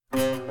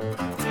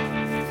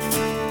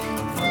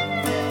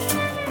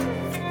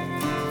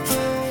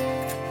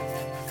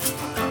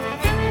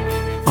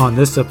On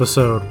this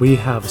episode, we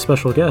have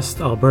special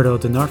guest Alberto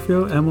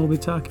D'Onofrio, and we'll be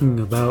talking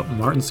about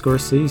Martin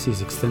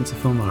Scorsese's extensive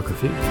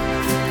filmography.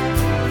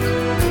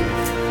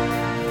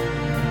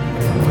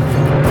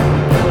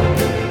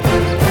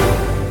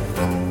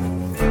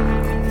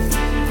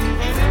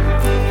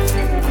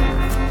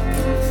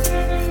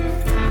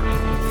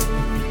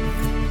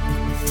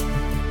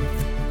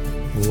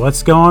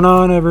 What's going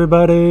on,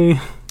 everybody?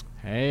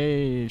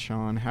 Hey,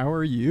 Sean, how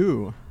are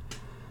you?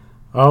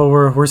 Oh,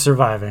 we're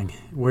surviving.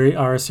 We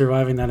are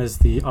surviving. That is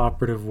the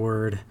operative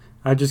word.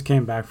 I just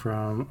came back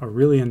from a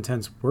really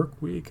intense work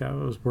week. I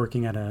was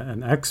working at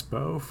an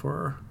expo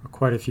for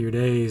quite a few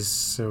days,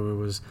 so it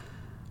was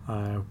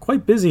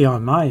quite busy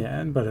on my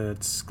end, but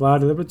it's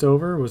glad that it's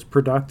over. It was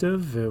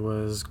productive. It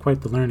was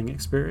quite the learning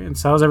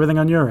experience. How's everything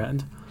on your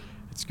end?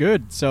 It's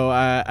good. So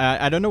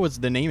I don't know what's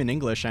the name in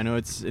English. I know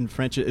it's in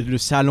French, Le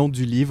Salon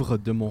du Livre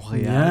de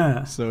Montréal.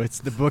 Yeah. So it's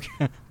the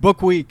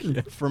book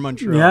week for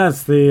Montreal. Yeah,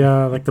 it's the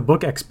like the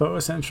book expo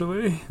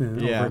essentially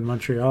Yeah. over in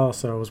Montreal.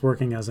 So I was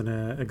working as an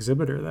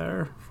exhibitor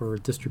there for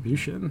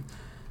distribution.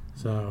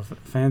 So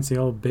fancy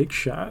old big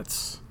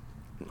shots.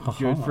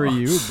 Good for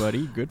you,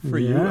 buddy. Good for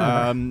you.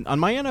 Yeah. On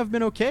my end, I've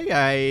been okay.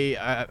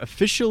 I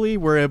officially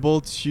were able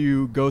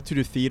to go to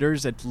the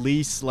theaters at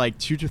least like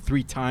 2 to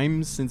 3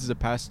 times since the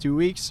past 2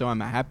 weeks, so I'm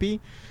happy.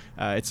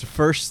 It's the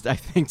first, I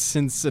think,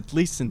 since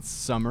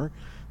summer.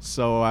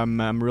 So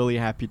I'm really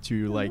happy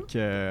to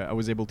I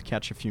was able to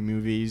catch a few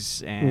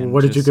movies and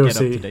what did you go get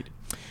see? up to date.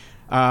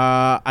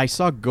 I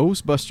saw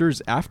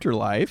Ghostbusters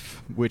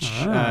Afterlife, which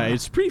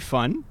is pretty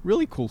fun.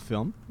 Really cool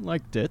film.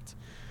 Liked it.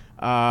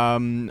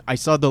 I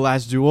saw The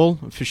Last Duel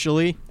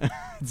officially.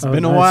 It's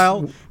been nice. a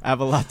while. I have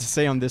a lot to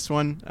say on this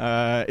one.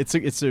 I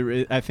think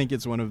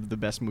it's one of the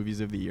best movies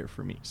of the year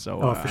for me.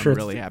 So for sure. I'm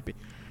really happy.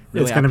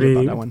 Really It's going to happy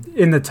be about that one.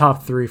 in the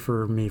top 3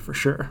 for me for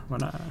sure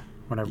when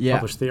I Yeah.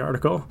 published the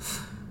article.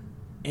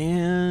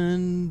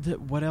 And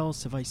what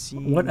else have I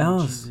seen? What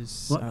else?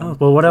 Jesus, What else?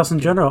 Well, what else in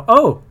general?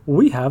 Oh,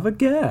 we have a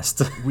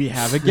guest. We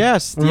have a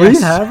guest. We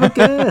Yes. have a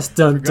guest.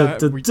 Dun, dun,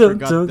 dun, We dun,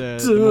 forgot dun,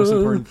 the most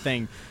important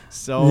thing.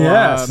 So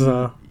Yes, we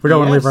don't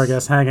want to leave our yes.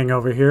 guests hanging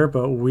over here,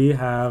 but we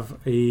have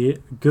a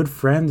good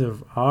friend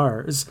of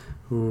ours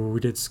who we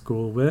did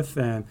school with,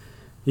 and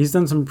he's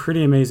done some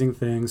pretty amazing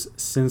things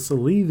since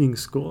leaving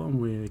school, and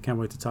we can't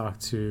wait to talk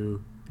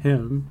to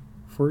him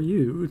for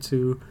you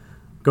to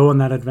go on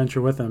that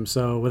adventure with him.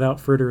 So without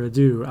further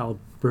ado,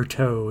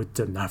 Alberto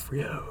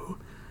D'Onofrio.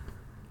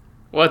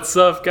 What's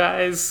up,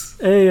 guys?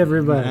 Hey,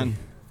 everybody. Man.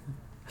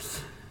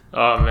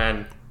 Oh,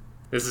 man.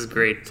 This is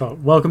great. So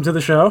welcome to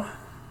the show.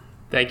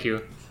 Thank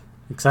you.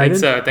 Excited?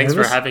 Thanks for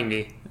Nervous? having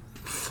me.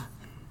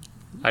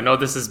 I know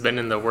this has been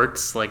in the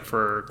works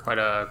for quite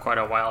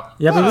a while.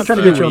 Yeah, we've been trying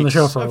to few get you on the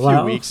show weeks, for a few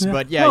while. weeks, Yeah.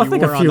 but yeah, Well, I you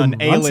think a were few on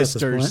an months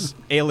at this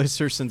point.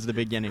 A-lister since the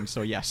beginning.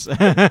 So yes,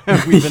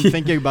 we've been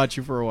thinking about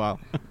you for a while.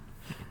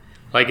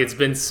 Like, it's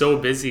been so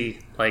busy.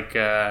 Like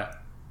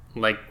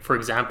for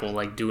example,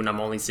 like Dune, I'm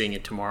only seeing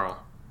it tomorrow.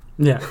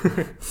 Yeah.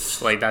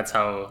 Like, that's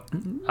how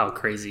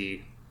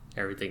crazy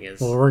everything is.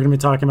 Well, we're going to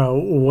be talking about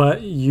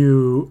what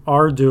you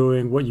are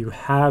doing, what you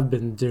have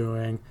been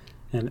doing,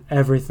 and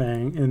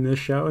everything in this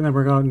show. And then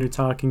we're going to be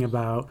talking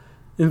about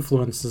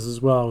influences as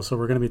well. So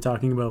we're going to be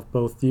talking about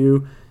both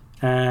you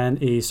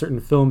and a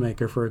certain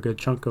filmmaker for a good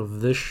chunk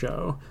of this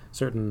show,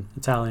 certain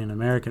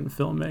Italian-American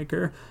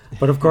filmmaker.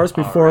 But of course,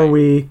 before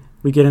right.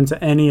 we get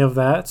into any of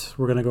that,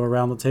 we're going to go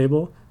around the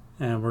table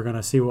and we're going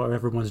to see what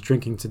everyone's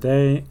drinking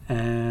today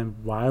and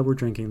why we're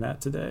drinking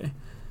that today.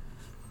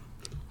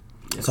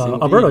 Yes, So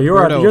indeed. Alberto,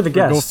 you're the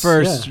guest. Go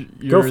first. Yeah.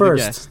 You're Go the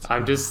first. guest.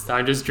 I'm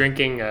just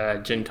drinking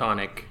gin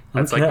tonic.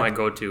 That's Okay. like my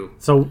go-to.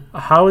 So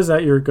how is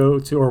that your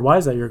go-to, or why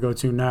is that your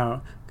go-to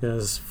now?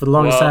 Because for the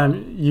longest Well-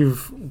 time,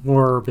 you've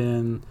more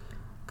been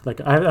like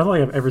I don't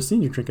think I've ever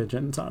seen you drink a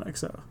gin and tonic.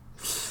 So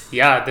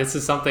Yeah, this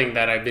is something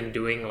that I've been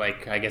doing,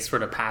 like, I guess for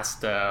the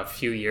past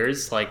few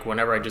years. Like,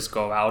 whenever I just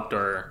go out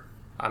or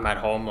I'm at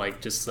home,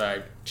 like, just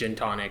gin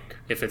tonic.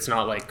 If it's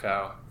not like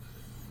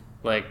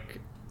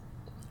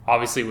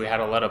obviously we had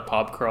a lot of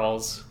pub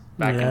crawls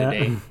back in the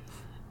day,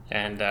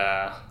 and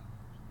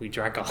we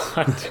drank a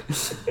lot.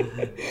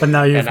 but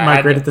now you've And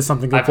migrated to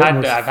something a I've bit had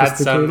more I've had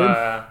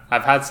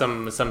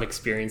sophisticated. some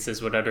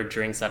experiences with other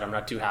drinks that I'm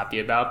not too happy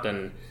about,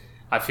 and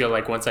I feel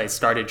like once I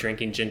started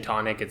drinking gin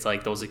tonic, it's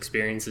like those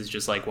experiences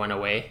just like went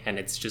away, and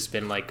it's just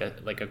been like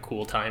a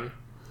cool time.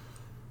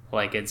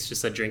 Like, it's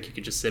just a drink you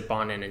could just sip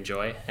on and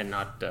enjoy, and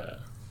not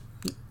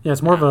Yeah,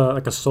 it's more of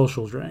a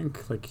social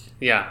drink. Like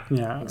yeah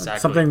exactly.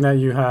 something that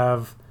you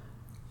have.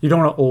 You don't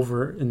want to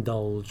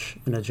overindulge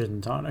in a gin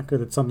and tonic.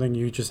 It's something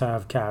you just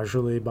have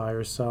casually by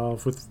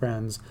yourself with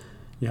friends.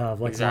 You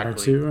have like one or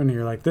Exactly. two, and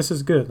you're like, "This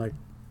is good. Like,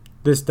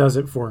 this does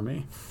it for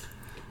me."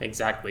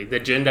 Exactly. The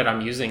gin that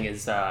I'm using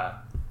is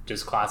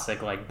just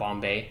classic, like,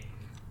 Bombay.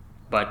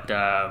 But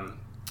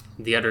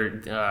the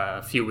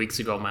other few weeks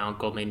ago, my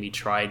uncle made me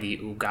try the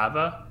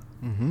Ugava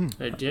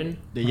gin.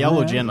 The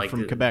yellow yeah. gin Like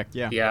from the- Quebec.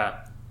 Yeah. Yeah.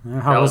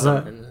 How was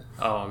that?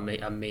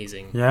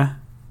 Amazing. Yeah.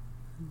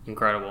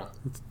 Incredible.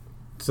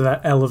 So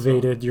that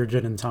elevated your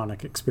gin and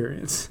tonic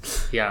experience.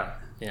 Yeah.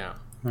 Yeah.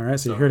 All right,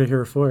 so you heard it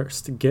here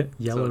first. Get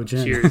yellow So,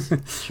 gin. cheers.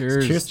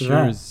 Cheers to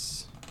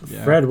that.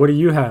 Yeah. Fred, what do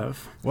you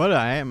have? What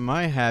am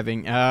I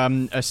having?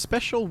 A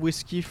special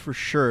whiskey for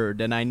sure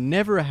that I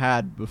never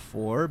had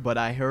before, but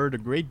I heard a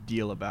great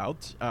deal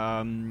about.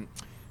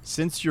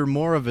 Since you're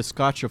more of a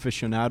Scotch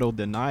aficionado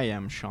than I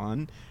am,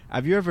 Sean,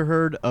 have you ever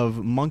heard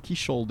of Monkey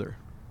Shoulder?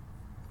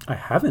 I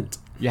haven't.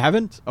 You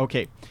haven't?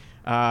 Okay.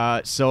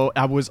 So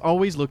I was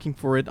always looking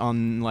for it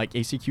on like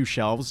ACQ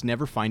shelves,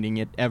 never finding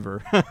it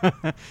ever.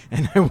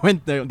 And I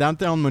went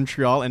downtown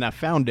Montreal and I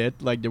found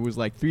it. Like there was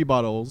like 3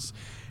 bottles.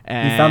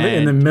 And You found it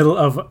in the middle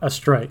of a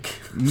strike.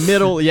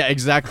 yeah,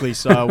 exactly.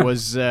 So I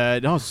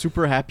was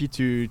super happy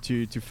to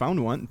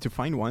find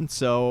one.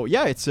 So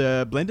yeah, it's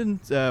a blended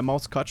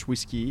malt Scotch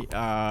whiskey.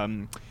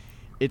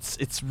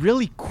 It's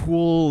really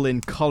cool in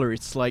color.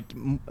 It's like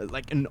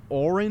an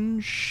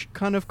orange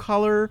kind of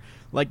color,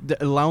 like the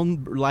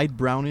light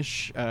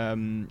brownish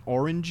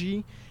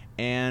orangey.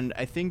 And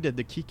I think that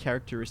the key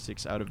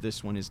characteristics out of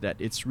this one is that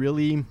it's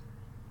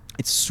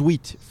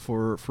sweet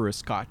for a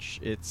Scotch.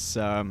 It's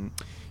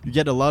you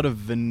get a lot of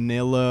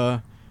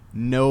vanilla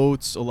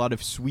notes, a lot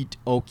of sweet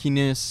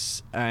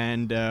oakiness,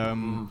 and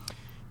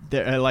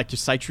like a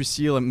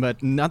citrusy,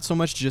 but not so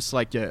much just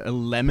like a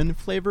lemon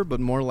flavor, but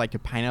more like a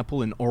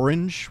pineapple and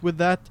orange with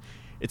that.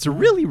 It's a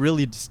really,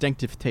 really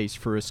distinctive taste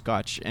for a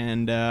Scotch,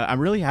 and I'm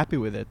really happy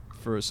with it.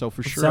 For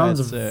sure, Sounds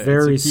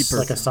very it's a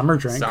like a summer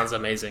drink. Sounds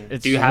amazing.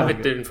 It's Do you have really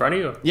it good. in front of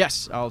you?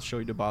 Yes, I'll show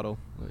you the bottle.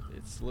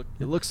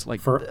 It looks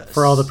like for this.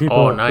 all the people.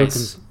 Oh, who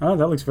nice. that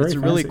looks very It's a fancy.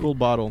 really cool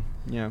bottle.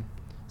 Yeah.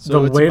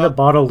 The it's way the about-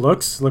 bottle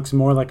looks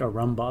more like a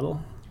rum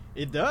bottle.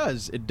 It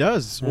does,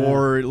 Yeah.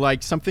 or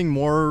like something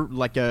more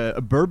like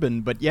a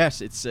bourbon. But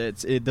yes,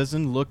 it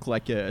doesn't look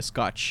like a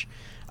Scotch.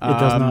 It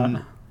does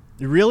not.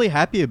 Really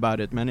happy about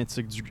it, man. It's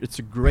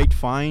a great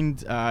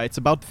find. It's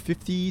about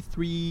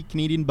 53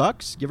 Canadian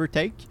bucks, give or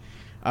take.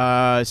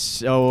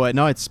 So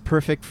no, it's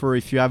perfect for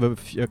if you have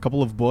a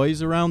couple of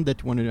boys around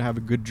that want to have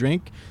a good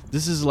drink.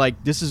 This is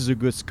a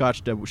good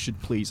Scotch that should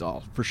please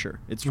all for sure.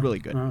 It's really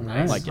good. All Nice.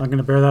 right. Like it. I'm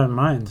gonna bear that in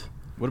mind.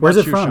 What Where's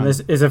about it you, from?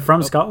 Sean? Is it from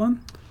Oh. Scotland?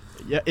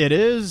 Yeah, it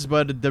is,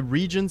 but the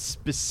region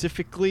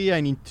specifically, I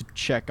need to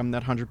check. I'm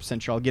not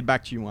 100% sure. I'll get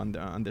back to you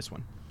on this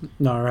one.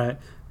 No, all right.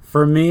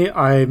 For me,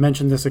 I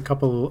mentioned this a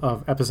couple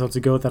of episodes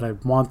ago that I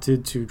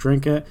wanted to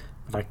drink it,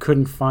 but I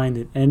couldn't find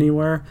it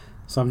anywhere.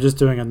 So I'm just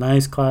doing a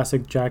nice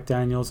classic Jack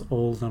Daniel's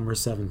Old Number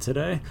 7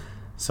 today.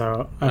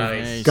 So I've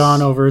Nice.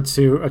 gone over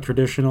to a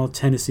traditional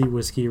Tennessee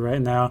whiskey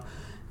right now.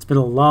 It's been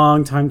a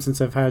long time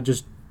since I've had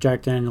just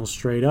Jack Daniel's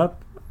straight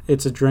up.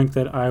 It's a drink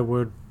that I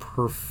would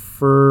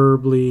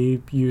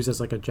preferably use as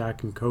like a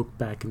Jack and Coke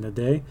back in the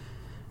day.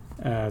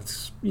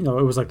 It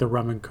was like the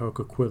rum and Coke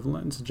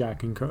equivalent to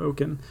Jack and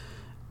Coke, and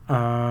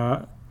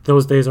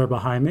those days are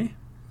behind me.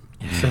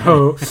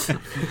 So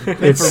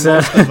it's For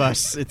most of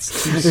us,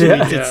 it's too sweet.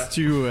 Yeah. It's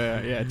too too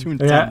yeah,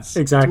 intense.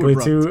 exactly.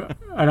 Too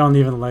I don't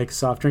even like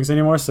soft drinks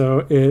anymore,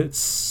 so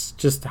it's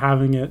just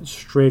having it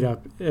straight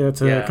up.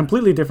 It's a Yeah,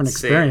 completely different same.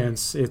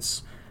 experience.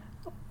 It's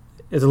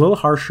a little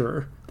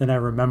harsher than I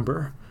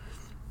remember,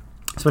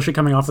 especially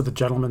coming off of the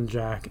Gentleman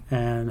Jack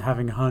and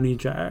having Honey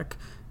Jack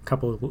a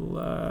couple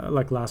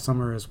like last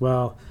summer as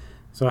well.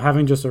 So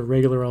having just a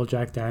regular old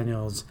Jack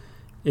Daniel's,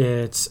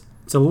 it's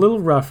a little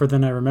rougher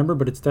than I remember,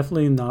 but it's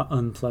definitely not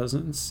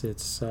unpleasant.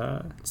 It's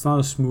not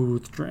a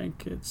smooth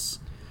drink. It's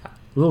a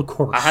little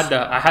coarse.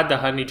 I had the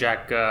Honey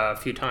Jack a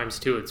few times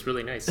too. It's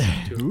really nice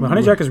too. The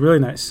Honey Jack is really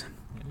nice.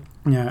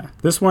 Yeah,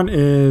 this one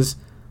is,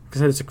 like I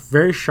said, it's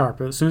very sharp.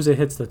 As soon as it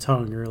hits the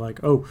tongue, you're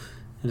like, oh,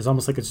 and it's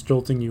almost like it's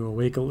jolting you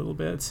awake a little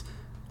bit.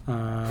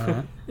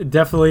 It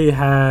definitely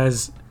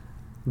has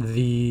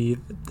the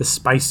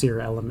spicier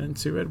element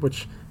to it,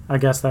 which I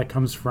guess that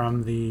comes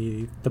from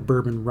the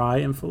bourbon rye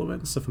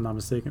influence, if I'm not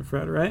mistaken,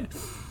 Fred, right?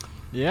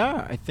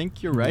 Yeah, I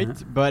think you're right. Yeah.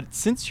 But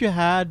since you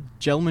had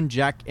Gentleman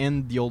Jack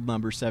and the Old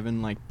Number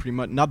 7, like pretty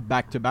much not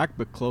back to back,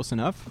 but close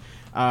enough,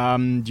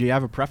 do you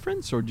have a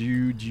preference, or do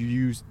you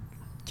use?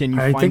 Can you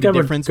I find think the I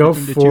would difference go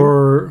between the two?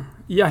 for...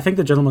 Yeah, I think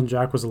the Gentleman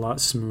Jack was a lot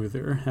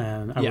smoother,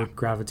 and I Yeah. would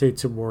gravitate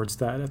towards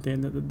that at the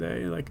end of the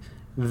day. Like,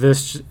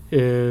 this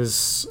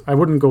is... I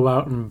wouldn't go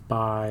out and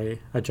buy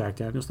a Jack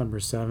Daniel's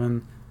number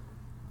 7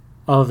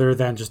 other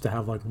than just to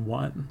have, like,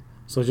 one.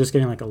 So just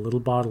getting, like, a little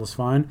bottle is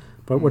fine.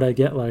 But would I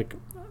get, like,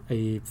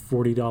 a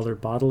 $40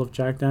 bottle of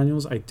Jack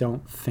Daniel's? I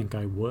don't think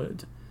I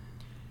would.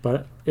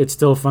 But it's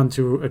still fun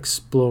to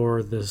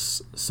explore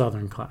this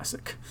Southern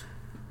classic.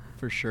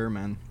 For sure,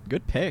 man.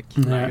 Good pick.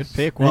 Yeah. Good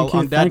pick. Thank Well, you,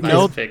 on that thank you.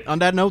 note, Nice pick. on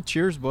that note,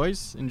 cheers,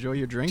 boys. Enjoy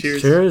your drinks.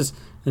 Cheers. Cheers.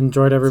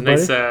 Enjoyed It's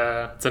everybody.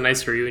 it's a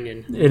nice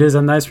reunion. It is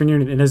a nice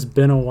reunion. It has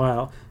been a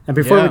while. And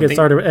before Yeah. we get Thank-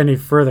 started any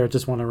further, I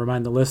just want to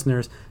remind the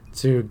listeners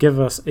to give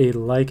us a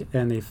like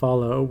and a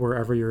follow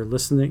wherever you're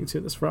listening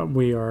to this from.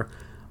 We are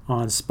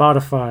on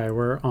Spotify,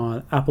 we're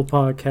on Apple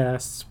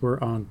Podcasts, we're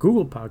on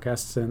Google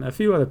Podcasts, and a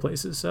few other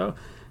places. So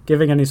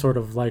giving any sort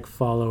of like,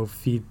 follow,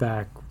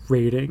 feedback,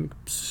 rating,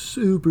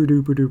 super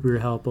duper duper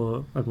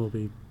helpful and will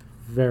be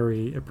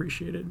very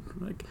appreciated.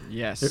 Like,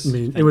 Yes.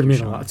 it would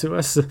mean a lot to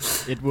us.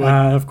 It would.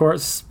 Of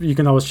course, you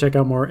can always check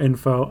out more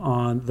info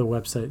on the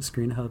website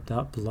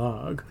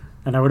screenhub.blog.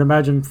 And I would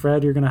imagine,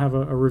 Fred, you're going to have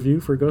a review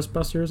for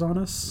Ghostbusters on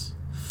us?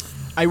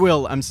 I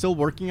will. I'm still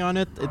working on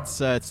it.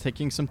 It's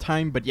taking some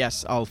time, but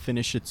yes, I'll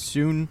finish it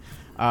soon.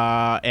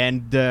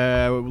 And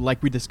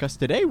like we discussed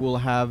today, we'll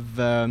have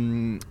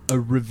a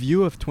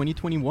review of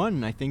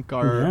 2021. I think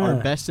our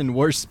best and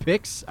worst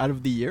picks out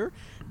of the year,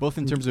 both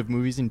in terms of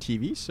movies and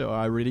TV. So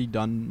I already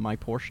done my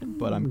portion,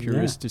 but I'm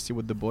curious to see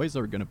what the boys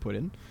are going to put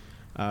in.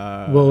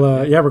 We're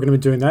going to be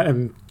doing that.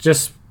 And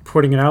just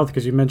putting it out,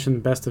 because you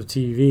mentioned best of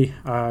TV,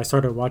 I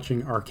started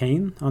watching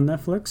Arcane on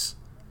Netflix.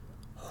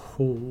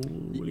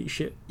 Holy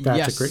shit.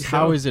 That's a great show.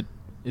 How is it?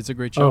 It's a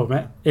great show. Oh,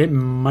 man. It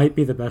might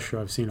be the best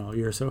show I've seen all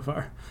year so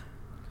far.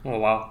 Oh,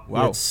 wow.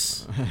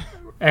 It's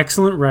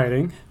excellent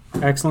writing,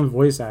 excellent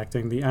voice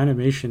acting. The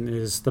animation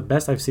is the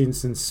best I've seen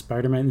since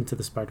Spider-Man Into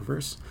the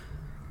Spider-Verse.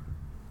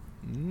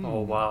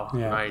 Oh, wow.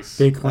 Yeah, Nice.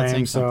 big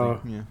claim. So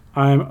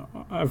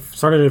I've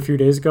started it a few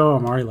days ago.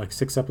 I'm already like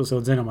 6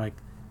 episodes in. I'm like,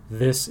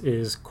 this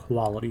is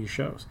quality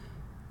shows.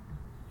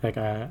 Like,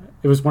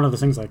 it was one of those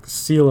things like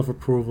seal of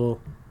approval.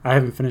 I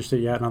haven't finished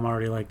it yet, and I'm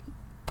already like,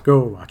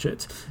 go watch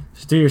it.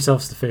 Just do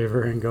yourselves the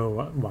favor and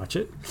go watch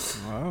it.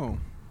 Wow.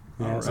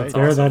 Yeah, All so right.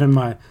 bear that in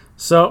mind.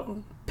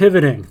 So,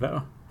 pivoting,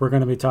 though, we're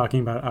going to be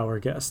talking about our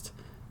guest,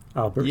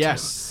 Alberto.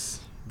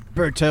 Yes.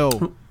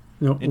 Berto.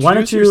 No, Introduce why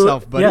don't you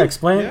yourself, buddy.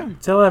 explain, Yeah.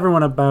 tell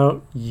everyone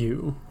about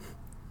you.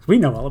 We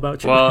know all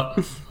about you. Well,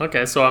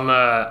 okay, so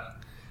I'm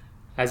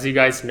as you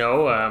guys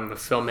know, I'm a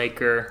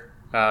filmmaker,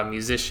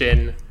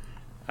 musician.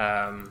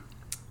 I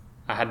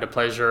had the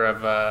pleasure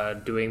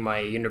of doing my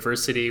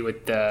university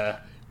with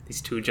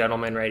these two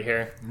gentlemen right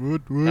here.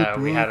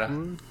 We had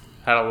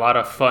a lot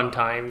of fun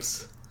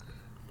times.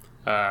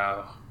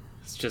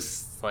 It's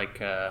just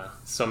like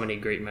so many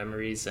great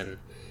memories. And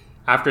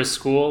after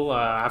school,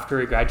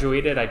 after I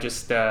graduated,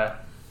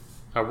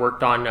 I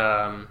worked on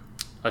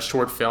a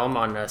short film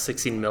on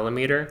 16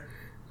 millimeter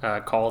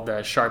called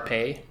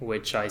Sharpay,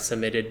 which I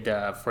submitted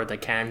for the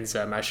Cannes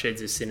Marché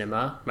du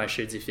Cinéma,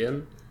 Marché du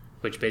Film,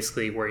 which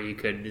basically where you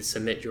could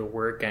submit your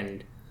work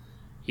and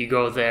you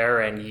go there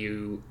and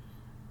you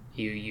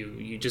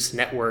just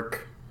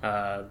network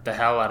the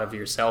hell out of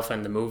yourself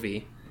and the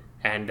movie,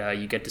 and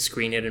you get to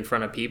screen it in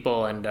front of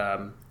people, and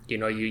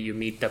you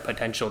meet the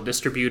potential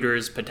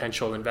distributors,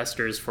 potential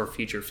investors for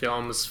future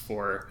films,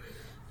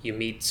 you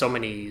meet so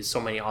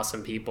many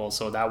awesome people.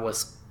 So that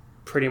was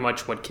pretty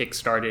much what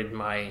kickstarted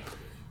my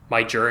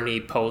journey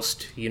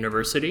post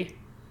university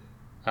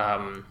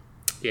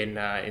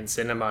in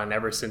cinema, and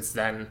ever since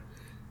then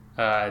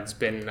it's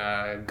been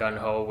gung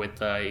ho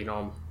with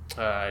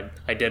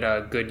I did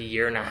a good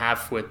year and a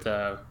half with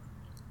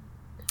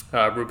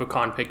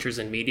Rubicon Pictures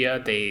and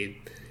Media.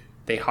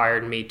 They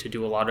hired me to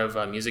do a lot of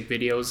music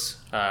videos,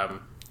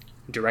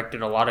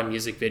 directed a lot of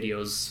music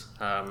videos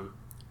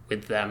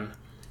with them,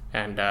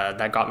 and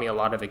that got me a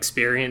lot of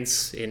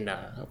experience in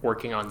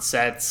working on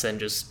sets, and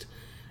just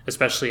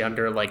especially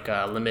under like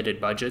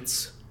limited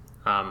budgets.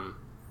 And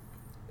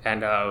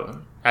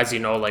as you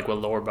know, like with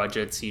lower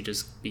budgets, you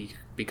just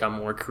become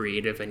more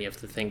creative and you have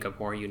to think of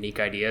more unique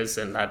ideas,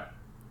 and that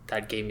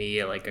gave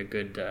me like a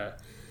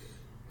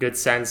good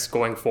sense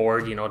going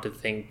forward, to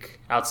think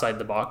outside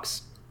the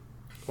box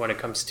when it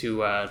comes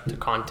to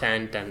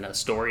content and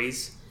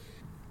stories.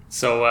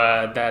 So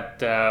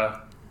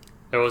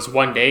there was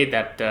one day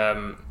that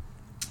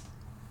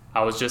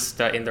I was just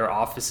in their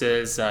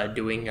offices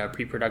doing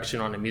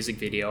pre-production on a music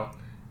video,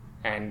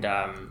 and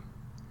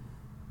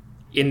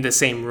in the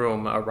same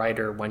room, a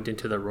writer went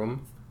into the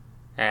room,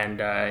 and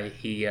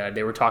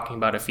they were talking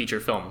about a feature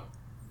film,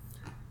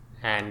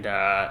 and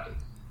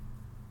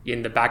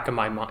in the back of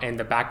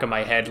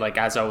my head, like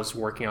as I was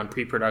working on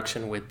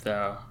pre-production with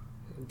the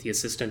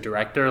assistant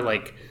director,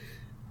 like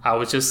I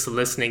was just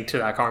listening to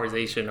that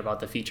conversation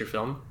about the feature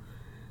film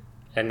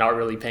and not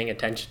really paying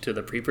attention to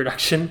the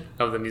pre-production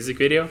of the music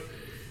video,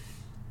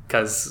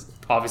 because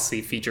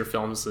obviously feature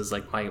films is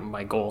like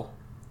my goal.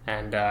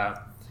 And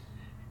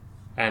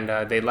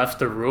they left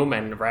the room,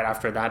 and right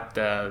after that,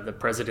 the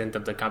president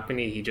of the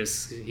company,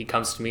 he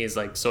comes to me, he's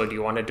like, so do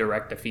you want to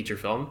direct a feature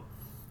film?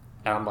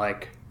 And I'm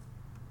like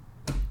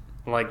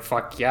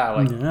fuck yeah,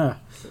 like yeah,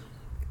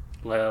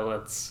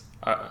 let's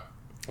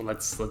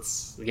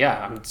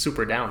yeah, I'm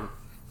super down.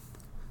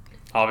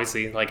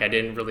 Obviously, like I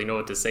didn't really know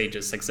what to say,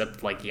 just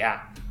except like, yeah,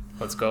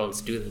 let's go,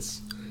 let's do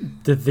this.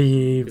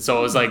 So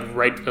it was like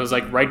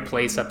right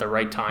place at the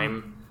right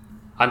time.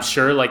 I'm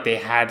sure like they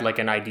had like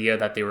an idea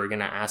that they were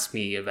gonna ask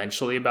me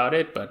eventually about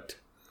it, but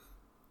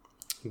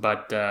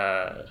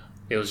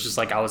it was just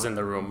like I was in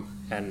the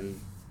room and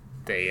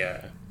they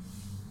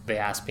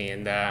asked me,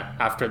 and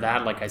after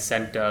that, like I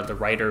sent the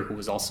writer, who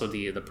was also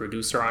the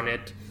producer on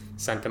it,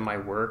 sent him my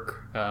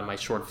work, my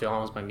short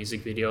films, my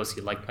music videos. He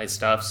liked my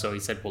stuff, so he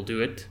said we'll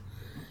do it.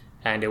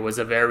 And it was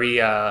a very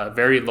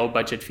low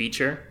budget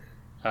feature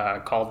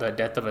called The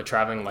Death of a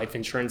Traveling Life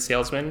Insurance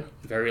Salesman.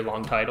 Very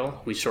long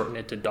title. We shorten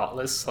it to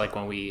Dotless, like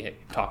when we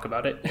talk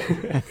about it.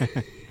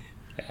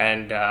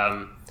 And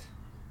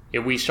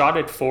we shot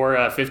it for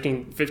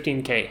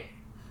 15K.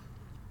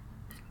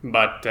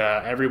 But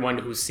everyone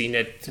who's seen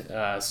it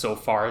so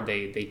far,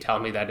 they tell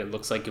me that it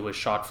looks like it was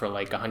shot for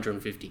like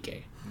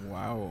 150K.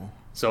 Wow.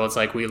 So it's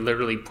like we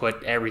literally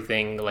put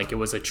everything, like it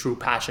was a true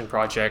passion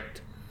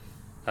project.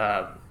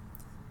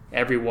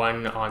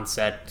 Everyone on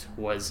set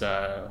was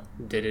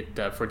did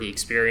it for the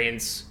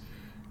experience,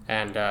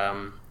 and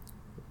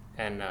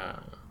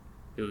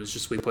it was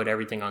just we put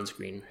everything on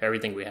screen,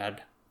 everything we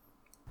had.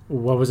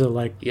 What was it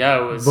like? Yeah,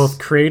 it was both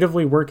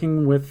creatively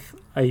working with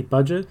a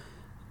budget,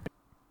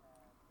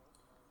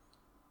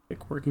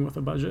 like working with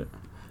a budget.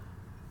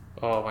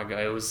 Oh my god,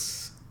 it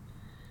was.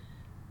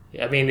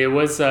 I mean, it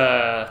was.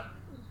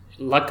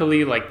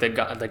 Luckily, like the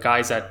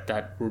guys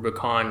at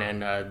Rubicon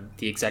and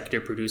the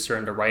executive producer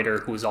and the writer,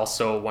 who's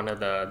also one of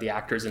the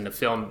actors in the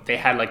film, they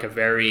had like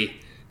they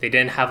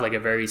didn't have like a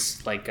very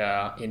like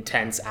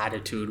intense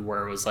attitude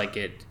where it was like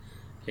it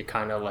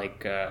kind of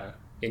like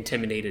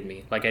intimidated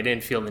me. Like I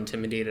didn't feel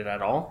intimidated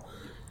at all.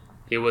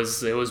 It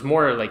was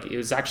more like it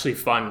was actually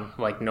fun,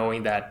 like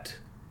knowing that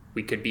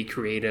we could be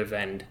creative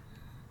and.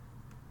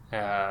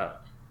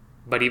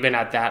 But even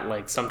at that,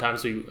 like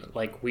sometimes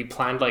we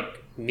planned,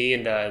 like me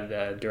and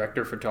the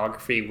director of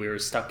photography, we were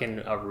stuck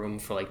in a room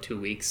for like 2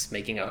 weeks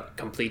making a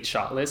complete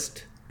shot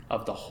list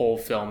of the whole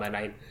film, and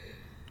I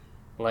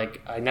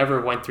never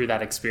went through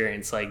that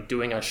experience, like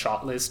doing a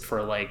shot list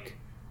for like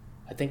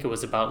I think it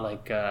was about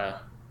like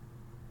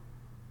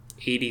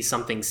 80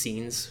 something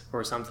scenes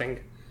or something.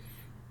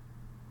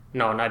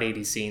 No, not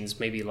 80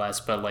 scenes, maybe less,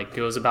 but like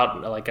it was about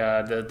like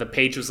the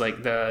page was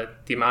like the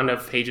amount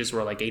of pages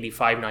were like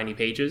 85, 90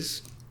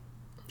 pages.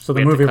 So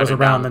the movie was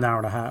around an hour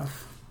and a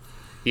half.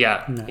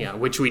 Yeah,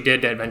 which we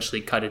did eventually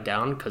cut it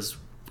down because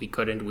we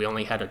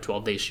only had a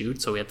 12-day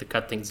shoot, so we had to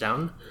cut things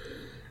down.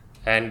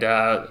 And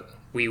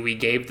we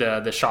gave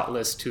the shot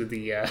list to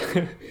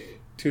the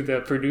to the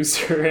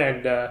producer,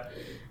 and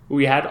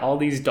we had all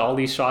these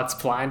dolly shots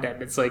planned,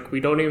 and it's like we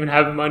don't even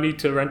have money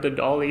to rent a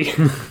dolly.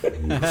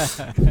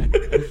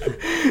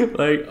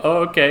 Like,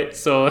 oh, okay,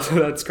 so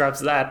that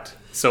scraps that.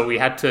 So we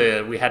had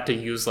to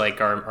use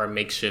like our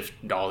makeshift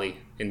dolly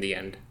in the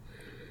end.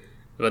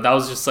 But that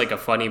was just like a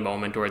funny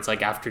moment where it's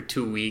like after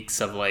 2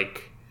 weeks of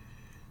like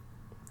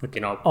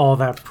you know, all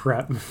that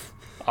prep,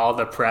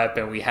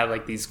 and we had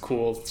like these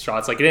cool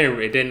shots. Like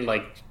it didn't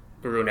like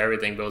ruin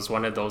everything, but it was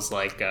one of those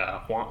like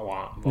wah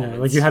moments. Yeah,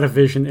 like you had a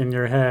vision in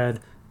your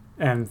head,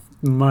 and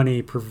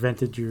money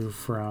prevented you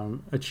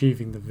from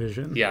achieving the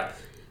vision. Yeah,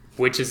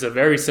 which is a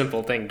very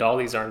simple thing.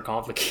 Dollies aren't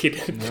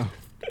complicated. No.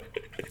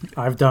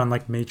 I've done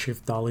like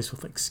makeshift dollies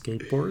with like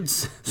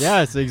skateboards.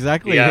 Yeah, it's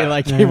exactly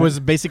like Yeah. it was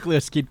basically a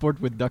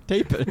skateboard with duct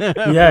tape.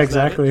 Yeah,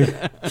 exactly.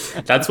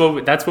 That's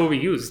what we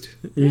used.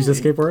 You used a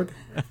skateboard?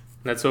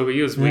 That's what we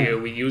used. Yeah.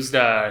 We used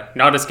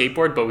not a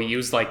skateboard, but we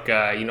used like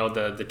you know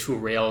the two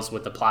rails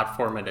with the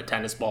platform and the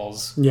tennis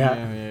balls.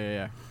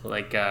 Yeah.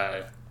 Like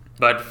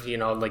but you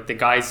know, like the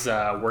guys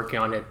working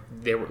on it,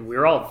 we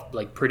were all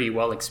like pretty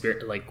well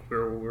experienced. Like we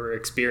were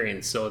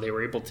experienced, so they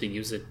were able to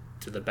use it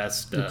to the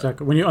best.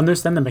 Exactly. When you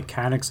understand the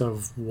mechanics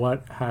of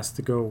what has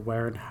to go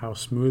where and how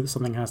smooth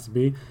something has to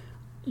be,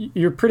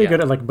 you're pretty good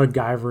at like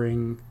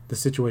MacGyvering the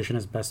situation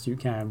as best you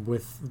can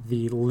with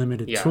the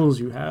limited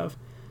tools you have.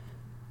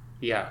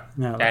 Yeah.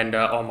 Yeah. And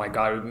oh my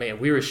god, man,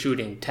 we were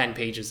shooting 10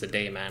 pages a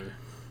day, man.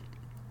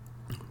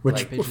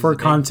 Which, like, for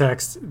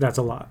context, that's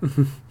a lot.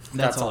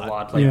 That's a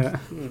lot. Like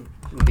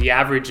the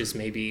average is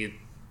maybe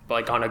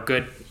like on a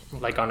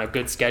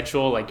good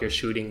schedule, like you're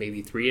shooting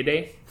maybe 3 a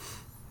day.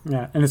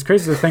 Yeah, and it's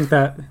crazy to think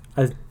that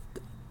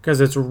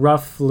because it's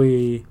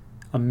roughly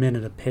a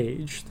minute a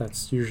page.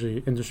 That's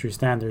usually industry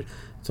standard.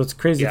 So it's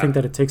crazy to think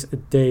that it takes a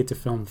day to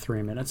film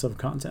 3 minutes of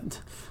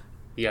content.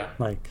 Yeah.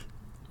 Like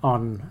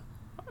on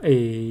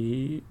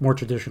a more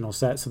traditional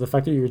set. So the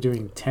fact that you're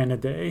doing 10 a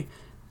day,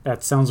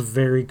 that sounds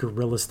very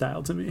guerrilla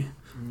style to me.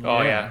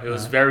 Oh yeah, it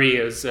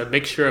was a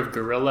mixture of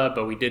guerrilla,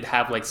 but we did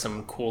have like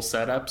some cool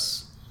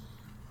setups.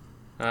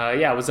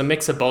 It was a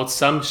mix of both.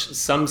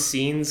 Some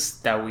scenes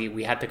that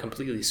we had to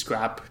completely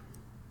scrap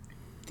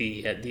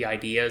the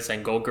ideas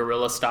and go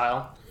guerrilla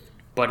style,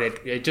 but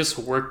it just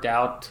worked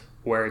out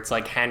where it's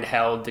like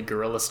handheld. The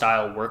guerrilla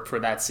style worked for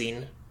that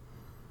scene.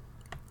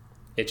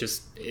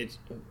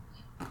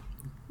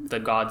 The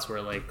gods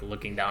were like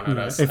looking down at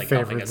us, like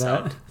helping us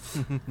out.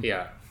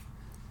 Yeah,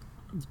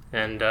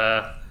 and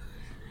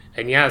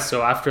yeah.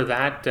 So after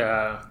that,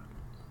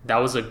 that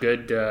was a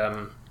good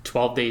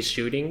 12 days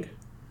shooting,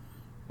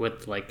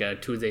 with like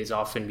 2 days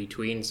off in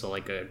between. So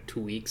like 2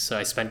 weeks. So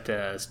I spent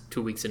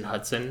 2 weeks in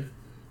Hudson,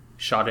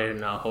 shot it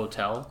in a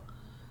hotel,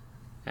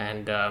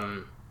 and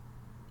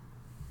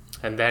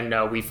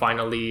then we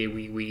finally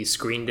we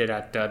screened it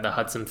at the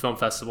Hudson Film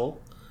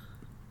Festival,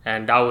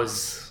 and that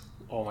was.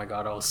 Oh my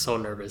god, I was so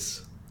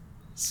nervous.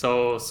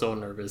 So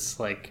nervous.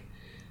 Like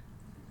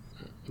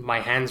my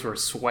hands were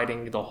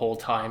sweating the whole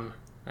time,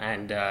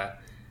 and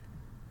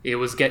it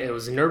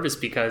was nervous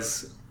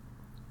because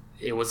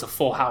it was a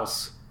full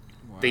house.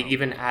 Wow. They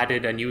even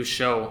added a new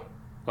show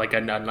like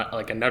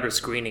another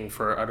screening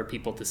for other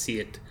people to see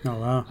it. Oh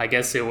wow. I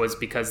guess it was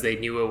because they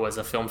knew it was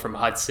a film from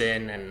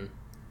Hudson, and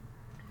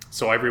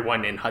so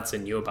everyone in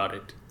Hudson knew about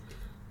it.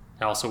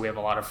 And also, we have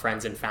a lot of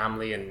friends and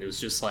family, and it was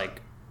just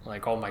like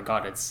oh my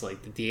god, it's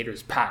like the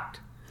theater's packed,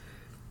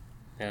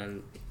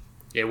 and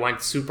it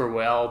went super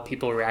well.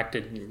 People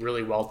reacted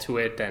really well to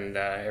it, and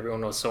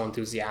everyone was so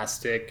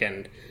enthusiastic,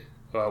 and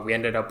we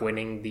ended up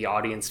winning the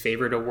audience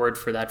favorite award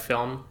for that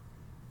film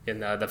in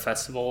the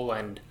festival,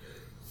 and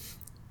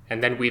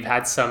then we've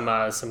had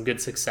some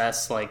good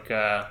success, like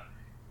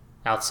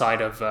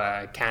outside of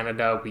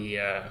Canada.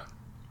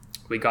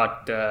 We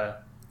got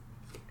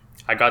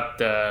I got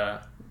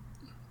the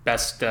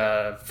best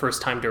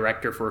first time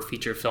director for a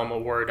feature film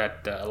award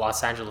at the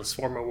Los Angeles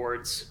Film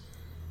Awards.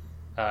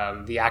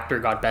 The actor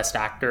got best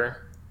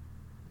actor.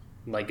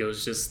 Like, it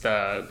was just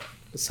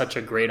such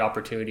a great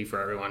opportunity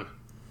for everyone.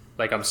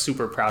 Like, I'm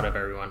super proud of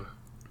everyone.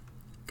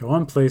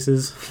 Going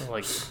places.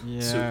 Like,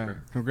 Yeah.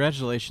 super.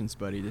 Congratulations,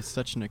 buddy. It's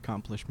such an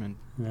accomplishment.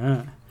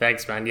 Yeah.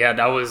 Thanks, man. Yeah,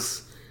 that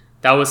was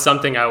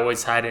something I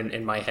always had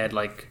in my head.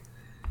 Like,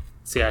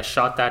 see, I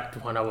shot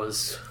that when I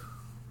was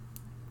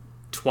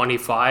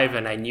 25,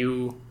 and I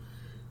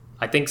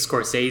think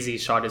Scorsese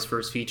shot his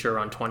first feature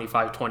around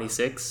 25,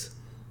 26.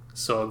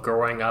 So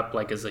growing up,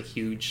 like, as a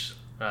huge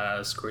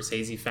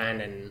Scorsese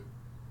fan, and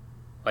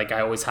like,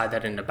 I always had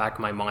that in the back of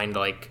my mind,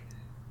 like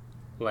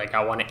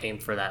I want to aim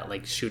for that,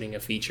 like shooting a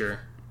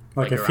feature.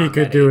 Like if he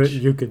could do it,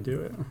 you could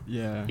do it.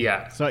 Yeah.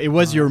 Yeah. So it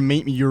was your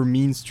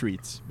mean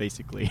streets,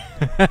 basically.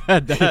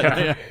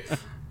 Yeah.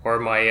 Or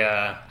my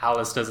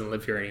Alice Doesn't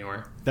Live Here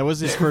Anymore. That was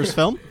his first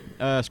film,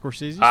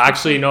 Scorsese?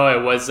 Actually, no,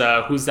 it was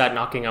Who's That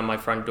Knocking on My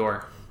Front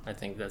Door? I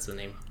think that's the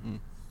name.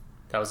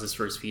 That was his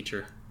first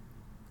feature.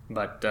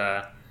 But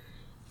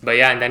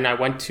yeah, and then I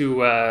went to,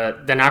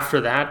 then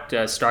after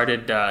that,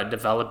 started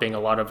developing a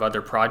lot of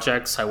other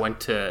projects. I went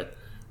to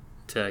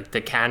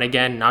Cannes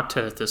again, not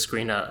to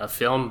screen a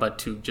film, but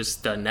to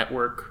just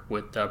network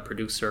with a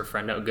producer,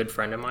 a good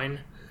friend of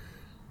mine.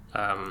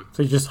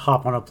 So you just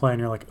hop on a plane,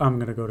 you're like, I'm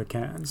going to go to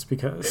Cannes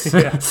because...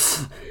 Yeah.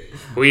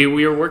 We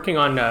were working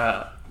on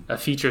a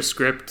feature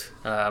script,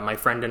 my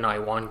friend and I,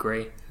 Juan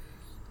Gray,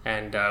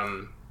 and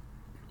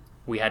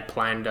we had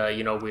planned,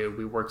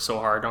 we worked so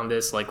hard on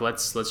this, like,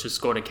 let's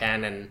just go to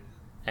Cannes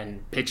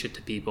and pitch it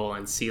to people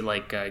and see,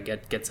 like,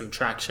 get some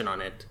traction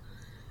on it.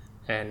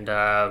 And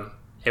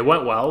it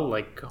went well.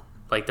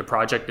 Like the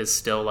project is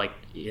still, like,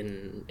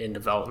 in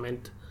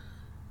development.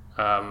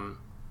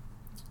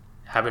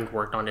 Haven't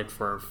worked on it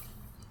for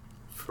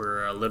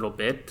a little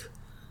bit.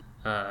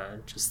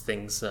 Just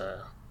things,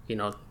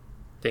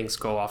 things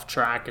go off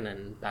track and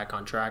then back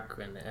on track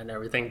and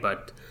everything.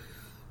 But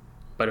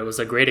it was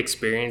a great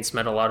experience.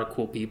 Met a lot of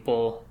cool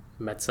people.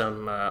 Met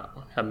some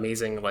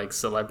amazing, like,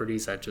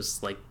 celebrities that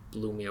just, like,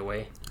 blew me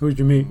away. Who'd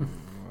you meet?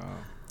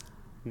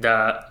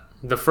 Wow.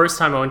 The first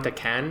time I went to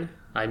Cannes,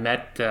 I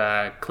met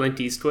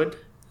Clint Eastwood.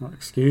 Well,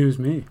 excuse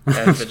me.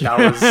 And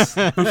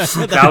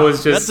that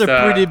was just... That's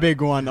a pretty big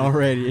one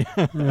already.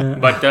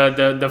 But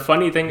the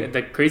funny thing,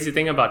 the crazy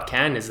thing about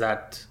Cannes is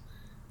that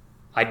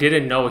I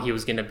didn't know he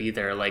was going to be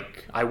there.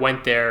 Like, I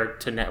went there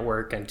to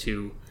network and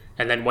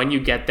then when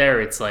you get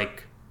there, it's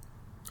like,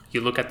 you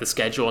look at the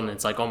schedule and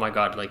it's like, oh my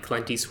God, like,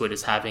 Clint Eastwood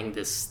is having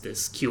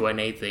this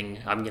Q&A thing.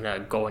 I'm going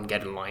to go and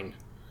get in line.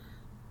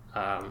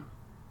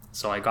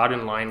 So I got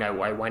in line,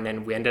 I went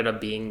in, we ended up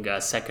being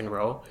second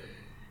row.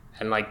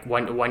 And, like,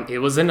 when it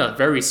was in a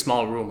very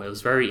small room, it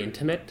was very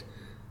intimate,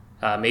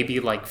 maybe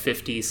like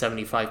 50,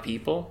 75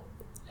 people,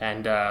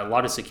 and a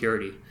lot of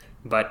security.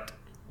 But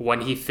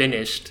when he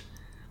finished,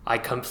 I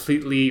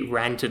completely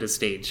ran to the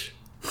stage.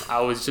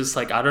 I was just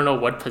like, I don't know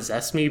what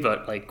possessed me,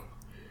 but like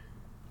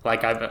I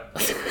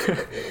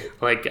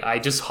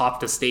just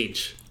hopped the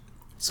stage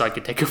so I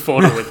could take a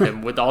photo with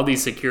him with all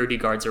these security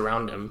guards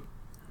around him.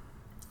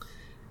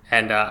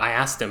 And I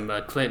asked him,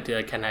 Clint,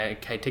 can I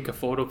take a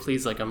photo,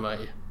 please? Like, I'm a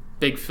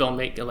big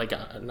filmmaker, like,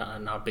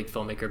 not a big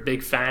filmmaker,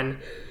 big fan.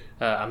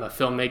 I'm a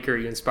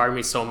filmmaker. You inspired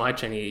me so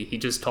much. And he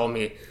just told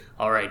me,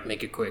 all right,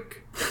 make it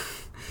quick.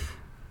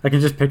 I can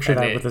just picture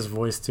that with his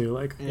voice too,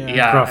 like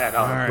gruff,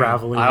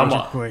 gravelly.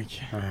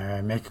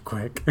 I make it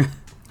quick.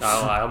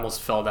 I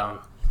almost fell down.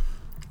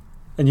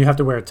 And you have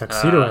to wear a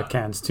tuxedo at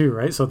Cannes too,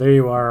 right? So there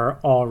you are,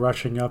 all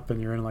rushing up,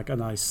 and you're in, like, a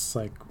nice,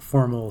 like,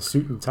 formal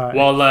suit and tie.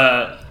 Well,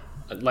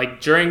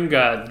 like, during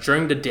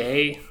the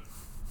day,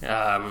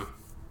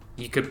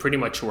 you could pretty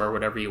much wear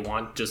whatever you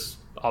want. Just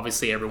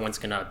obviously everyone's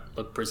gonna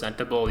look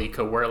presentable. You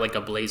could wear, like,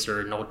 a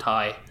blazer, no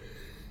tie.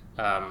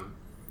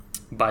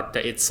 But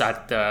it's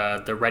at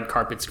the red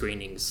carpet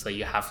screenings, so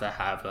you have to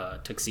have a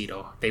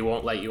tuxedo. They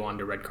won't let you on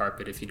the red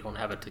carpet if you don't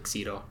have a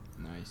tuxedo.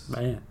 Nice.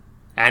 Man.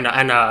 And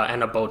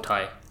a bow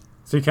tie.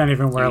 So you can't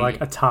even wear, like,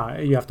 a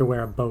tie. You have to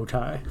wear a bow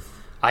tie.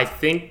 I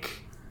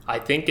think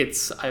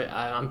it's...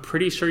 I'm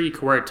pretty sure you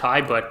could wear a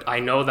tie, but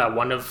I know that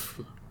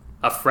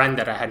a friend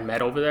that I had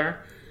met over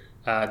there,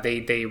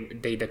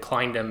 they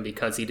declined him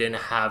because he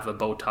didn't have a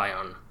bow tie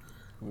on.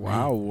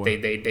 Wow.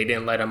 They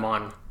didn't let him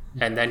on.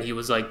 And then he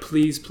was like,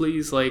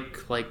 please,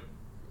 like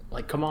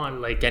like come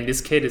on, like, and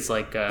this kid is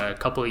like a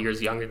couple of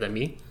years younger than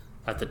me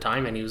at the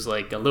time, and he was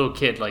like a little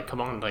kid, like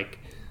come on, like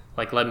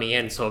let me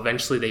in. So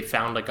eventually they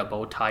found like a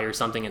bow tie or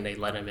something, and they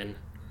let him in.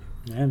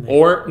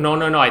 Or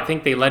no, I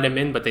think they let him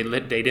in, but they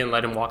didn't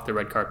let him walk the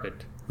red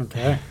carpet.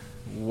 Okay.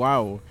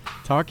 Wow,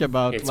 talk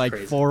about It's like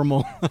crazy.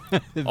 formal.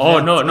 Oh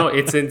no,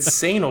 it's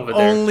insane over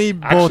there. Only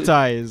bow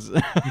ties,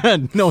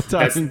 no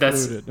ties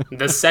That's included.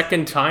 the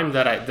second time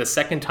that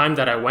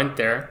I went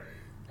there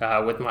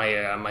with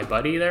my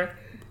buddy there.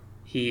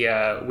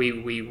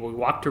 We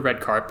walked the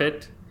red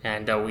carpet,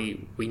 and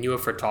we knew a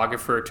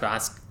photographer to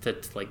ask to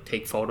like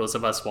take photos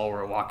of us while we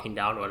were walking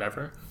down,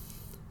 whatever.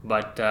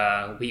 But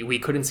we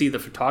couldn't see the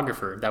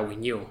photographer that we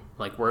knew.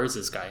 Like, where is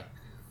this guy?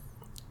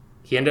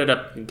 He ended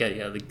up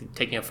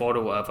taking a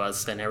photo of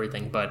us and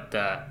everything. But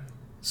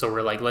so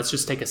we're like, let's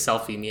just take a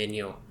selfie, me and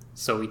you.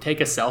 So we take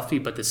a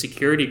selfie, but the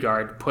security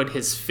guard put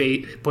his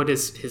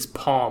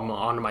palm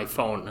on my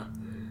phone.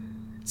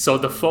 So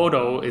the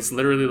photo is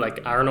literally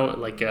like, I don't know,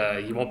 like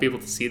you won't be able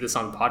to see this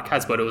on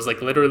podcast, but it was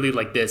like literally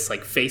like this,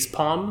 like face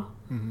palm,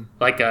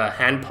 like a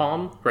hand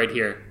palm right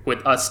here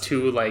with us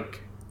two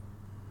like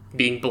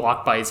being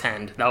blocked by his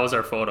hand. That was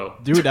our photo.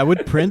 Dude, I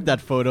would print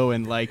that photo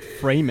and like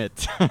frame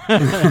it.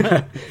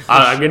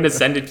 I'm going to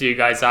send it to you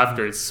guys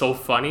after. It's so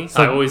funny.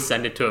 I always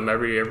send it to him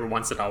every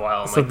once in a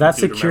while. I'm So like, that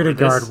 "Dude, security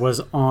remember guard this?"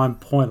 was on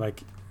point.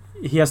 Like,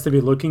 he has to be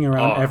looking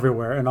around Oh.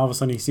 everywhere, and all of a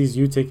sudden he sees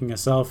you taking a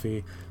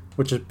selfie,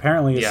 which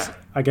apparently is, Yeah.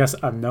 I guess,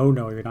 a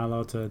no-no. You're not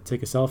allowed to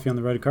take a selfie on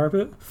the red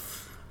carpet.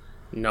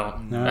 No,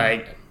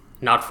 No.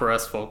 not for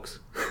us, folks.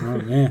 Oh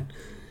man!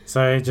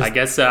 So I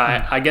just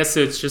I guess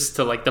it's just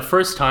to like the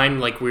first time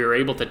like we were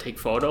able to take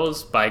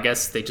photos, but I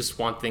guess they just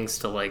want things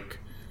to like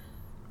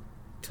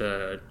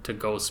to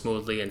go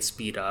smoothly and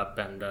speed up,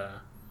 and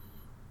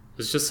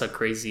it's just a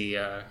crazy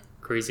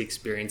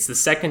experience. The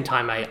second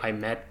time I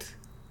met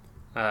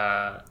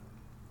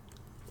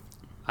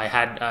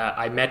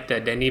I met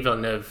Denis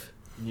Villeneuve.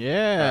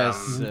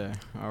 Yes.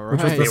 All right.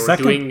 which was They the were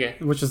second,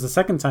 doing- which is the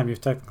second time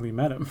you've technically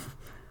met him.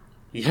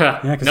 Yeah,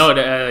 Yeah, 'cause- no,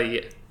 yeah,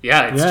 it's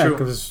Yeah, true.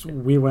 because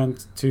we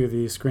went to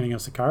the screening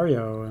of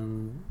Sicario,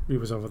 and he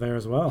was over there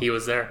as well. He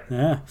was there.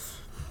 Yeah.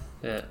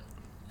 Yeah.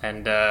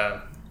 And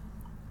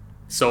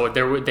so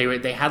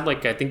they had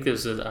like, I think there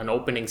was an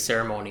opening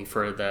ceremony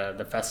for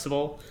the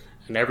festival,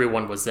 and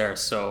everyone was there.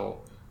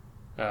 So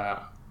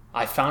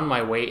I found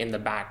my way in the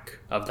back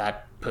of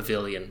that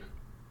pavilion.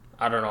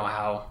 I don't know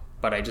how,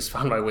 but I just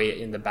found my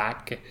way in the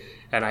back,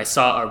 and I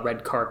saw a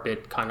red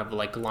carpet kind of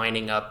like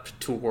lining up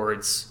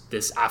towards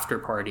this after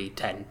party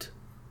tent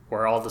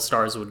where all the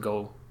stars would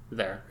go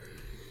there.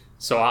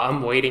 So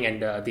I'm waiting,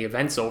 and the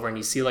event's over, and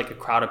you see like a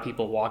crowd of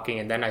people walking,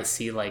 and then I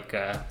see like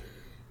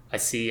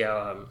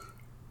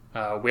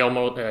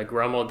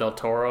Guillermo del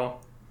Toro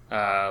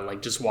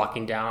like just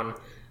walking down.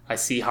 I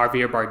see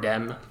Javier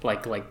Bardem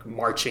like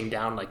marching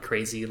down like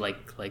crazy,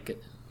 like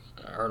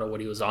I don't know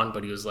what he was on,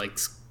 but he was like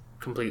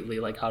completely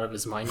like out of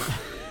his mind.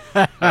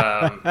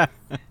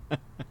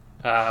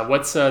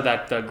 What's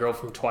that girl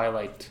from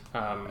Twilight?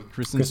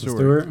 Kristen Kristen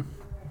Stewart. Stewart,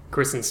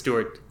 Kristen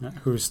Stewart.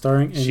 who's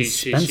starring in She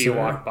Spencer.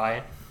 walked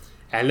by,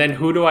 and then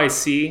who do I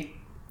see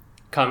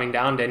coming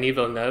down? Denis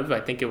Villeneuve. I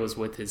think it was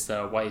with his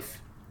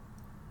wife,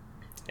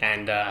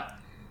 and I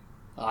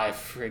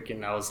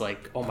was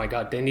like, oh my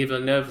god, Denis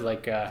Villeneuve!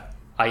 Like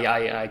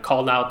I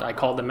called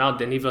him out,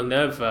 Denis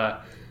Villeneuve.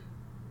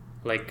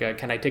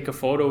 Can I take a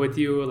photo with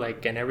you?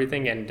 Like, and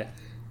everything,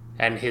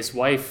 and his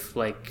wife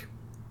like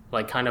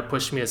kind of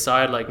pushed me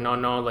aside, like no,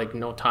 like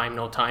no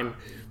time.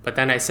 But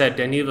then I said,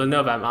 Denis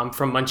Villeneuve, I'm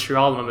from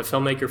Montreal. I'm a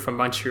filmmaker from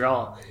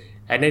Montreal.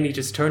 And then he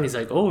just turned. He's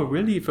like, oh,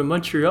 really? From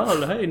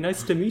Montreal? Hey,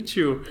 nice to meet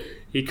you.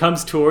 He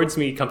comes towards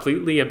me,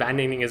 completely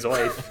abandoning his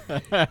wife.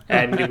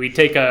 And we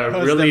take a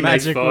What's really the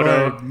nice magic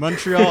photo. word?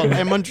 Montreal.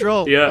 Hey,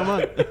 Montreal. Yeah. Come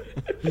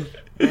on.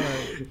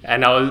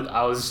 And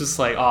I was just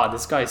like, oh,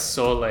 this guy's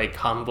so like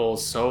humble,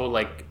 so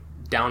like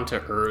down to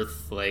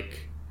earth.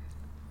 Like,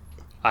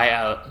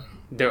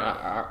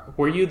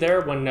 were you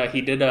there when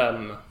he did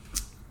a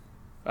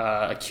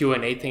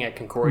Q&A thing at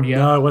Concordia?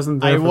 No, I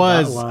wasn't there. I for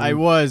was. that one. I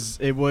was.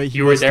 It was. He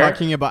You were was there?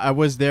 talking about. I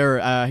was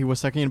there. He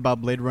was talking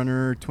about Blade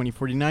Runner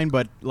 2049,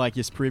 but like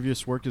his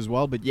previous work as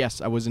well. But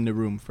yes, I was in the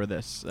room for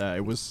this.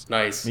 It was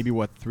Nice. maybe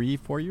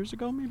 3-4 years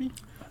ago, maybe.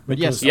 But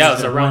It yes, was Yeah, it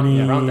was around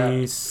that.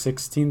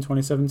 2016,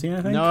 2017,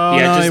 I think. No,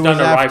 Yeah, no, just it was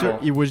done after.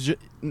 Arrival. It was.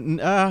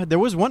 There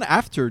was one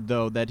after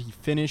though that he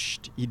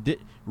finished. He did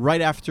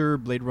right after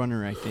Blade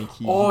Runner, I think.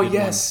 He Oh, did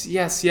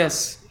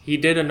yes. He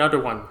did another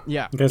one. one.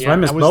 Yeah. Okay, so Yeah, I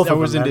missed both I of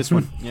was them in then. this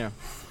one. Yeah.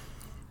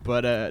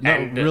 But no,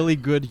 And, really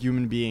good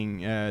human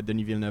being,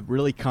 Denis Villeneuve.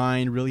 Really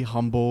kind, really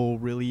humble,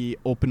 really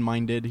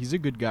open-minded. He's a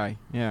good guy.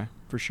 Yeah,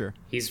 for sure.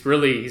 He's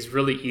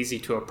really easy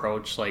to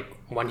approach. Like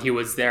when he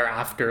was there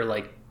after,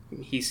 like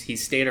he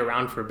stayed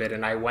around for a bit,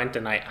 and I went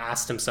and I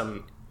asked him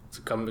some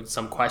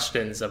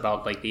questions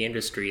about like the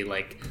industry.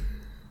 Like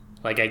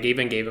I gave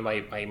him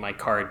my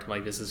card, my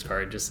business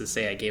card, just to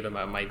say I gave him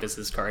my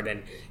business card.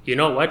 And you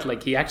know what?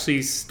 Like he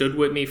actually stood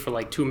with me for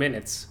like 2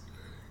 minutes,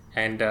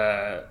 and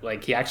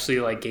like he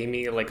actually like gave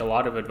me like a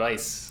lot of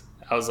advice.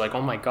 I was like,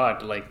 oh my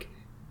god, like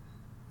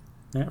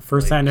Yeah,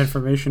 first-hand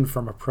information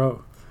from a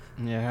pro.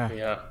 Yeah.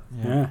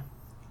 Yeah.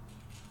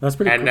 That's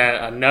pretty and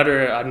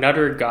cool.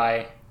 another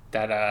guy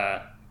that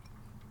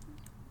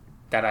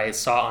I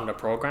saw on the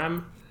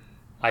program,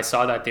 I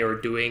saw that they were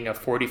doing a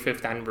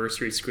 45th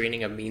anniversary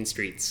screening of Mean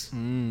Streets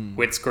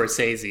with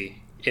Scorsese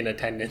in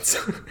attendance.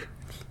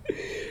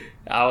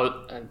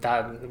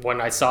 When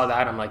I saw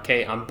that, I'm like,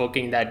 hey, I'm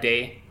booking that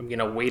day. I'm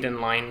gonna wait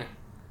in line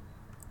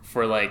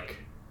for like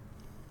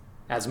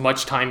as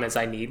much time as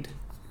I need.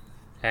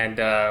 And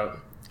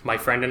my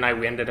friend and I,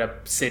 we ended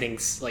up sitting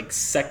like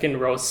second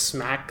row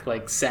smack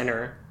like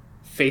center,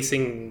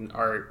 facing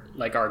our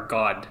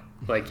god,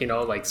 like, you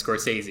know, like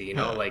Scorsese, you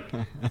know, like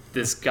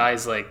this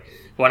guy's like,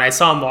 when I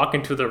saw him walk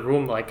into the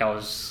room, like I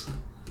was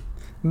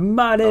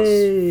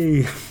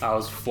Money! I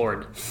was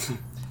floored.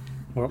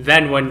 Well-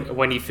 Then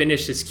when he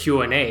finished his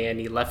Q&A and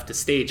he left the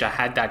stage, I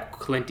had that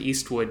Clint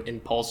Eastwood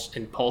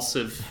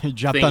impulsive He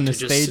jumped thing on the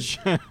to stage.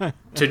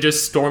 to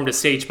just storm the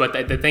stage.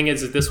 But the thing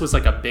is that this was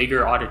like a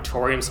bigger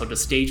auditorium, so the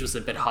stage was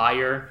a bit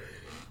higher,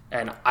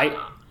 and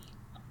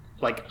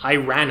I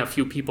ran a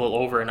few people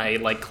over and I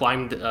like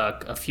climbed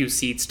a few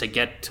seats to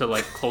get to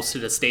like close to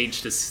the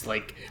stage. This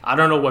like, I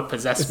don't know what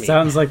possessed It me.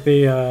 sounds like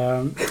the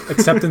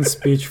acceptance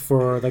speech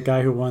for the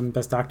guy who won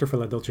Best Actor for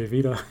La Dolce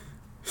Vita.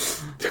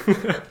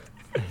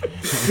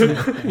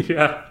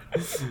 Yeah.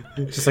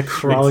 Just like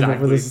crawling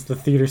over Exactly.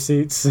 the theater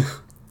seats.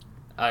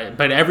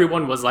 But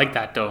everyone was like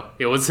that though.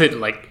 It wasn't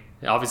like,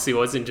 obviously it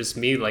wasn't just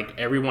me. Like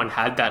everyone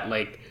had that,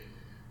 like,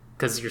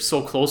 because you're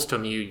so close to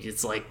him,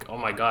 it's like, oh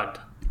my god,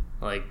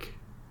 like.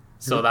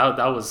 So that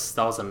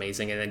was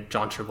amazing. And then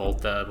John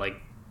Travolta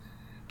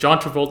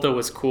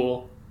was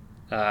cool.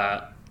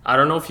 I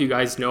don't know if you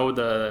guys know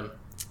the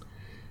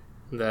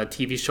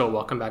TV show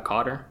Welcome Back,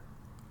 Kotter.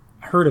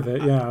 Heard of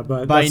it, yeah,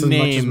 but By that's as much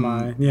as name,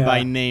 my yeah.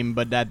 by name,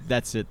 but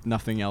that's it.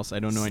 Nothing else. I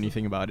don't know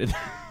anything about it.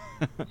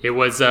 It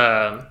was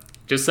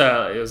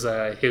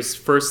his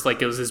first,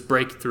 like, it was his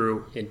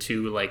breakthrough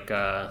into like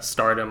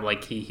stardom.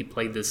 Like he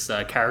played this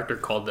character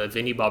called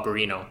Vinnie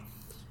Barbarino,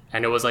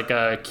 and it was like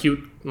a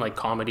cute like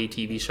comedy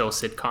TV show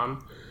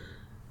sitcom,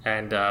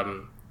 and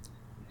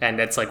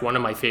that's like one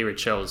of my favorite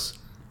shows.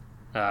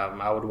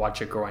 I would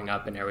watch it growing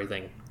up and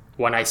everything.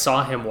 When I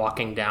saw him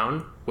walking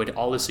down with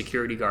all the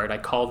security guard, I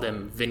called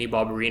him Vinnie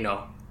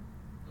Barbarino,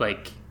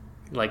 like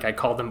I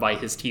called him by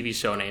his TV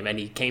show name, and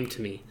he came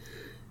to me.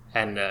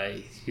 And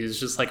he was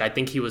just like, I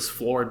think he was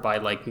floored by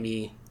like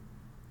me,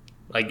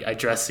 like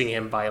addressing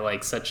him by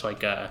like such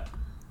like a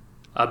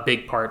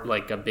big part,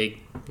 like a big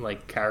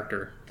like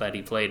character that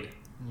he played.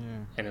 Yeah.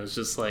 And it was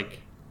just like,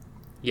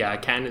 yeah,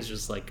 Cannes is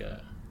just like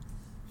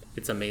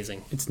it's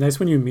amazing. It's nice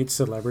when you meet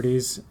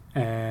celebrities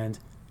and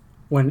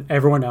when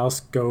everyone else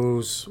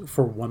goes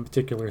for one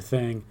particular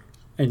thing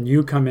and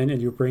you come in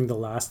and you bring the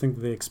last thing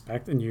that they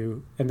expect and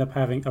you end up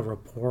having a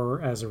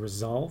rapport as a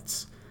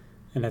result.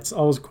 And that's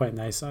always quite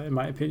nice, in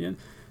my opinion.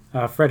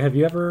 Fred, have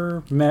you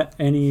ever met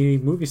any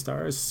movie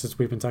stars, since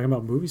we've been talking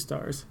about movie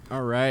stars?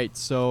 All right.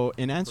 So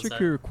in answer What's to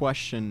that? your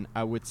question,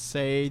 I would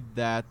say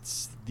that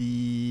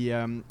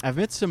I've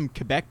met some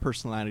Quebec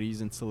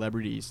personalities and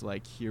celebrities,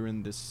 like here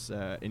in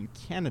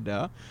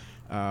Canada.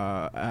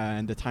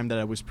 And the time that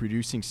I was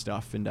producing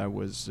stuff and I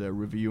was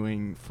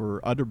reviewing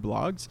for other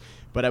blogs.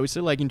 But I would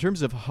say, like, in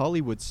terms of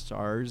Hollywood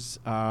stars,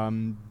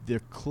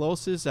 the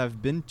closest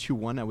I've been to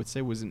one, I would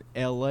say, was in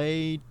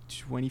LA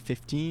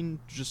 2015,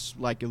 just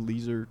like a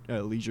leisure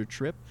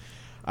trip.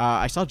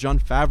 I saw Jon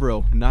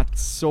Favreau not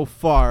so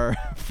far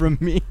from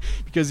me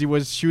because he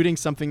was shooting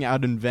something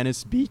out in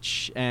Venice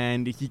Beach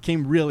and he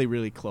came really,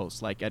 really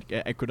close. Like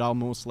I could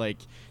almost like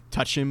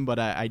touch him, but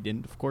I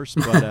didn't, of course.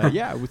 But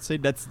yeah, I would say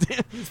that's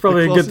It's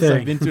probably the a good closest I've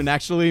thing. been to an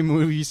actually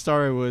movie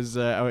star. It was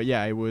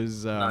it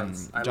was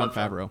Nice. I Jon love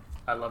Jon- Favreau.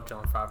 I love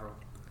Jon Favreau.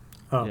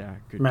 Oh, Yeah,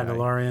 good guy.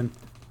 Mandalorian.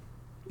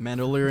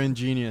 Mandalorian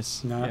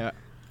genius. No.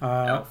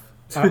 Yeah. Elf.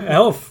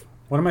 Elf,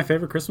 one of my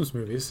favorite Christmas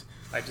movies.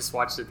 I just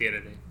watched it the other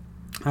day.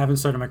 I haven't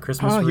started my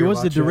Christmas Oh, he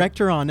was the rewatch yet.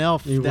 director on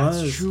Elf. He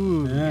That's was,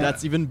 true. yeah.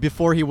 That's even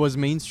before he was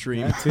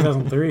mainstream. Yeah,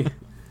 2003.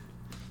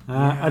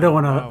 Yeah, I don't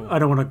want to. wow. I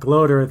don't want to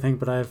gloat or anything,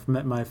 but I've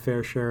met my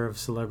fair share of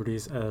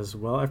celebrities as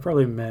well. I've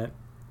probably met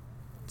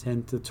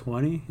 10 to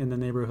 20 in the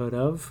neighborhood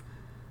of.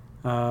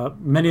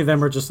 Many of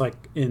them are just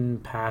like in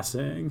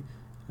passing.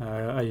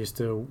 I used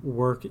to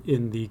work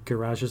in the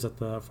garages at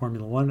the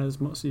Formula One, as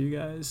most of you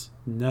guys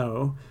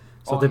know.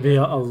 So Oh, there'd be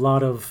yeah. a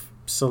lot of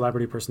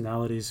celebrity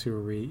personalities who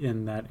were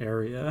in that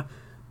area.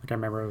 Like I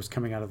remember I was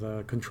coming out of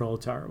the control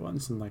tower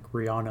once, and like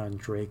Rihanna and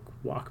Drake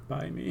walked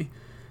by me.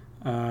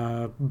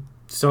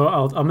 So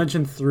I'll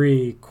mention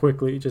three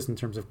quickly, just in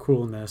terms of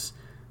coolness.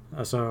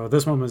 So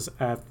this one was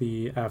at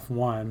the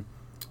F1.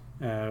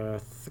 I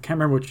can't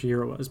remember which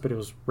year it was, but it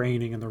was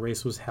raining and the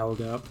race was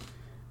held up,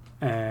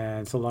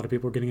 and so a lot of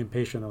people were getting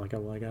impatient. They're like, "Oh,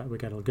 well, we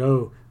gotta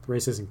go. The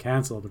race isn't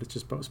canceled, but it's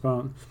just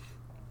postponed."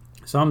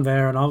 So I'm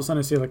there, and all of a sudden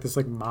I see like this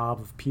like mob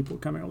of people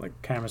coming, like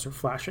cameras are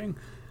flashing,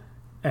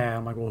 and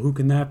I'm like, "Well, who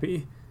can that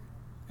be?"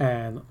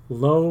 And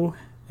lo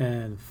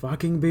and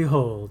fucking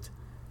behold,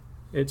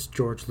 it's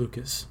George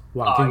Lucas Oh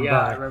walking yeah,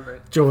 I by. remember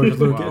it. George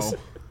Lucas. Wow.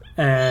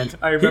 And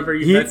I remember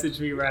he- you he- messaged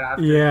me right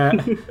after. Yeah,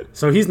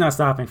 so he's not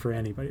stopping for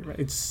anybody, right?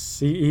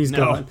 He's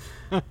No.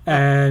 going,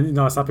 and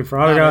not stopping for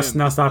autographs, him.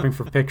 not stopping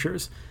for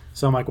pictures.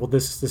 So I'm like, well,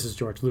 this is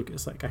George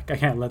Lucas. Like, I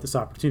can't let this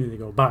opportunity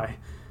go by.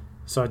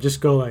 So I just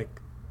go like,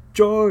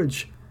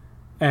 George,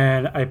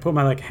 and I put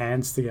my like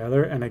hands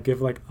together and I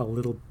give like a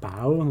little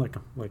bow,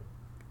 like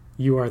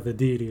you are the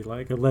deity,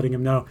 like letting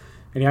him know.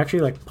 And he actually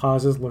like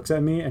pauses, looks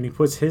at me, and he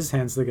puts his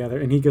hands together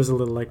and he gives a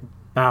little like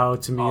bow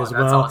to me Oh, as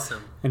that's well.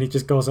 awesome. And he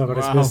just goes over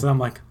his Wow. fist, and I'm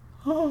like,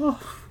 oh.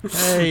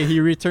 Hey, he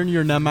returned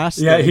your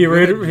namaste. Yeah, he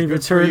Good- he good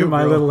for returned you,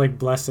 my bro. little like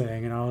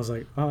blessing, and I was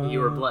like, oh.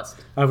 You were blessed.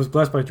 I was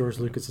blessed by George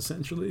Lucas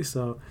essentially,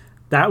 so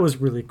that was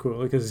really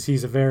cool because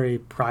he's a very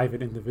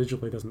private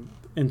individual. He doesn't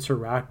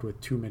interact with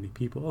too many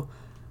people,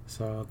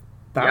 so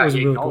that Yeah, was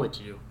he really cool.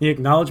 acknowledged you. He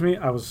acknowledged me.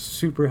 I was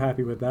super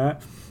happy with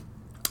that.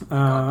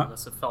 God,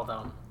 unless it fell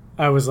down.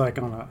 I was like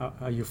on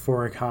a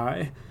euphoric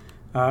high.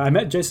 I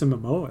met Jason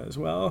Momoa as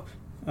well.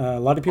 A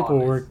lot of people Oh,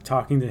 nice. were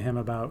talking to him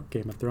about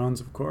Game of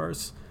Thrones, of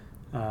course.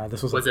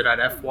 This was Was it at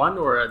F1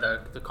 or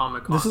at the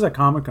Comic Con? This is at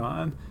Comic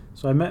Con.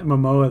 So I met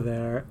Momoa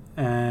there,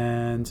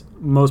 and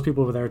most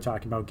people were there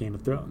talking about Game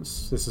of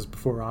Thrones. This is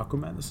before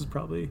Aquaman. This is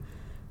probably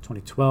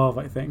 2012,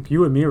 I think.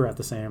 You and me were at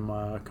the same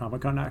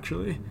Comic Con,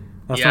 actually.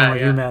 That's Yeah, the one where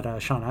yeah. you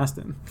met Sean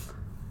Astin.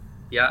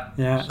 Yeah.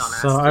 Yeah, Sean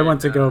so I Astin,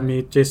 went to go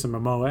meet Jason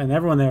Momoa, and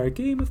everyone there,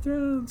 Game of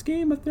Thrones,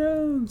 Game of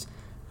Thrones.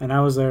 And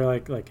I was there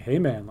like, hey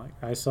man, like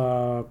I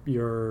saw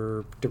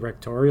your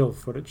directorial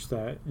footage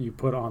that you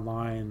put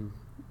online,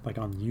 like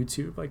on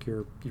YouTube, like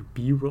your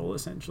B-roll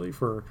essentially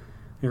for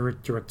your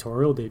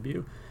directorial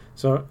debut.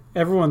 So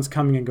everyone's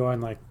coming and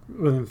going like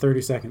within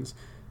 30 seconds.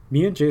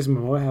 Me and Jason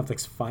Momoa have like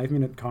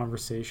 5-minute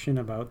conversation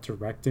about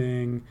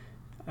directing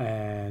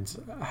and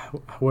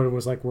what it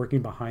was like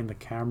working behind the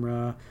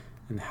camera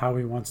and how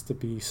he wants to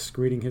be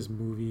screening his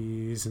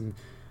movies and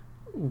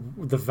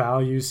the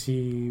values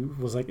he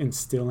was like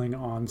instilling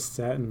on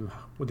set and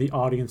the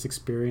audience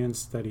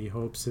experience that he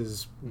hopes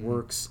his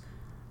works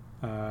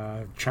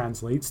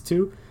translates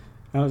to.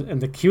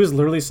 And he was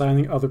literally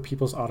signing other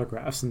people's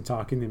autographs and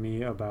talking to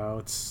me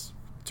about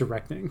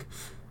directing.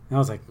 And I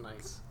was like,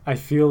 Nice. I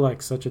feel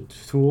like such a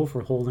tool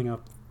for holding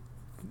up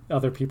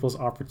other people's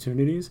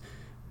opportunities.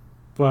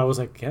 But I was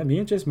like, yeah, me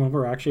and Jason Momoa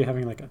were actually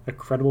having like a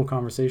credible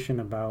conversation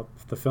about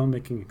the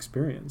filmmaking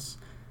experience.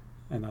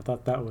 And I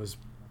thought that was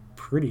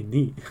pretty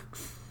neat.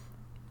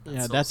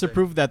 Yeah, so that's a sick.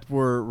 proof that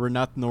we're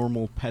not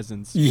normal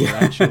peasants. Yeah. We're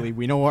actually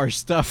we know our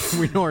stuff.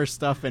 We know our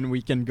stuff, and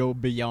we can go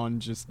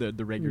beyond just the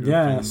regular.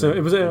 Yeah, fandom, so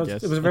it was I a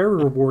guess. very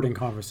rewarding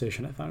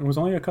conversation. I thought it was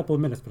only a couple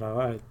of minutes,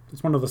 but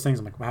it's one of those things.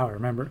 I'm like, wow, I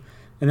remember.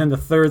 And then the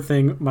third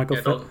thing,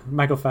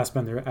 Michael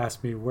Fassbender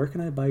asked me, where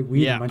can I buy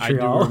weed Yeah, in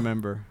Montreal? I do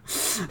remember.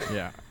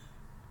 Yeah.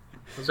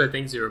 Those are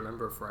things you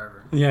remember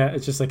forever. Yeah,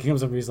 it's just like he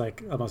comes up and he's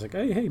like, I was like,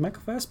 hey,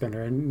 Michael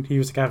Fassbender, and he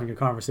was like, having a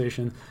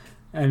conversation,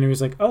 and he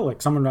was like, oh,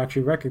 like someone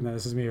actually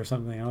recognizes me or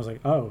something. And I was like,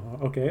 oh,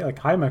 okay, like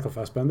hi, Michael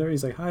Fassbender.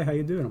 He's like, hi, how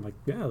you doing? I'm like,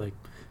 yeah, like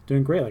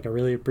doing great. Like I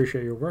really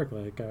appreciate your work.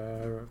 Like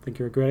I think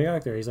you're a great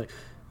actor. He's like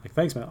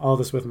thanks, man. All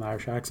this with an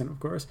Irish accent, of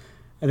course.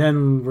 And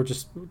then we're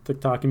just like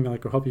talking,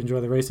 like, I hope you enjoy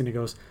the race. And he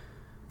goes,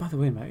 by the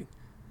way, mate,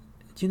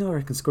 do you know where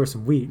I can score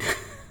some weed?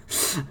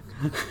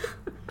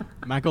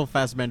 Michael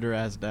Fassbender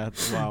has that.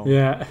 Wow.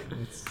 Yeah.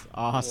 It's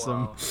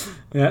awesome. Wow.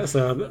 Yeah,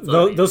 so That's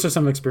amazing. those are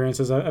some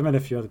experiences. I met a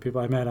few other people.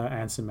 I met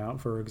Anson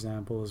Mount, for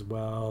example, as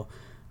well.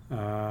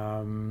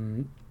 I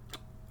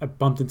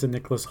bumped into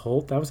Nicholas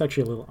Holt. That was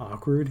actually a little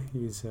awkward.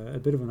 He's a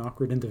bit of an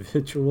awkward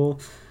individual.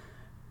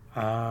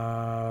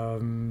 I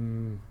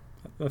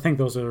think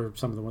those are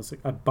some of the ones. That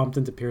I bumped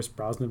into Pierce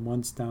Brosnan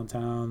once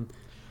downtown.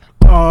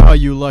 Oh,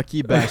 you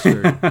lucky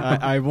bastard!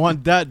 I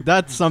want that.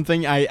 That's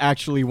something I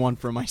actually want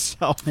for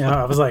myself.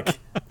 Yeah, I was like,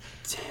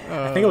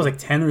 I think I was like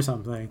 10 or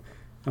something.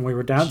 And we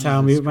were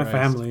downtown, me Jesus with my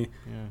Christ. family.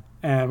 Yeah.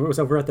 And it was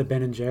over at the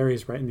Ben &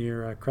 Jerry's right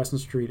near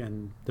Crescent Street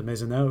and the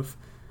Maisonneuve.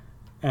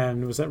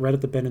 And it was right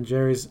at the Ben &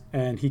 Jerry's,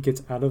 and he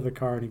gets out of the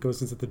car and he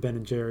goes into the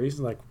Ben & Jerry's,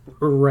 like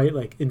right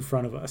like in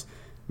front of us.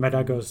 My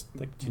dad goes,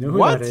 like, do you know who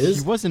What? that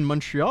is? He was in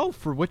Montreal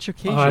for which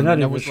occasion? I'm not that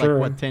even was sure.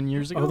 like what 10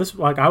 years ago. Oh, this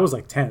like I was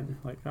like 10,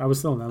 like I was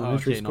still in Oh,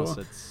 elementary okay, no, school.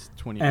 so it's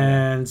 20.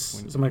 And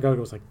 20. so my dad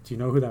goes like, do you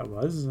know who that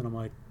was? And I'm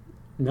like,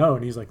 no.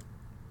 And he's like,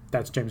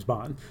 that's James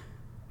Bond.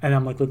 And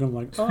I'm like looking, I'm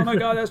like, oh my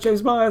god, that's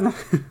James Bond.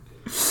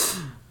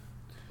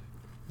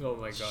 Oh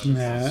my god.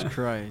 Yeah. Jesus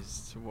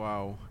Christ!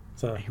 Wow.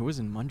 So He was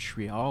in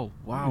Montreal.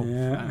 Wow.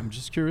 Yeah. I'm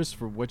just curious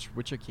for which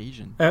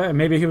occasion.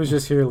 maybe he was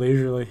just here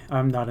leisurely.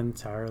 I'm not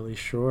entirely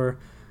sure.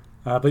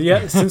 But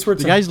yeah, since we're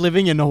The guy's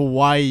living in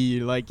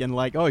Hawaii,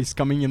 oh, he's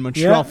coming in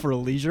Montreal Yeah. for a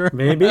leisure.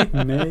 maybe.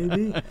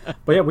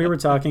 But yeah, we were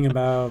talking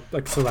about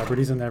like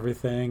celebrities and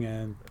everything,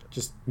 and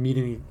just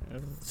meeting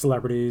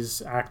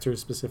celebrities, actors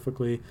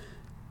specifically,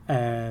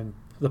 and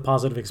the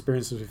positive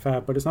experiences we've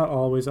had. But it's not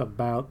always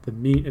about the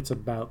meet; it's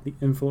about the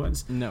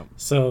influence. No.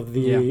 So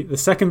the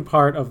second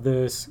part of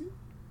this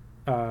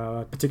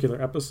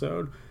particular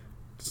episode,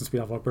 since we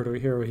have Alberto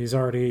here, he's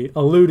already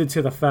alluded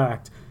to the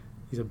fact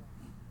he's a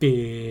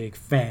big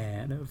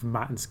fan of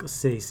Martin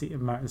Scorsese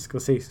and Martin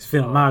Scorsese's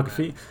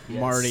filmography. Yes.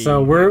 Marty.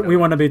 So we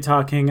want to be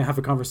have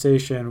a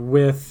conversation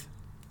with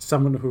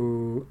someone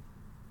who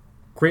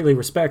greatly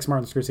respects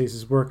Martin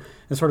Scorsese's work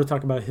and sort of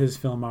talk about his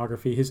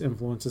filmography, his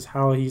influences,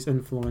 how he's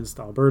influenced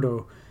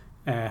Alberto,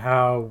 and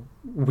how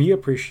we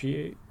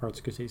appreciate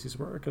Martin Scorsese's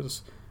work,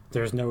 because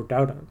there's no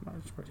doubt that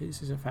Martin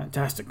Scorsese is a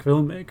fantastic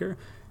filmmaker.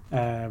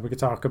 We could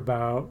talk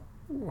about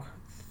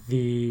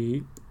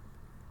the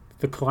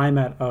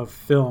climate of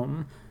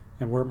film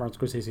and where Martin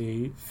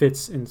Scorsese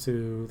fits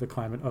into the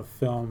climate of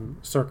film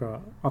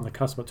circa on the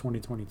cusp of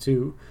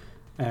 2022,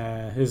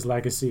 his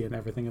legacy and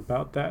everything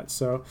about that.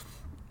 So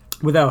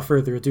without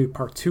further ado,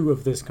 part 2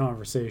 of this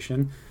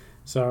conversation.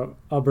 So,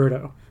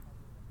 Alberto,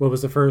 what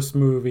was the first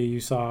movie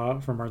you saw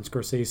from Martin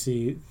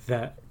Scorsese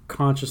that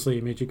consciously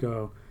made you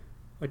go,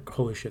 like,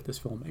 holy shit, this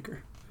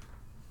filmmaker?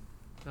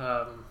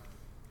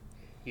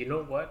 You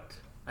know what?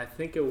 I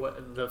think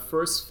the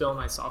first film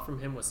I saw from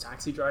him was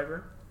Taxi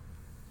Driver,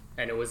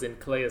 and it was in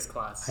Clea's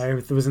class. I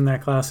was in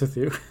that class with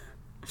you.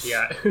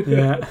 Yeah.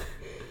 Yeah.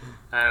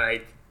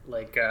 And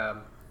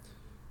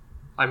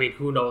I mean,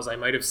 who knows? I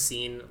might have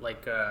seen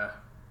like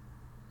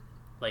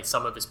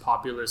some of his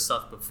popular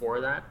stuff before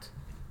that.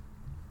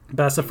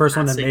 That's the first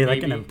one that I'd say made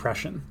like an maybe.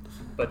 impression.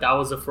 But that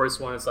was the first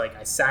one. It's like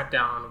I sat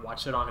down,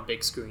 watched it on a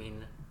big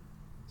screen,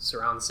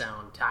 surround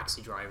sound,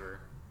 Taxi Driver,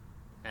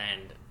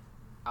 and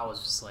I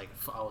was just like,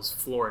 I was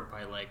floored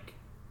by like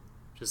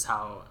just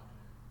how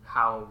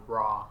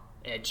raw,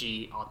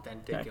 edgy,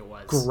 authentic it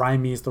was.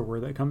 Grimy is the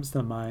word that comes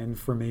to mind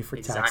for me for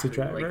Taxi Exactly,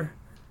 Driver. Like,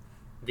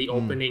 the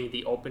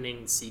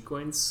opening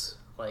sequence,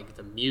 like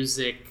the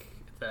music,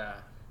 the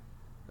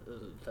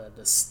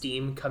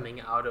steam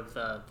coming out of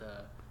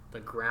the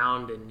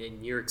ground in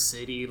New York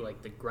City,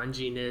 like the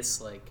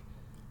grunginess, like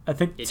I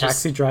think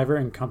Taxi Driver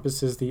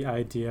encompasses the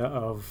idea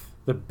of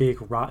the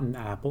big rotten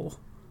apple.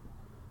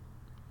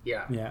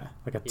 Yeah. Yeah,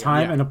 like a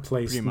time and a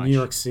place, pretty New much.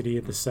 York City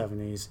of the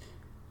 70s.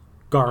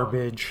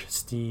 Garbage,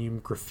 steam,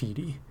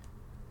 graffiti.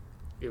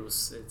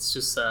 It's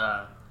just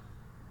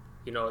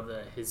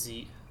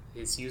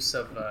his use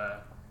of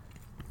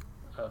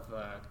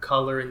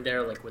color in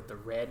there, like with the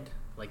red,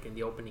 like in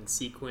the opening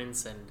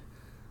sequence, and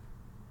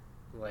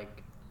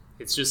like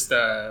it's just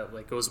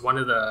like it was one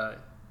of the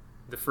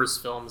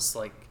first films,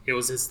 like it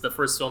was the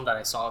first film that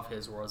I saw of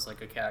his where I was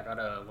like, okay, I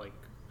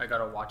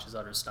gotta watch his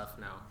other stuff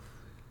now.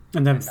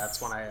 And then that's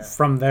when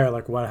from there,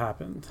 like, what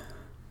happened?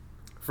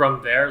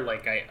 From there,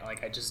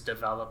 I just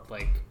developed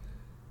like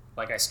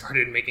I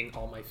started making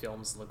all my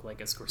films look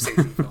like a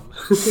Scorsese film.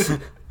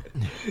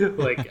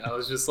 Like I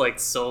was just like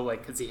so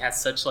like, because he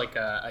has such like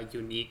a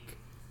unique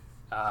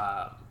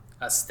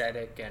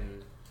aesthetic,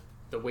 and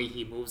the way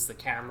he moves the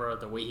camera,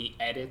 the way he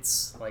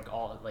edits, like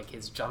all like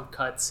his jump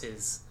cuts,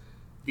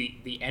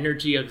 the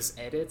energy of his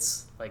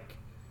edits, like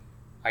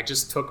I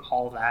just took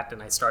all that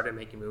and I started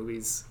making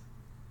movies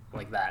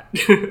like that.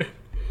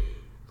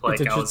 Like,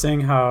 it's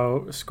interesting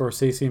how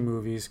Scorsese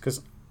movies,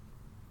 because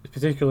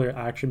particular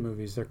action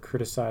movies, they're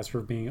criticized for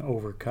being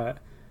overcut.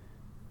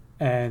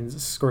 And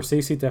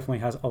Scorsese definitely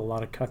has a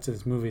lot of cuts in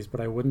his movies,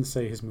 but I wouldn't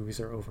say his movies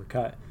are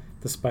overcut,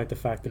 despite the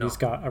fact that he's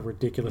got a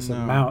ridiculous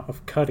amount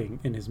of cutting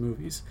in his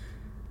movies.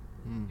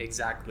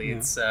 Exactly. Yeah.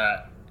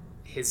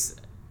 It's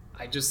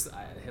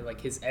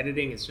like his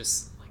editing is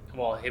just like,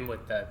 well, him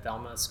with the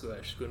Thelma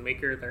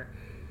Schoonmaker there,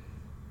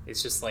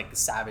 it's just like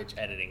savage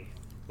editing.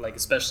 Like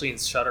especially in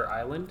Shutter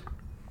Island,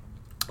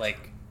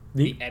 like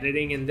the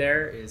editing in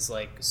there is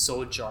like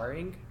so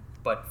jarring,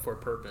 but for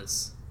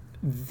purpose.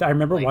 I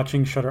remember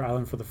watching Shutter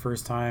Island for the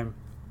first time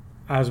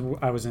as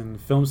I was in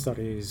film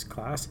studies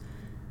class,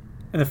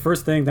 and the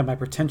first thing that my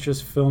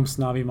pretentious film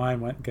snobby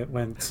mind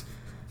went,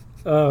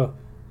 oh,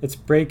 it's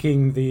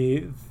breaking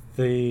the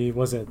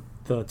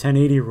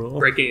 1080 rule.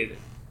 Breaking,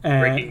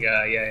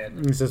 yeah.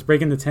 It says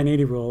breaking the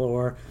 1080 rule,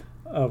 or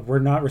we're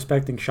not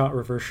respecting shot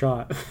reverse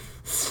shot.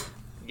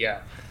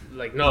 Yeah,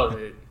 like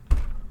no.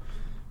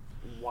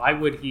 Why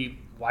would he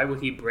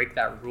break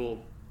that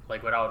rule,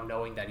 like without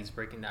knowing that he's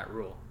breaking that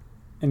rule?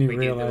 And he like,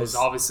 realized it was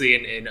obviously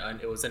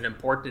it was an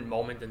important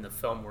moment in the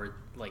film where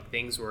like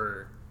things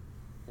were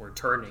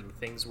turning,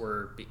 things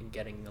were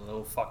getting a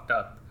little fucked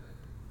up.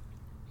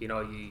 You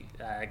know,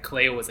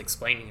 Clea was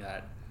explaining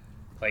that.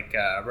 Like,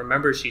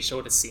 remember she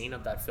showed a scene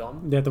of that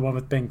film? Yeah, the one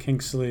with Ben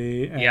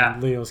Kingsley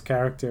and Leo's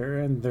character,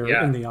 and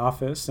they're in the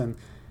office, and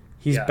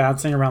he's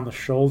bouncing around the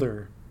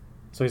shoulder.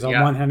 So he's on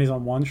one hand, he's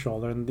on one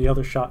shoulder, and the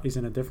other shot, he's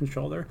in a different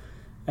shoulder.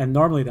 And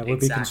normally that would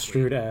be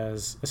construed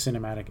as a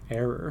cinematic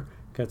error,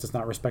 because it's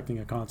not respecting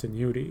a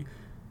continuity.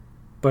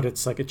 But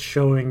it's like it's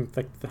showing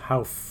like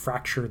how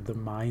fractured the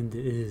mind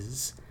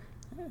is,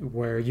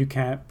 where you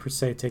can't per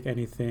se take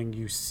anything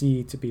you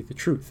see to be the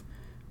truth,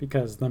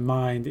 because the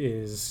mind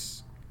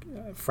is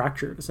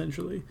fractured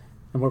essentially,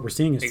 and what we're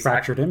seeing is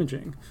fractured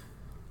imaging.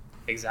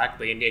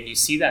 Exactly, and you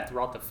see that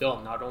throughout the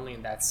film, not only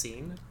in that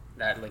scene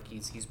that like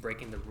he's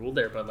breaking the rule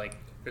there, but like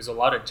there's a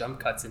lot of jump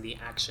cuts in the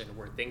action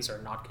where things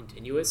are not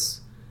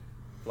continuous.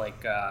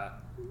 Like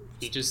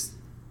he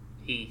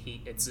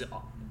he it's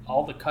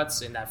all the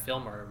cuts in that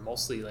film are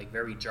mostly like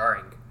very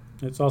jarring.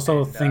 It's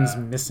also And, things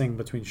missing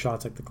between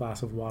shots, like the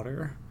glass of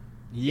water.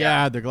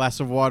 Yeah, the glass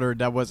of water.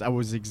 I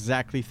was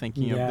exactly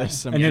thinking of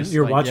this. And then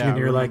you're watching and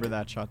you're like,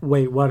 that shot.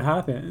 wait, what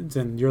happened?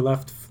 And you're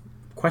left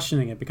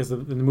questioning it because the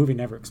movie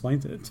never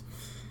explains it.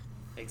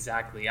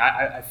 Exactly.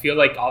 I feel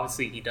like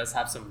obviously he does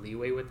have some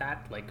leeway with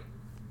that. Like,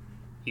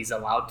 he's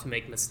allowed to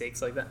make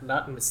mistakes like that.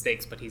 Not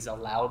mistakes, but he's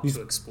allowed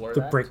to explore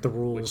that. break the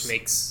rules. Which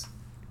makes...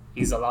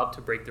 He's allowed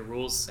to break the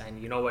rules,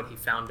 and you know what? He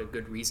found a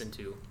good reason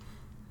to.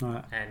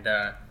 And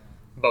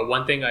but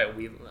one thing I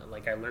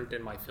learned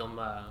in my film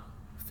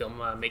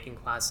making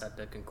class at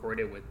the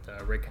Concordia with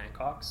Rick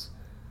Hancock's,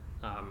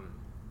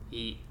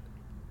 he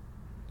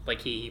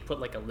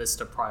put like a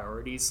list of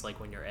priorities, like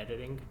when you're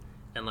editing,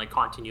 and like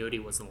continuity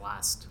was the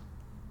last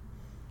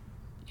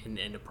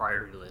in the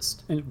priority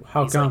list. And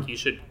how He's come? like, you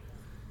should.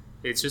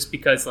 It's just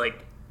because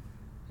like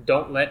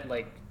don't let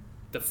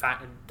the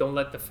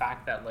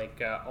fact that like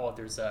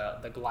there's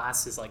the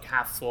glass is like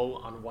half full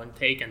on one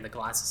take and the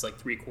glass is like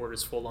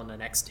 3/4 full on the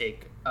next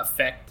take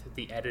affect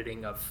the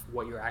editing of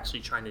what you're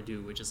actually trying to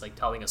do, which is like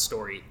telling a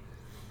story.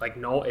 Like,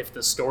 no, if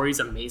the story's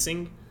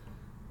amazing,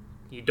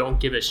 you don't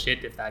give a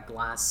shit if that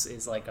glass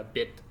is like a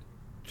bit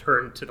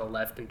turned to the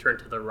left and turned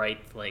to the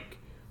right. Like,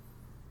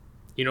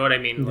 you know what I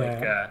mean? Yeah.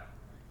 Like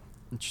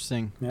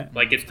Interesting. Yeah.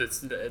 like if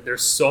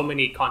there's so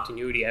many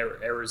continuity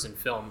errors in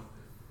film,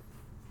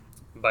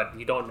 but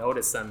you don't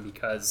notice them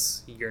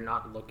because you're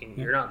not looking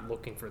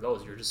for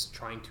those. You're just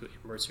trying to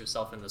immerse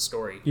yourself in the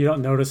story. You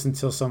don't notice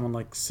until someone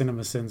like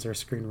CinemaSins or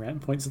Screen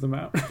Rant points them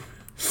out.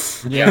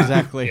 Yeah,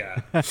 exactly.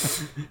 Yeah.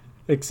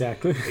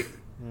 Exactly.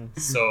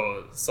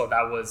 So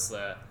that was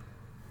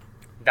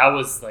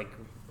like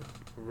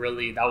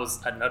really, that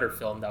was another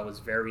film that was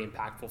very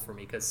impactful for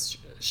me, because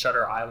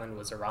Shutter Island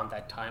was around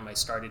that time I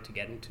started to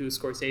get into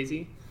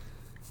Scorsese.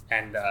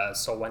 And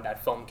so when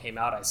that film came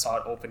out, I saw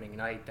it opening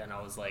night, and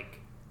I was like,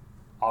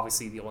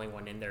 obviously the only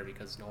one in there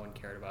because no one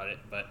cared about it,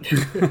 but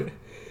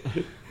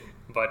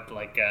but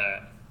like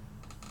I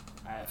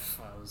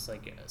was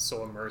like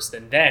so immersed.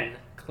 And then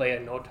Clea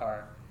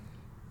Notar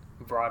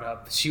brought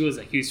up, she was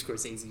a huge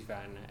Scorsese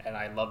fan and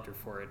I loved her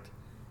for it,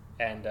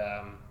 and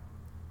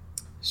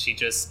she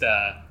just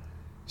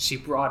she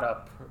brought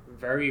up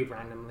very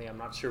randomly, I'm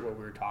not sure what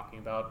we were talking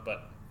about,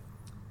 but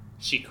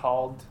she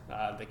called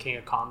The King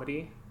of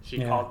Comedy,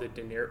 called it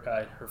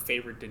her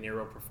favorite De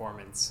Niro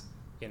performance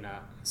in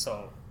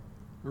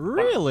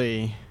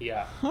Really?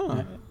 Yeah.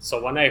 Huh.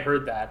 So when I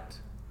heard that,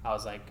 I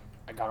was like,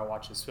 I gotta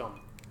watch this film.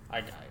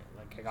 I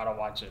gotta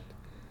watch it.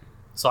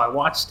 So I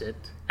watched it,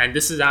 and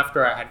this is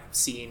after I had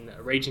seen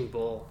Raging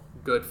Bull,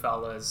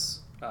 Goodfellas,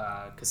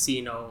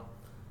 Casino,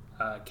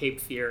 Cape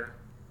Fear,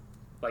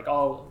 like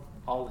all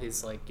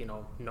his like, you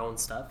know, known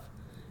stuff.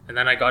 And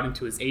then I got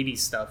into his 80s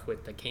stuff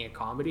with The King of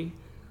Comedy.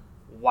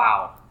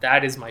 Wow,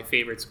 that is my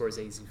favorite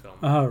Scorsese film.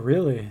 Oh,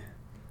 really?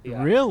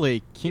 Yeah.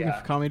 Really? King Yeah.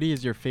 of Comedy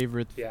is your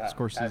favorite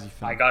Scorsese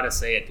film? I gotta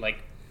say it.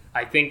 Like,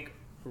 I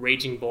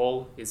Raging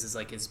Bull is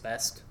his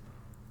best.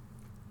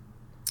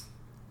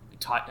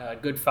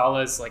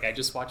 Goodfellas, like I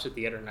just watched it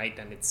the other night,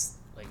 and it's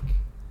like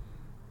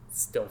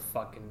still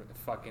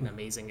fucking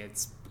amazing.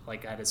 It's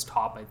like at its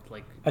top.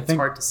 It's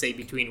hard to say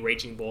between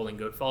Raging Bull and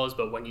Goodfellas,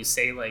 but when you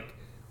say like,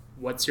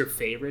 what's your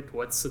favorite?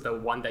 What's the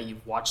one that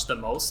you've watched the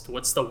most?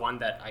 What's the one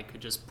that I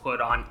could just put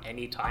on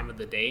any time of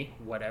the day,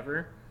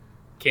 whatever?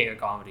 King of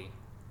Comedy.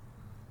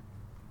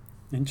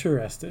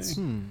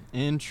 Interesting.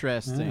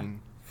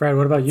 Interesting. Yeah. Fred,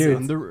 what about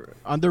you?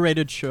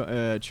 Underrated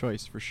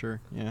choice for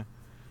sure. Yeah.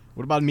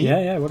 What about me?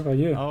 Yeah. What about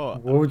you?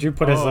 What would you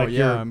put as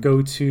your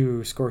go-to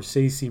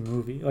Scorsese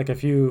movie? Like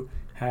if you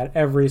had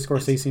every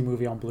Scorsese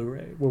movie on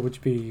Blu-ray, what would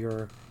be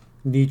your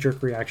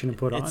knee-jerk reaction to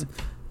put on?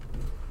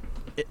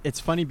 It's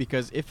funny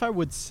because if I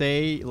would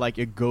say like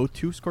a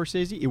go-to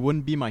Scorsese, it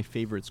wouldn't be my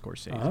favorite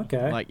Scorsese. Oh,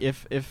 okay. Like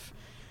if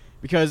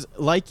because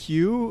like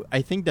you,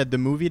 I think that the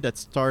movie that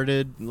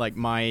started like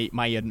my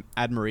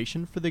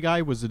admiration for the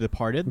guy was The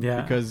Departed. Yeah.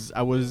 Because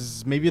I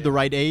was maybe the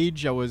right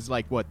age. I was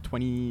like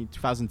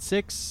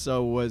 2006,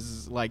 so it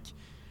was like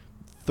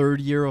third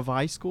year of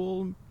high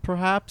school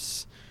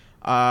perhaps.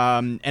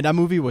 And that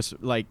movie was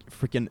like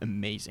freaking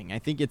amazing. I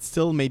think it's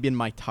still maybe in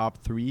my top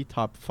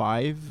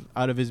 5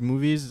 out of his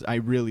movies. I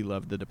really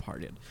loved The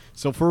Departed.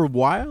 So for a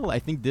while, I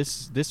think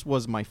this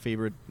was my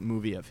favorite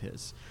movie of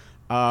his.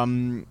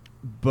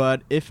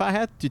 But if I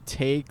had to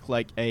take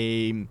like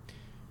the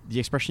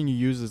expression you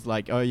use is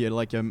like, oh yeah,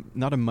 like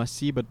not a must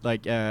see, but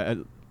like I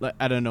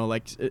don't know,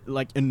 like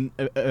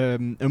a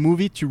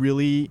movie to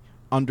really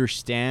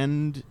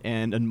understand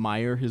and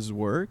admire his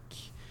work.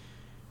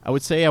 I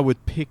would say I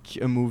would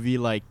pick a movie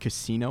like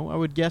Casino. I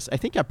would guess. I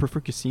think I prefer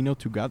Casino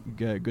to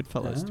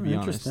Goodfellas, to be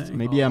honest.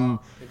 Maybe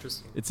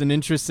It's an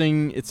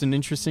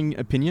interesting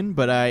opinion,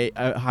 but I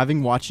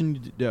having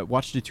watched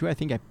the two, I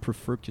think I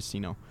prefer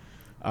Casino.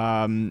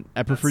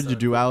 I prefer That's, the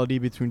duality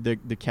between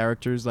the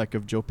characters, like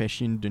of Joe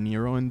Pesci and De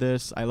Niro in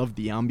this. I love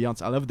the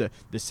ambiance. I love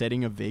the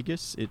setting of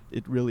Vegas.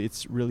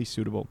 It's really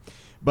suitable.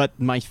 But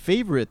my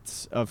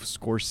favorite of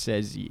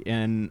Scorsese,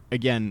 and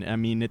again, I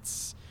mean,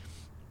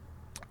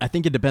 I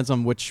think it depends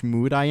on which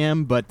mood I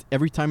am, but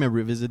every time I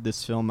revisit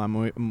this film,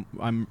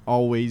 I'm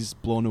always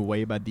blown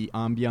away by the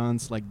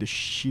ambiance, like the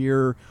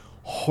sheer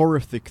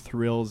horrific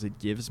thrills it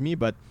gives me.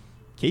 But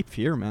Cape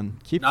Fear, man,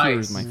 Cape Fear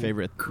is my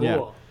favorite. Cool.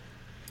 Yeah.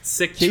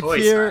 Sick Cape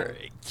choice. Fear,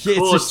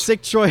 Cool. it's a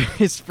sick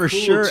choice for Cool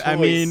sure. choice. I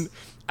mean,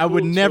 I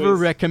would Cool never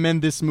choice.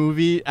 recommend this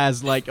movie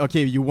as like,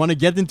 okay, you want to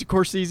get into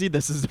Scorsese?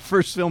 This is the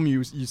first film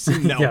you see.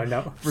 No, Yeah,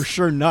 no. for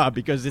sure not,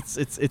 because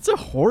it's a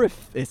horror.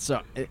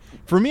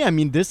 For me, I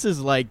mean, this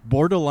is like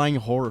borderline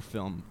horror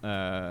film.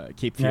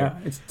 Cape Fear. Yeah,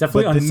 it's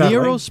definitely But De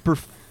unsettling.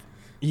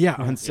 Niro's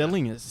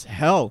unsettling as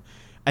hell.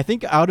 I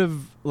think out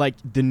of like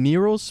De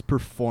Niro's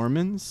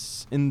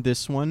performance in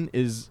this one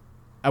is,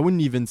 I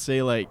wouldn't even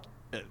say like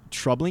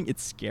troubling.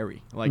 It's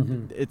scary. Like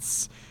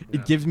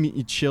it gives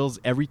me chills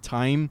every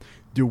time.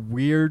 The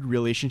weird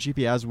relationship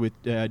he has with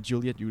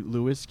Juliette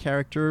Lewis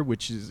character,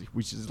 which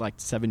is like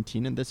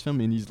 17 in this film,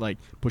 and he's like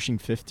pushing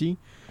 50.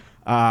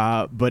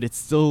 But it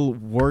still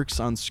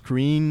works on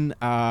screen.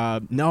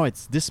 No,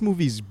 this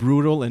movie's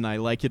brutal, and I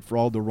like it for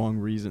all the wrong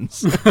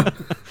reasons.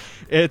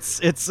 It's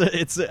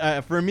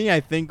for me,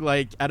 I think,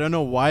 like, I don't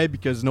know why,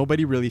 because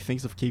nobody really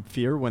thinks of Cape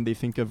Fear when they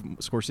think of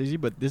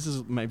Scorsese, but this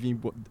is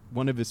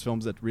one of his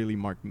films that really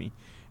marked me,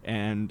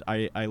 and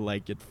I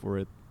like it for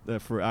it.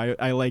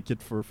 I like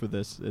it for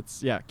this.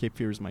 Cape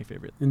Fear is my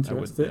favorite.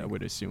 Interesting. I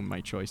would assume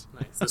my choice.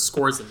 Nice. The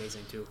score's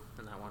amazing too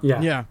in that one.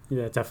 Yeah,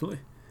 definitely.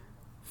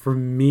 For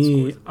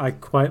me, I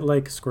quite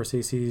like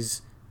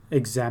Scorsese's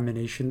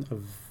examination of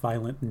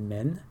violent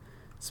men,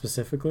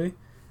 specifically.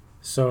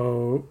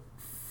 So,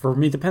 for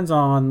me, it depends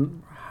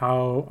on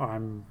how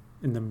I'm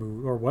in the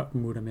mood or what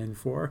mood I'm in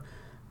for.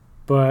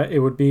 But it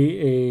would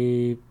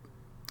be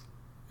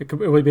a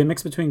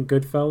mix between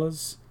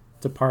Goodfellas,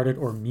 Departed,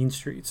 or Mean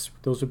Streets.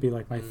 Those would be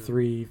like my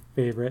three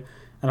favorite.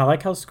 And I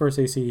like how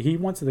Scorsese, he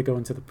wanted to go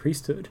into the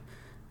priesthood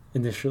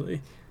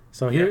initially.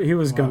 So he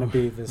was going to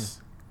be this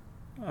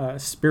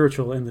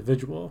spiritual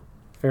individual,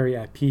 very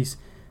at peace.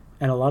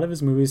 And a lot of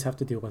his movies have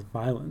to deal with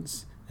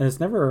violence. And it's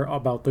never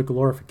about the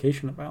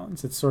glorification of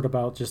violence. It's sort of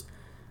about just,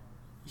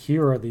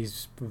 here are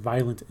these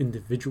violent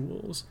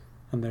individuals,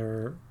 and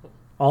they're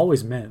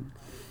always men.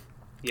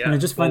 Yeah. And I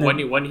just find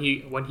when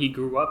he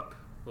grew up,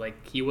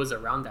 like, he was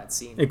around that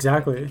scene.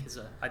 Exactly.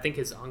 I think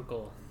his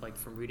uncle, like,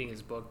 from reading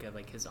his book,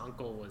 like, his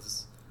uncle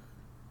was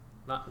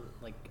not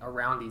like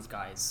around these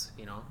guys,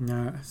 you know.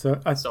 Yeah.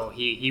 So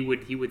he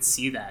would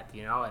see that,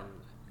 you know, and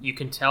you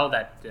can tell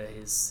that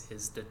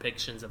his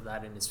depictions of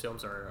that in his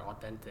films are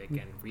authentic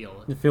and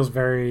real. it feels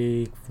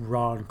very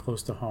raw and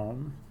close to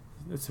home,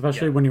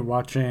 especially when you're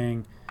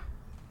watching.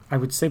 I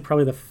would say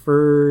probably the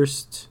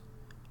first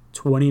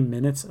 20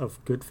 minutes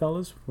of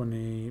Goodfellas,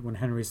 when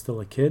Henry's still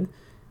a kid.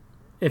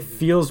 It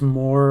feels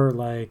more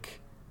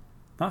like,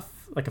 not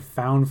like a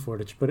found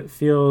footage, but it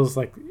feels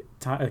like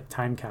a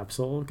time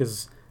capsule,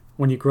 because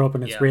when you grow up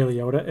and it's Ray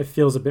Liotta, it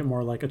feels a bit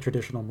more like a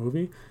traditional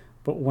movie.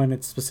 But when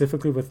it's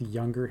specifically with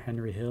younger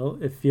Henry Hill,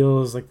 it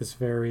feels like this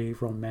very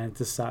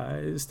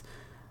romanticized,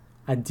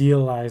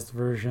 idealized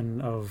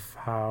version of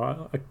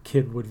how a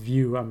kid would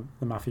view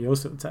the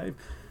mafioso type.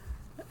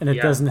 And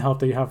it doesn't help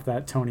that you have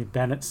that Tony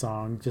Bennett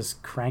song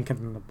just cranking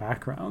in the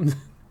background.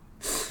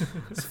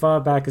 As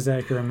far back as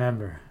I can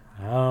remember,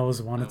 I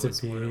always wanted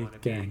to be a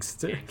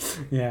gangster.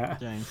 Yeah.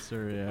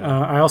 Gangster, yeah.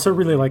 I also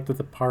really like The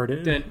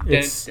Departed.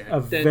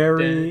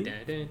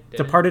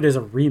 Departed is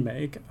a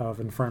remake of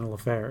Infernal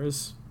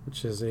Affairs,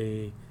 which is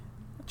a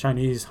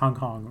Chinese Hong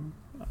Kong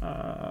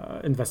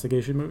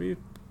investigation movie,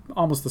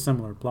 almost a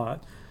similar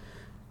plot.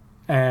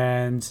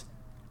 And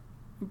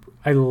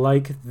I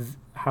like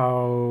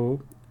how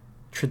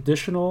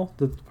traditional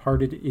The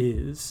Departed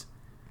is,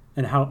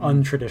 and how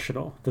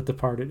untraditional The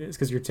Departed is,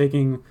 because you're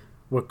taking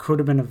what could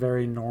have been a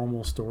very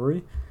normal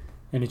story,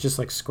 and it's just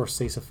like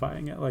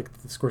Scorsesifying it, like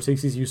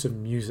Scorsese's use of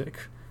music,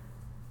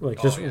 like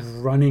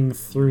running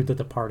through The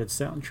Departed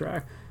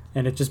soundtrack,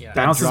 and it just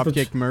bounces.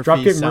 Dropkick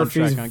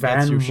Murphys,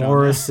 Van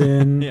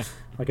Morrison,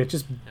 like it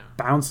just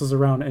bounces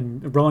around,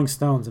 and Rolling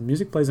Stones, and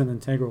music plays an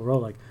integral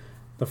role. Like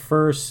the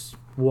first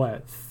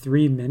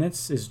 3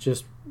 minutes is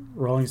just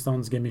Rolling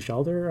Stones' "Give Me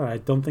Shelter." I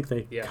don't think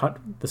they cut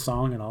the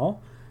song at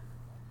all.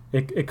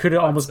 It could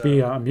almost be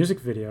a music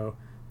video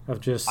of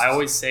just. I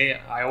always say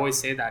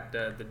that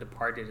the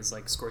Departed is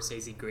like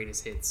Scorsese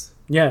greatest hits.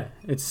 Yeah,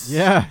 it's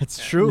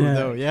true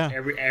though. Yeah,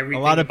 everything a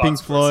lot of Pink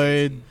Scorsese.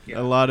 Floyd,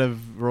 a lot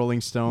of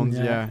Rolling Stones.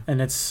 Yeah.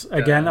 And it's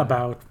again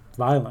about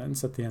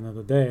violence. At the end of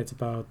the day, it's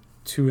about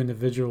two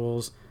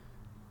individuals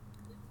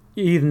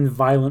in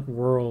violent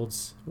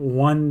worlds.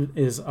 One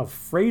is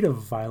afraid of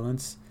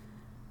violence,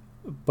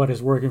 but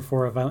is working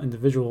for a violent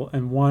individual,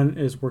 and one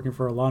is working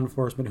for a law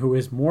enforcement who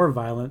is more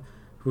violent,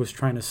 who is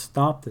trying to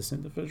stop this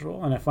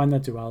individual. And I find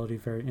that duality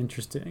very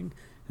interesting,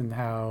 in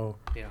how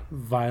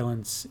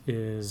violence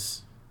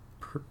is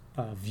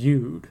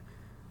viewed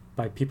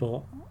by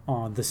people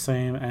on the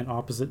same and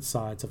opposite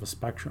sides of a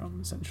spectrum,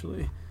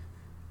 essentially.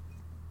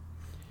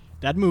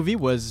 That movie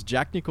was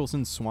Jack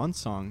Nicholson's swan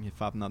song,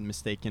 if I'm not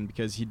mistaken,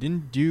 because he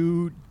didn't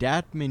do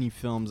that many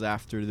films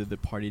after The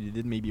Departed. He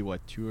did maybe,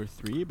 2 or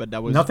 3, but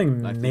that was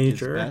nothing I think,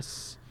 major. his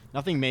best.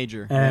 Nothing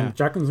major. And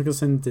Jack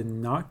Nicholson did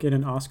not get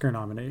an Oscar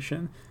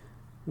nomination,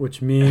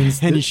 which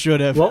means... and he should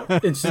have. Well,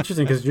 it's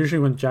interesting because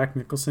usually when Jack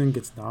Nicholson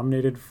gets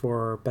nominated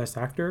for Best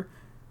Actor,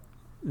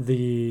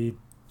 the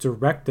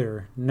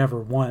director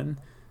never won.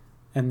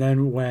 And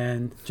then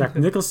when Jack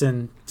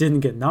Nicholson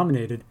didn't get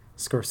nominated,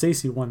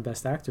 Scorsese won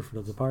Best Actor for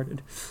The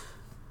Departed.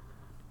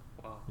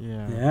 Wow.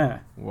 Yeah.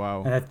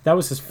 Wow. And that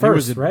was his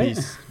first, he was a right?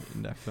 beast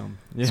in that film.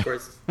 Yeah.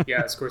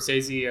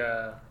 Scorsese,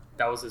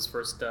 that was his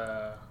first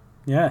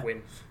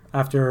win.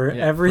 After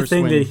Yeah,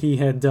 everything first win. that he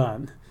had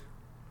done.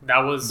 That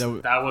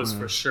was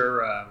for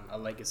sure a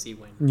legacy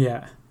win.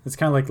 Yeah. It's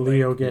kind of like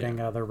Leo getting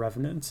The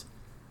Revenant.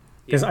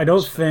 Because I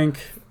don't think,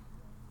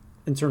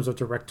 in terms of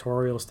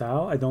directorial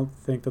style, I don't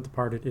think that The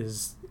Departed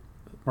is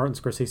Martin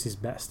Scorsese's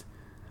best.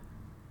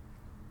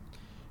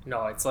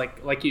 No, it's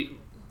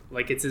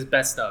it's his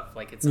best stuff.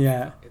 Like it's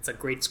a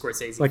great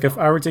Scorsese. Like film, if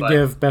I were to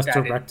give Best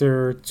that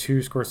Director to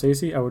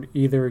Scorsese, I would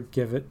either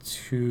give it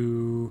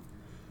to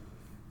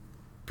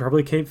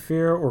probably Cape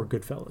Fear or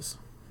Goodfellas.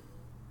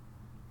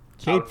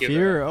 Cape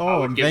Fear?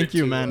 Thank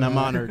you, man. I'm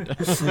honored.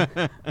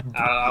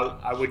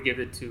 I would give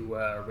it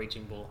to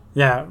Raging Bull.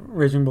 Yeah,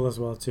 Raging Bull as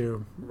well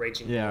too.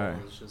 Raging Bull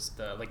is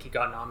just he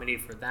got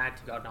nominated for that.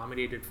 He got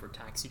nominated for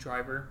Taxi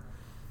Driver.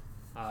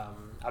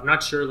 I'm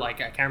not sure. I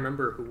can't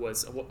remember who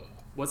was.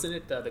 Wasn't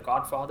it The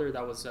Godfather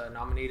that was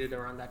nominated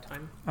around that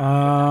time?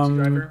 Taxi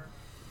Driver.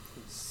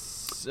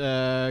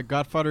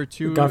 Godfather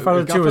 2.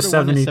 Godfather 2 was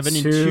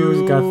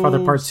 72.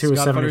 Godfather Part 2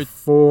 was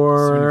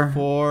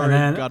 74. And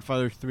then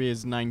Godfather 3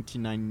 is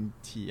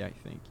 1990, I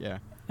think. Yeah.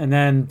 And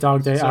then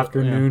Dog Day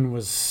Afternoon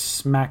was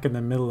smack in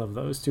the middle of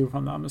those two, if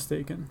I'm not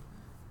mistaken.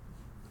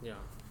 Yeah.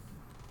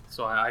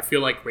 So I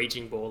feel like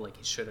Raging Bull,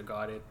 he should have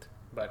got it.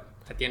 But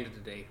at the end of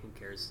the day, who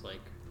cares?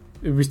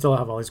 We still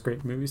have all these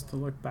great movies to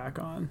look back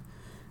on.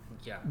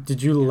 Yeah.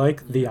 Did you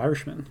like The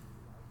Irishman?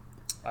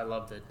 I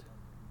loved it.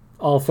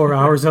 All 4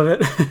 hours of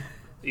it?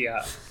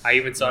 Yeah. I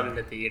even saw it in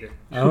the theater.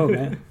 Oh,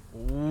 man.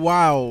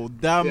 Wow,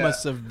 that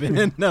must have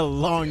been a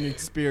long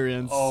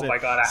experience. Oh my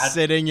God,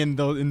 sitting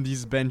in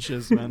these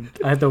benches, man.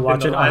 I had to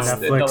watch it on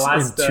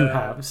Netflix in 2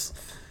 halves.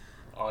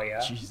 Oh yeah.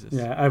 Jesus.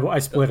 Yeah, I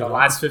split it. The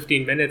last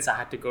 15 minutes, I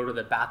had to go to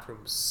the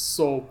bathroom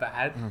so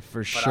bad.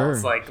 For sure. But I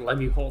was like, let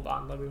me hold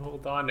on,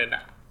 and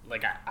I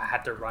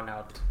had to run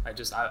out. I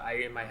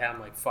in my head, I'm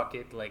like, fuck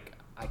it,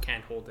 I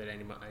can't hold it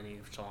any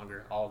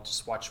longer. I'll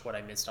just watch what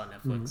I missed on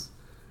Netflix.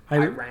 I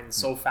ran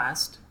so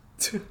fast.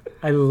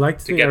 I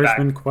liked The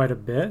Irishman quite a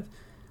bit.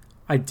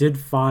 I did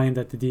find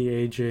that the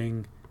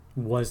de-aging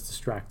was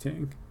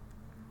distracting,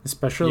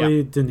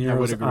 especially De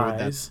Niro's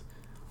eyes.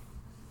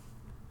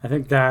 I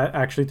think that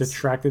actually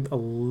detracted a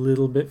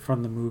little bit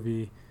from the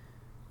movie,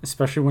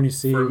 especially when you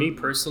see... For me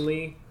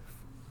personally,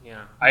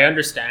 I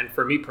understand.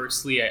 For me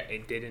personally,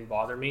 it didn't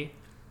bother me.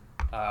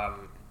 I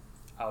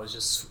was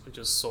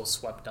just so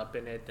swept up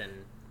in it,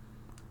 and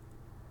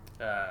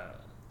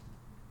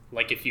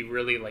if you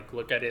really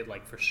look at it,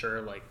 for sure,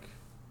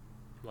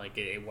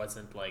 it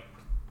wasn't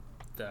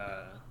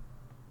the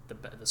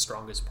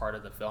strongest part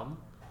of the film.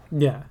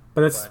 Yeah,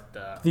 but it's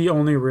the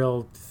only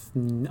real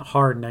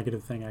hard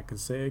negative thing I can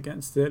say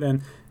against it.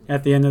 And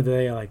at the end of the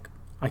day,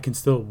 I can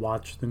still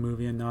watch the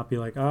movie and not be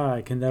like,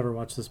 I can never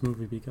watch this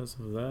movie because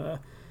of the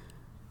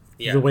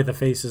way the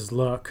faces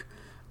look.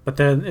 But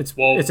then it's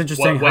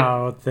interesting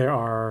how there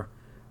are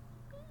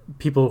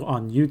people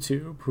on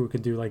YouTube who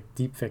can do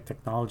deepfake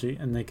technology,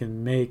 and they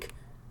can make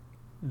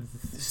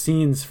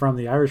scenes from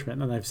The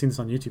Irishman. And I've seen this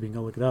on YouTube. You can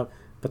go look it up,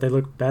 but they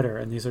look better.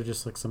 And these are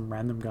just some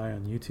random guy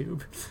on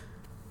YouTube.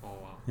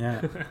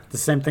 Yeah, the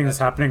same thing is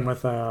happening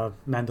with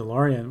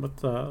Mandalorian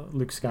with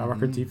Luke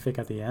Skywalker deepfake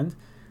at the end.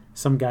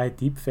 Some guy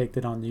deepfaked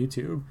it on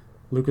YouTube.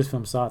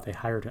 Lucasfilm saw it. They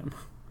hired him.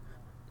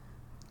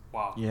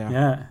 Wow.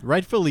 Yeah.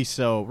 Rightfully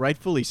so.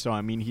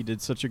 I mean, he did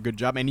such a good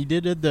job, and he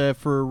did it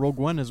for Rogue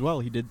One as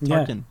well. He did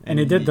Tarkin, and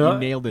he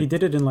nailed it. He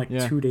did it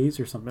in 2 days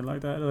or something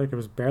like that. It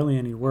was barely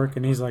any work,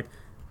 and he's like,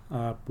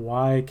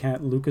 "Why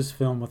can't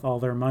Lucasfilm, with all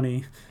their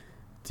money,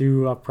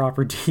 do a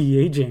proper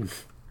de-aging?"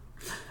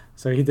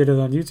 So he did it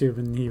on YouTube,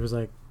 and he was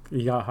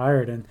he got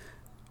hired, and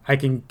I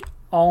can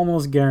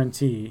almost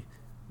guarantee,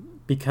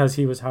 because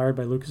he was hired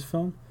by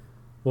Lucasfilm,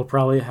 we'll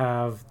probably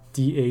have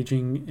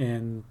de-aging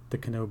in the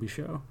Kenobi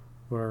show,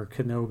 where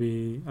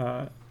Kenobi,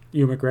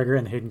 Ewan McGregor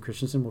and Hayden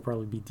Christensen will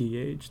probably be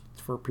de-aged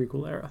for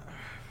prequel era.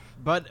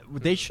 But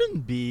they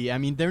shouldn't be. I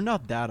mean, they're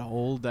not that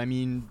old. I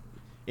mean,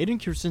 Hayden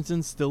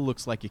Christensen still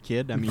looks like a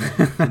kid. I mean,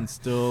 he can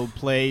still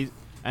play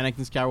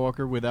Anakin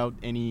Skywalker without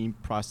any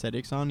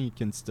prosthetics on. He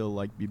can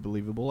still be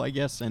believable, I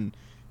guess. And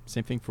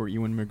same thing for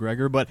Ewan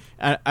McGregor. But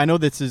I know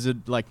this is a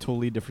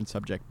totally different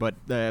subject. But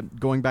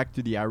going back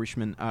to The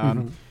Irishman,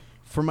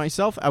 For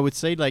myself, I would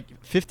say like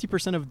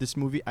 50% of this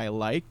movie I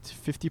liked,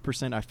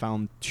 50% I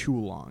found too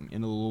long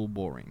and a little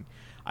boring.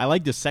 I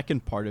like the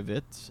second part of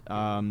it,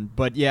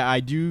 but yeah, I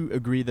do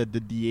agree that the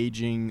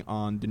de-aging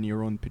on De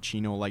Niro and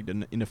Pacino, like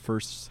in the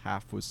first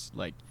half, was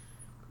like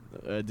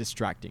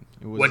distracting.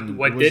 It wasn't,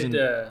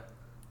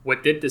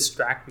 what did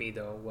distract me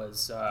though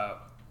was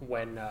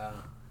when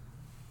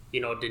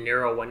De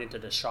Niro went into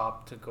the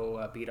shop to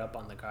go beat up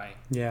on the guy.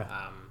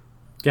 Yeah.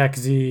 Yeah,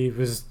 because he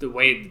was the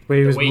way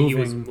he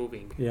was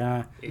moving.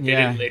 Yeah, it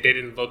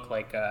didn't look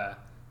like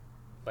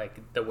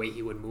the way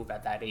he would move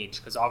at that age.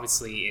 Because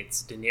obviously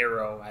it's De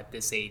Niro at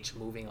this age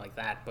moving like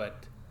that,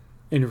 but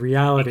in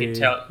reality,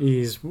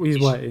 he's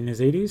what, in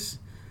his 80s,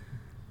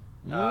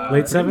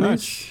 late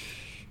 70s.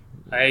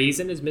 He's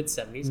in his mid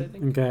 70s, I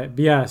think. Okay,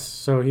 yes.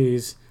 So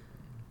he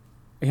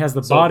has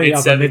the body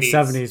of a mid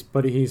 70s,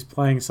 but he's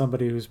playing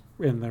somebody who's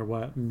in their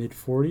mid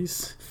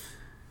 40s.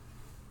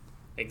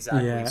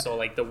 Exactly. Yeah. So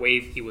like the way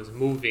he was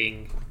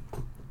moving,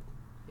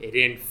 it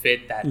didn't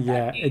fit that.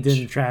 Yeah, that age. It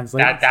didn't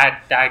translate.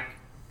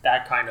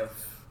 That kind of,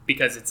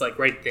 because it's like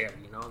right there,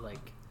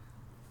 like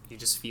you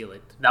just feel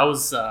it.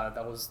 Those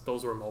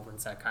were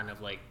moments that kind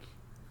of like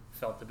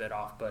felt a bit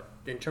off. But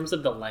in terms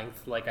of the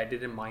length, like I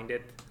didn't mind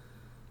it.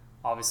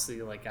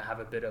 Obviously, like I have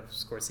a bit of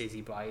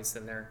Scorsese bias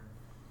in there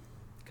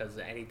because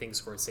anything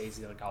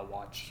Scorsese, like I'll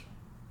watch.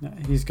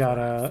 He's got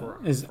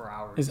for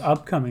hours. His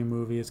upcoming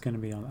movie is going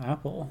to be on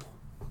Apple.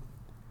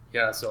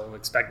 Yeah, so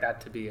expect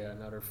that to be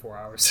another 4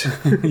 hours.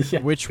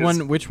 Yeah. Which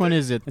one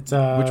is it? It's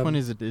which one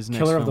is it? His next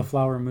Killer film? of the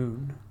Flower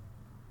Moon.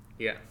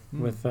 Yeah.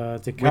 With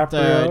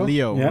DiCaprio, with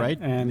Leo, yeah, right?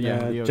 and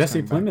Leo's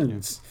Jesse coming back,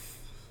 Plemons.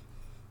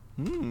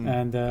 yeah.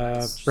 And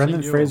Nice.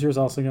 Brendan Senor. Fraser is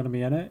also going to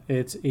be in it.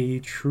 It's a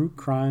true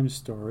crime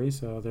story,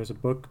 so there's a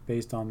book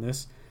based on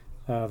this.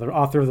 The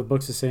author of the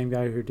book's the same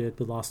guy who did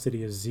The Lost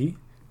City of Z,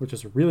 which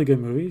is a really good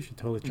movie. You should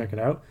totally check it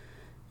out.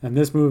 And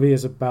this movie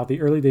is about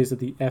the early days of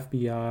the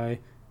FBI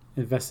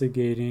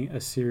investigating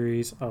a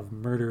series of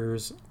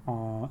murders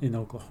in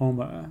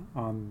Oklahoma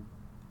on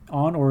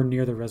or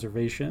near the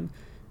reservation.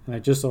 And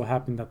it just so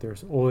happened that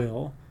there's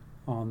oil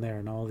on there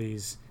and all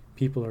these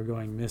people are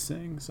going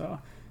missing. So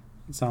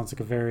it sounds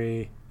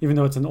like even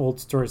though it's an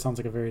old story, it sounds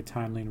like a very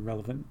timely and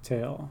relevant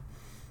tale.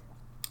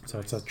 So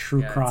it's a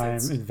true crime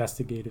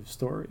investigative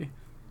story.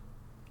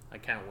 I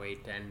can't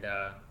wait. And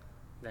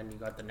then you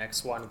got the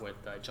next one with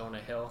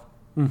Jonah Hill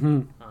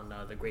Mm-hmm.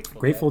 on the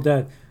Grateful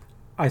Dead.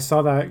 I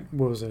saw that,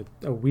 what was it,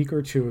 a week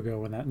or two ago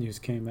when that news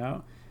came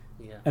out.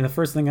 Yeah. And the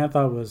first thing I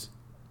thought was,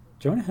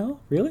 Jonah Hill?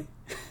 Really?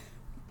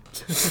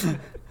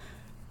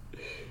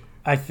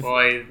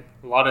 Boy,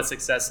 a lot of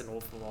success in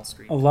Wolf of Wall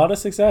Street. A lot of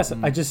success.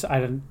 I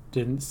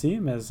didn't see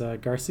him as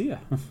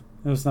Garcia.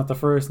 It was not the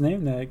first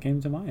name that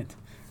came to mind.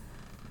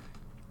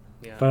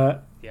 Yeah.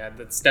 But yeah,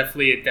 that's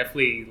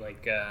definitely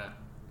like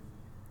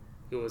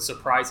it was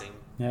surprising.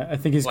 yeah, I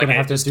think he's Like, gonna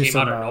have it to just do came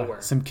out of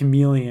nowhere. some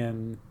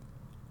chameleon.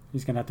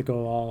 He's gonna have to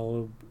go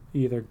all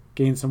either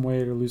gain some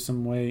weight or lose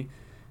some weight.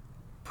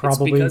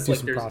 Probably do because,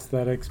 some like,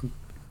 prosthetics.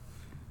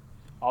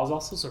 I was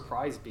also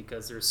surprised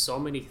because there's so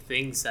many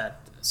things that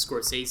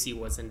Scorsese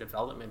was in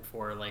development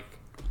for. Like,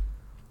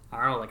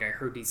 I don't know, like I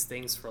heard these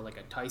things for like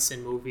a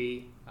Tyson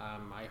movie.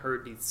 I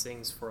heard these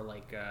things for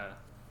like a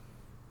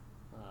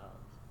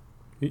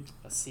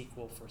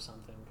sequel for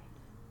something.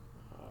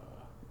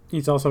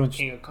 He's also in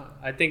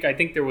I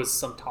think there was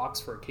some talks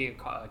for a King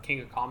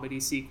of Comedy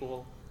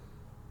sequel.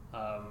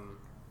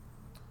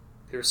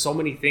 There's so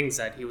many things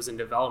that he was in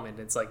development.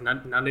 It's like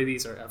none of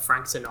these are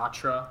Frank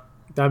Sinatra.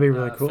 That'd be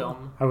really cool.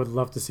 Film. I would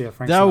love to see a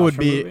Frank That Sinatra would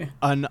be movie.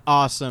 an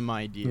awesome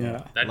idea.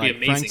 Yeah. That'd like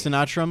be amazing. Frank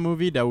Sinatra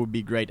movie, that would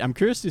be great. I'm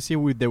curious to see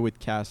who they would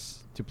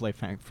cast to play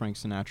Frank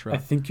Sinatra. I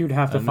think you'd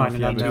have I to don't know find if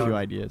you have a few another.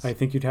 ideas. I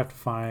think you'd have to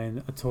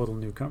find a total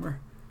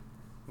newcomer.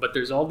 But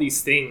there's all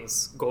these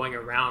things going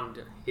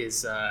around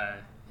his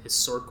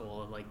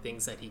circle of like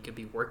things that he could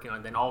be working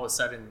on. Then all of a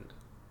sudden,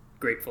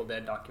 Grateful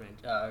Dead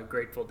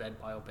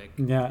biopic.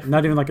 Yeah,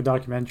 not even like a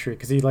documentary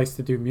because he likes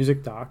to do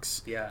music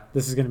docs. Yeah,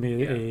 This is going to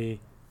be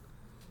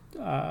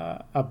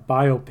a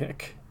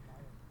biopic.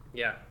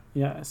 yeah.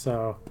 Yeah,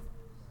 so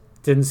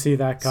didn't see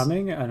that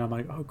coming, and I'm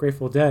like, oh,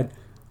 Grateful Dead.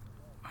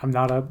 I'm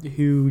not a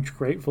huge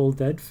Grateful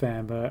Dead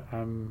fan, but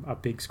I'm a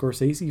big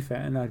Scorsese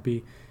fan. I'd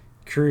be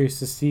curious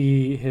to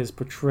see his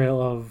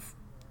portrayal of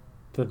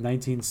the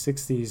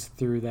 1960s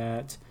through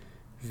that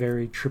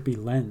very trippy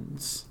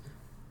lens,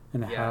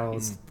 and how.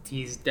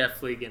 He's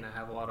definitely gonna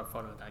have a lot of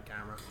fun with that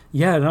camera.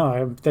 Yeah,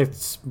 no,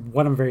 that's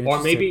what I'm very Or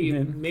interested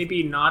in.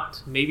 maybe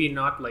not.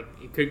 Like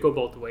it could go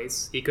both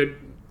ways. He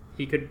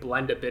could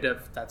blend a bit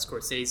of that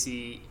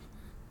Scorsese,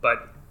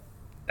 but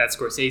that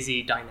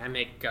Scorsese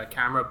dynamic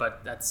camera.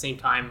 But at the same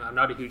time, I'm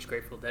not a huge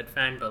Grateful Dead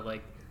fan, but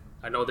like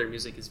I know their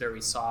music is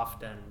very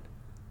soft and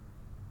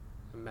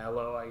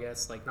mellow. I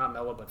guess like not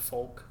mellow, but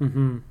folk.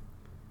 Mm-hmm.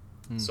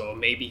 So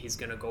maybe he's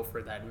gonna go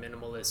for that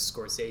minimalist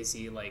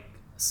Scorsese, like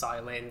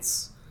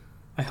silence.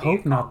 I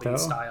hope not, comedy though.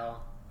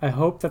 Style. I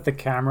hope that the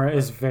camera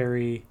is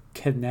very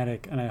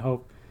kinetic, and I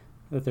hope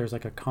that there's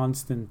like a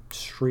constant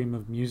stream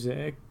of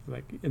music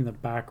like in the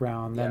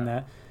background, and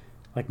that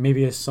like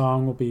maybe a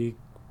song will be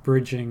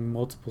bridging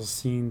multiple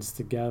scenes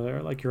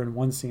together. Like you're in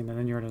one scene and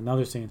then you're in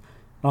another scene. And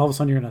all of a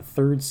sudden you're in a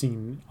third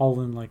scene all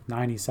in like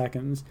 90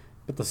 seconds,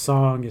 but the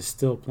song is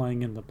still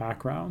playing in the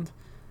background.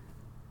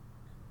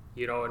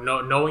 You know,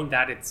 knowing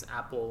that it's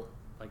Apple,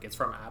 like it's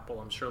from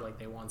Apple, I'm sure like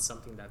they want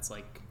something that's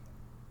like,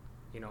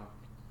 you know,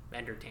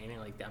 entertaining.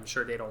 Like I'm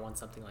sure they don't want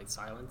something like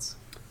Silence.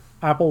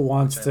 Apple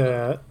wants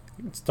to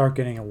start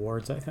getting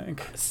awards, I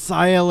think.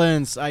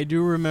 Silence. I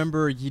do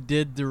remember he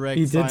did direct.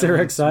 He did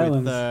direct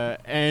Silence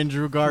with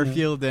Andrew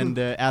Garfield and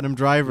Adam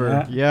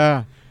Driver.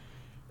 Yeah.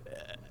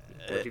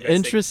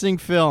 Interesting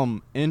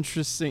film.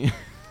 Interesting.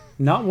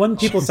 Not one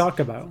people talk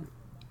about.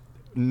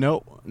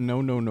 No. Yeah.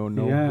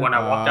 When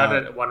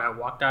I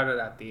walked out of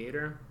that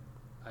theater,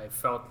 I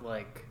felt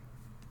like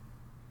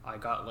I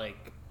got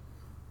like,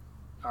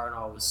 I don't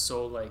know, I was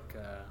so like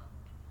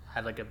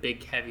had like a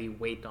big heavy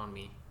weight on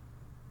me.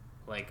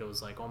 Like it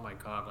was like, oh my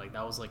god, like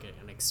that was like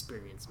an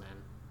experience,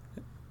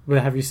 man.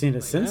 But have you seen it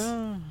like, since?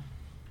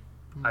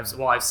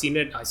 I've seen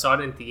it. I saw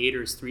it in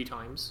theaters 3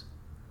 times.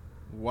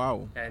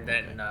 Wow. And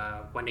then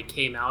when it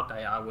came out,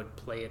 I would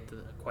play it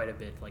quite a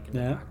bit, like in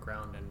the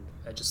background, and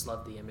I just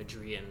loved the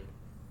imagery. And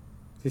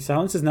See,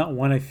 Silence is not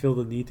one I feel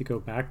the need to go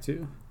back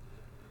to.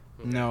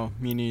 No,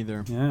 me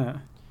neither. Yeah.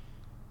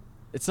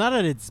 It's not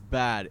that it's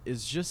bad.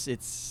 It's just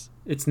it's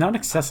not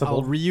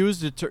accessible. I'll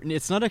reuse the term.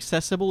 It's not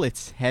accessible.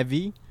 It's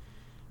heavy,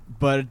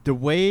 but the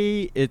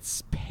way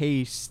it's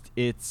paced,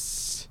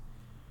 it's.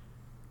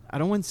 I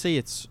don't want to say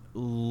it's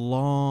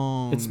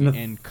long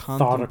and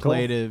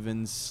contemplative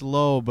and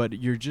slow, but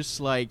you're just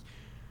like,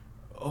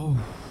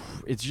 oh,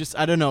 it's just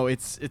I don't know.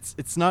 It's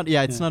not.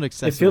 Yeah, it's not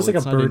accessible. It feels like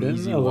it's a not burden an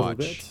easy a little watch.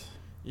 bit.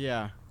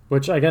 Yeah.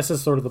 Which I guess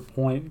is sort of the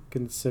point,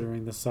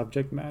 considering the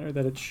subject matter,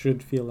 that it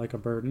should feel like a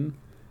burden.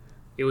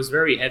 It was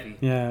very heavy.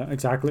 Yeah,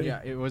 exactly.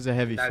 Yeah, it was a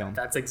heavy film.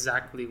 That's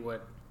exactly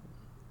what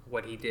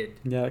he did.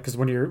 Yeah, because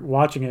when you're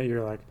watching it,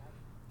 you're like,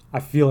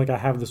 I feel like I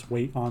have this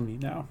weight on me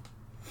now.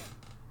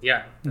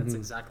 Yeah, that's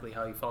exactly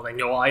how he felt. Like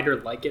you'll either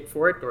like it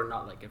for it or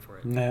not like it for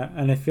it. Yeah,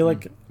 and I feel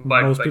like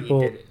most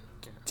people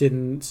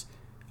didn't.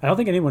 I don't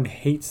think anyone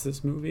hates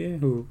this movie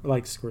who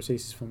likes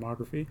Scorsese's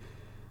filmography,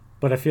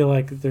 but I feel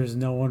like there's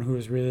no one who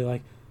is really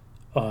like,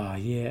 oh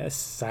yeah,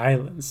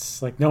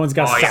 Silence. Like no one's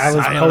got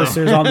Silence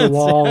posters on the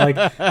wall, like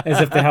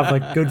as if they have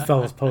like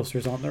Goodfellas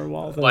posters on their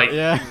wall. Like,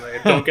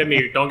 don't get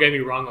me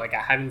wrong. Like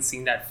I haven't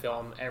seen that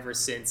film ever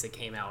since it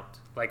came out.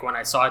 Like when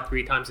I saw it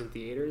 3 times in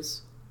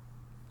theaters,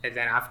 and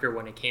then after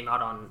when it came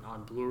out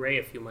on Blu-ray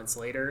a few months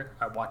later,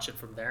 I watched it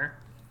from there.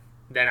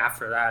 Then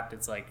after that,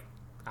 it's like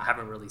I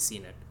haven't really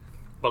seen it.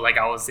 But like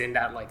I was in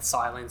that like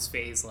Silence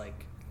phase,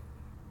 like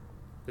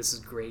this is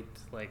great,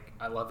 like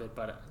I love it,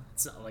 but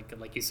it's not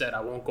like you said,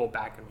 I won't go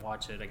back and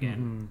watch it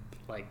again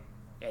like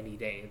any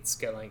day. It's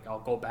like I'll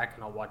go back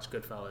and I'll watch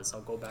Goodfellas,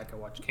 I'll go back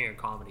and watch King of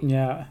Comedy.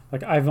 Yeah,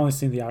 like I've only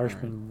seen The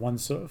Irishman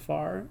once so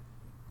far.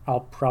 I'll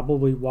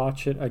probably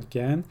watch it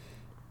again,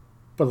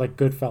 but like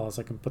Goodfellas,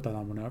 I can put that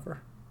on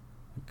whenever.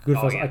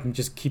 Goodfellas, I can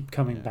just keep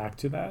coming back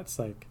to that. It's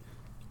like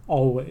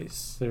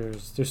always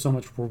there's so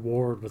much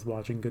reward with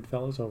watching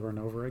Goodfellas over and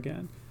over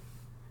again.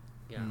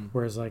 Yeah.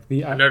 Whereas like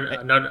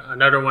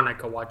another one I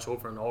could watch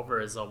over and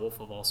over is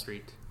Wolf of Wall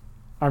Street.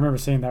 I remember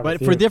saying that,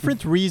 but for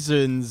different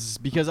reasons.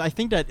 Because I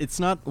think that it's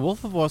not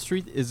Wolf of Wall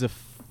Street is a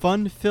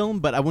fun film,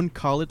 but I wouldn't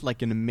call it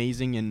like an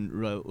amazing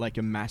and like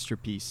a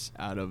masterpiece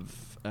out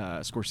of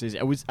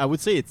Scorsese. I would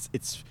say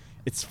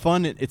it's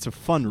fun. It's a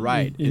fun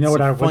ride. You know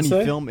what I would say? It's a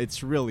funny film.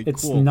 It's really cool.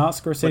 It's not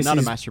Scorsese's not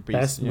a masterpiece.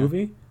 best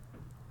movie,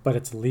 but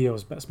it's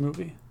Leo's best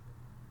movie.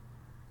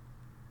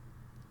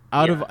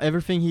 Out of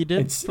everything he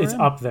did, it's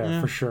up there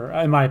for sure,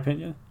 in my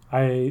opinion.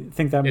 I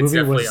think that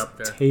movie was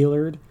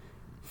tailored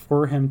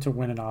for him to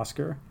win an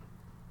Oscar,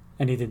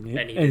 and he didn't.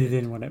 And he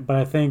didn't win it. But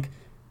I think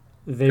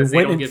they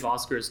don't give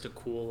Oscars to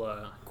cool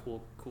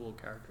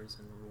characters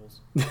and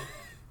rules.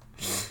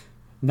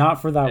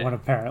 Not for that one,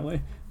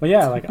 apparently. But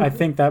yeah, like I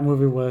think that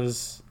movie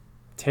was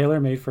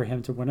tailor-made for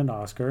him to win an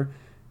Oscar.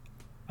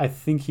 I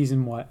think he's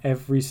in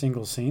every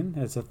single scene.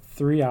 It's a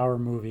 3-hour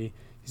movie.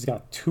 He's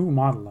got 2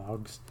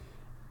 monologues,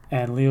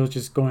 and Leo's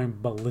just going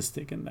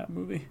ballistic in that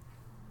movie.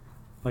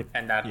 Like,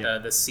 and that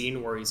the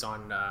scene where he's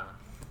on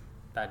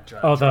that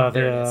drug.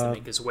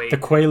 The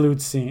Quaalude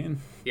scene.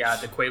 Yeah,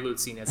 the Quaalude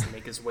scene has to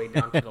make his way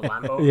down to the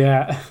Lambo.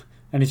 Yeah.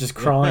 And he's just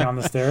crawling on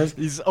the stairs.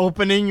 He's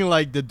opening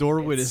like the door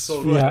with his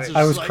foot. Yeah,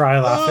 I was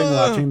laughing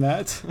watching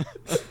that.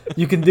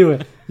 You can do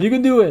it. You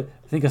can do it.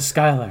 Think of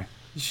Skylar.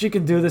 She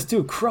can do this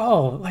too.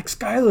 Crawl like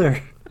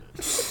Skylar.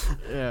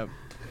 Yeah.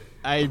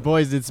 Hey,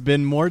 boys, it's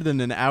been more than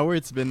an hour.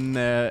 It's been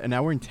an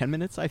hour and 10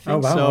 minutes, I think.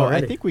 Oh, wow, so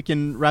already. I think we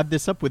can wrap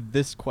this up with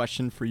this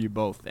question for you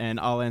both, and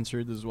I'll answer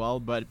it as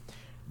well. But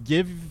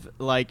give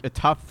like a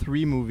top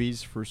 3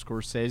 movies for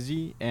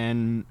Scorsese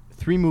and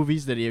 3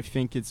 movies that you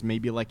think it's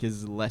maybe like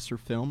his lesser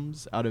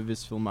films out of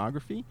his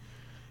filmography.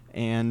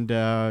 And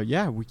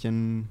we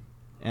can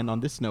end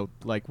on this note,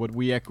 like what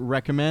we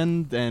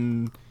recommend.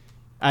 And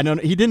I don't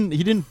know, he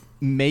didn't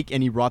make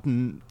any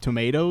Rotten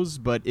Tomatoes,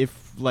 but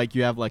if like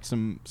you have like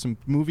some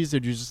movies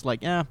that you're just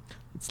like,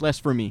 it's less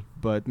for me,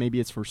 but maybe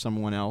it's for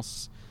someone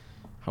else,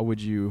 how would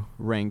you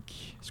rank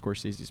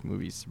Scorsese's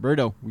movies?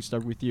 Berto, we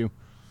start with you.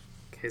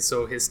 Okay,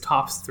 so his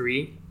top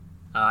three.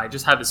 I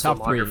just have his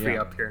filmography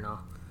up here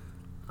now.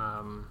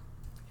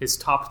 His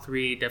top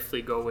three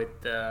definitely go with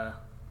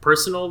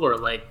personal or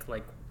like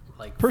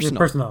personal.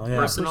 Personal, yeah.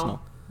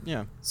 Personal.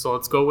 Yeah. So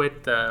let's go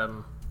with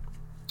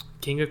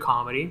King of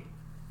Comedy.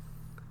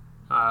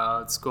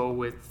 Let's go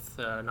with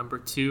number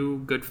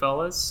 2,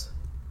 Goodfellas.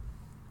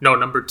 No,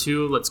 number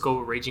 2, let's go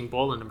with Raging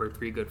Bull, and number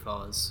 3,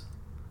 Goodfellas.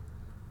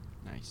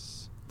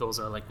 Nice. Those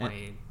are like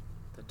the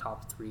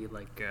top 3,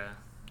 like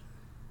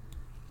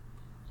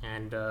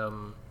and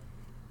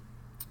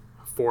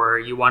for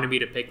you wanted me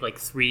to pick like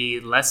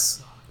 3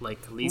 less,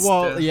 like least.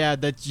 Well,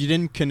 that you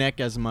didn't connect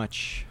as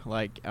much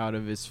like out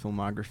of his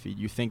filmography.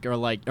 You think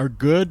are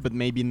good, but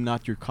maybe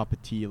not your cup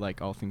of tea,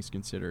 like all things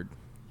considered.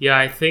 Yeah,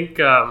 I think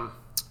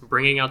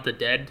Bringing Out the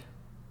Dead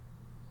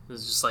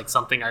is just like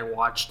something I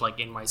watched like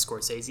in my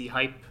Scorsese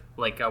hype.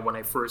 Like when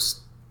I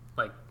first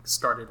like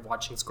started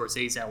watching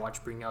Scorsese, I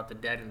watched Bringing Out the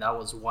Dead, and that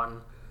was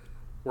one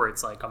where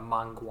it's like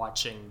among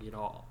watching,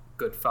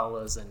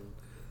 Goodfellas and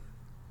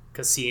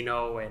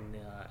Casino and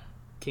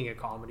King of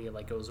Comedy.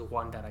 Like it was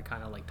one that I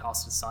kind of like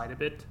tossed aside a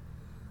bit.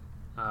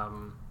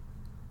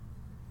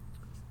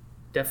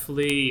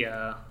 Definitely,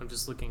 I'm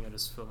just looking at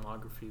his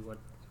filmography.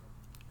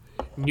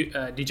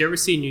 Did you ever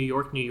see New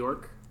York, New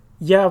York?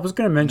 Yeah, I was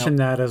going to mention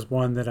that as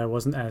one that I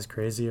wasn't as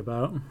crazy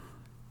about.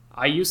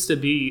 I used to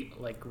be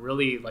like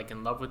really like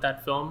in love with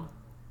that film,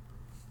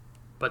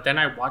 but then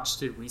I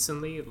watched it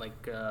recently,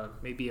 like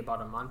maybe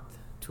about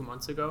 2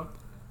 months ago.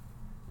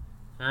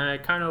 And I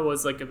kind of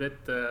was like a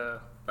bit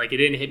like it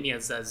didn't hit me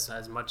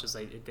as much as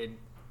it did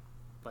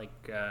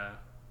like a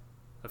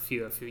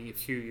few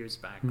years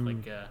back.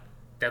 Like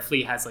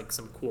definitely has like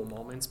some cool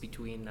moments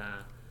between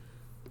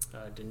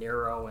De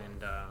Niro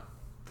and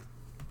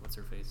what's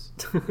her face.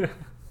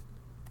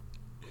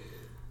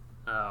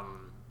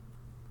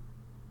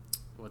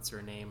 What's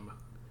her name?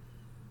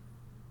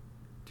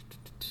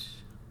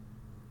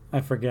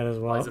 I forget as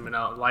well. Liza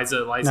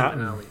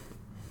Minnelli.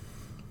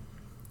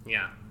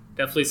 Yeah,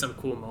 definitely some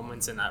cool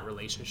moments in that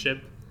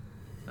relationship.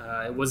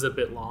 It was a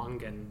bit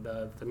long, and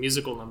the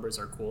musical numbers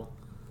are cool.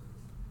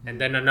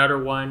 And then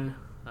another one,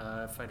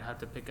 if I'd have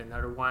to pick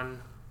another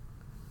one,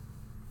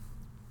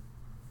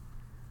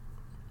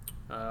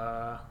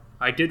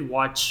 I did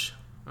watch.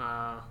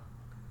 Well,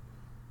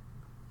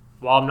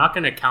 I'm not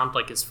going to count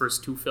like his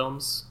first 2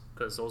 films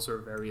because those are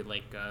very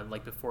like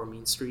Before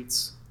Mean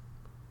Streets.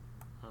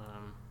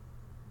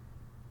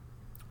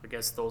 I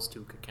guess those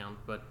 2 could count,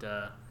 but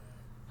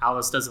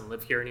Alice Doesn't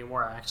Live Here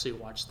Anymore. I actually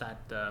watched that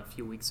a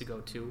few weeks ago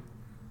too,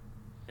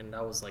 and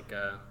that was like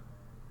a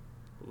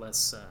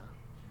less of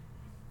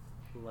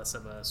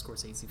a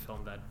Scorsese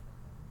film that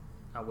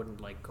I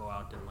wouldn't like go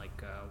out and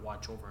like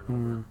watch over and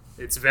over.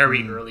 It's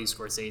very early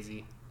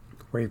Scorsese.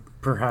 Where he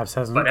perhaps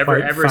hasn't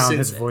ever found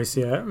since his voice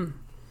yet.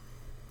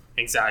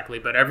 Exactly,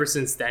 but ever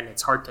since then,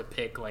 it's hard to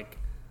pick like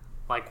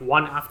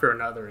one after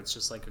another. It's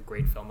just like a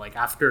great film. Like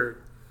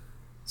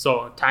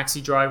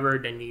Taxi Driver,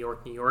 then New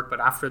York, New York.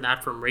 But after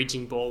that, from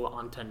Raging Bull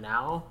onto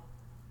now,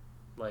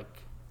 wow,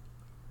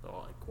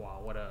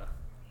 what a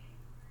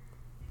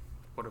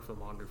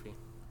filmography.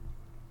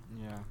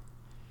 Yeah.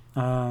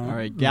 All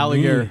right,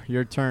 Gallagher,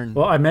 your turn.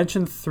 Well, I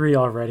mentioned 3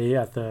 already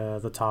at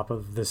the top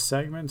of this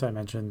segment. I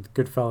mentioned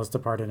Goodfellas,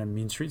 Departed, and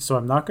Mean Streets. So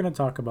I'm not going to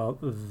talk about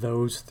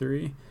those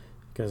 3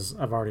 because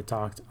I've already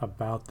talked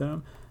about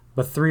them.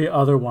 But 3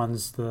 other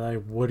ones that I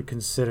would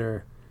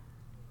consider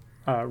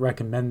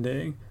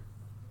recommending.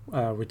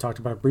 We talked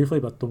about it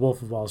briefly, but The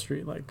Wolf of Wall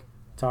Street. Like,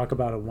 talk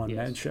about a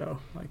one-man show.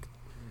 Like,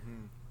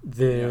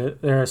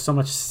 there is so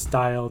much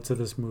style to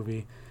this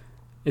movie.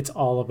 It's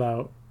all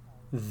about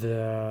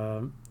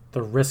the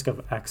risk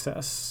of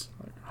excess,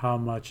 like how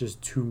much is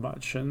too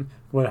much, and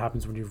what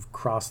happens when you've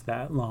crossed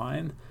that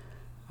line,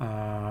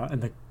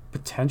 and the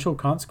potential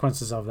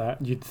consequences of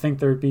that. You'd think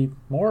there'd be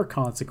more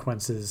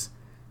consequences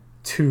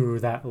to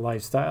that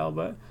lifestyle,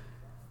 but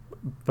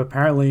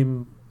apparently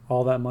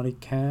all that money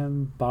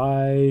can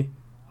buy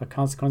a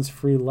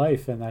consequence-free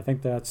life, and I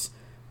think it's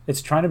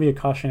trying to be a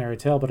cautionary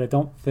tale, but I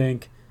don't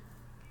think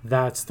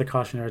that's the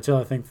cautionary tale.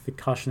 I think the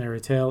cautionary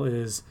tale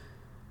is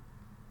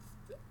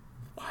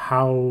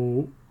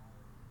how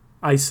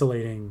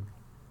isolating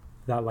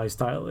that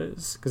lifestyle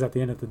is, because at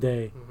the end of the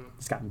day,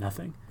 he's got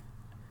nothing,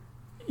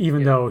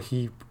 even though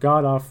he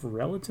got off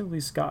relatively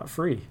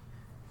scot-free,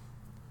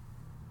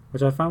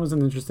 which I found was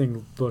an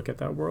interesting look at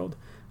that world.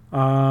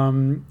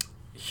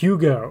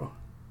 Hugo.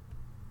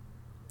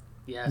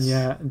 Yes.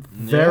 Yeah,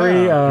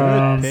 very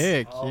good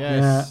pick.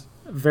 Yes. Yeah,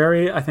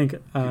 very, I think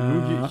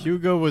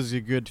Hugo was a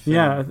good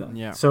film.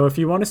 Yeah. So if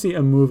you want to see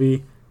a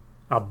movie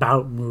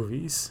about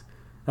movies,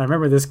 I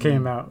remember this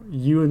came out,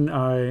 you and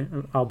I,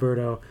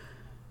 Alberto,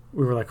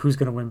 we were like, who's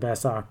going to win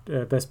best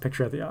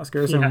picture at the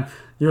Oscars? Yeah. And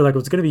you were like, well,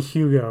 it's going to be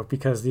Hugo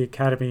because the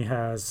Academy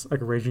has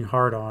like a raging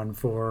hard on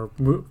for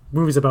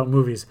movies about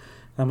movies.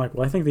 And I'm like,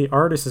 well, I think the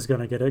artist is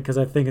going to get it because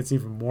I think it's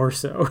even more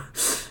so.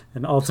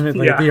 And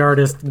ultimately, the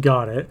artist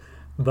got it.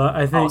 But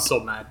I think Also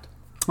mad.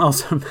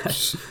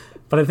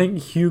 But I think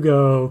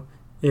Hugo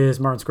is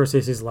Martin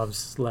Scorsese's love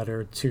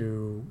letter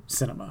to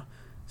cinema,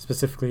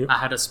 specifically. I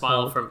had a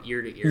smile from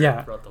ear to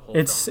ear throughout the whole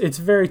film. It's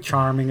very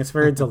charming. It's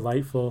very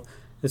delightful.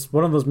 It's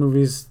one of those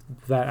movies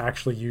that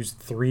actually used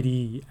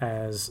 3D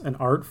as an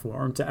art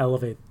form to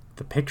elevate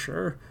the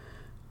picture.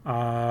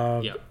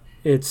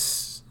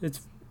 It's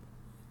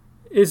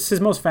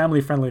his most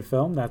family-friendly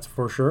film, that's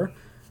for sure.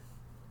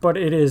 But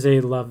it is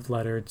a love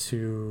letter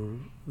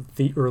to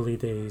the early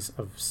days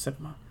of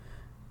cinema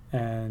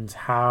and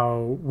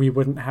how we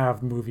wouldn't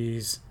have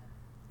movies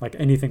like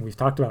anything we've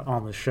talked about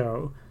on the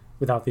show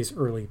without these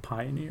early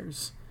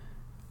pioneers.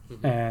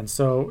 Mm-hmm. And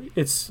so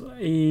it's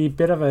a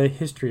bit of a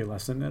history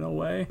lesson in a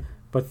way,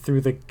 but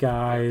through the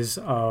guise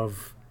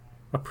of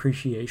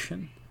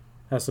appreciation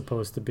as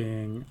opposed to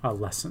being a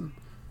lesson.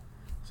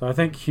 So I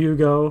think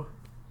Hugo,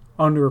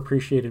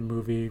 underappreciated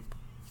movie,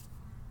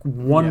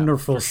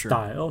 wonderful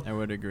style. I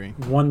would agree.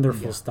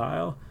 Wonderful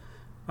style.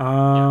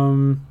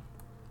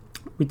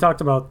 We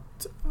talked about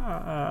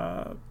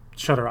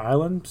Shutter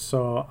Island,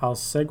 so I'll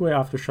segue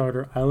after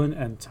Shutter Island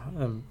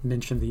and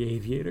mention The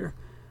Aviator.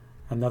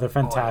 Another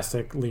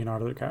fantastic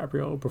Leonardo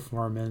DiCaprio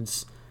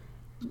performance,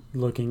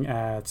 looking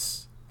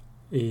at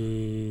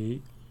a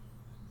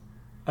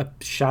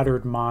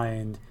shattered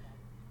mind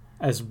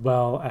as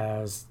well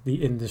as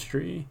the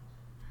industry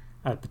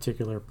at a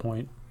particular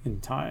point in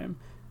time.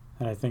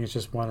 And I think it's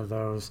just one of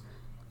those,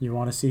 you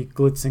want to see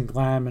glitz and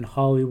glam in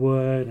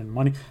Hollywood and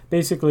money.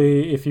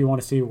 Basically, if you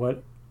want to see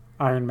what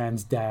Iron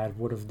Man's dad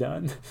would have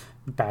done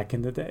back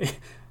in the day.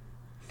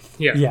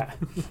 Yeah.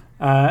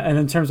 And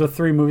in terms of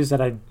three movies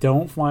that I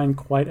don't find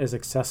quite as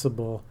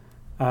accessible,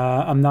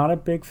 I'm not a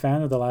big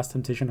fan of The Last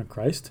Temptation of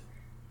Christ.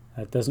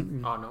 It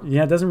doesn't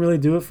really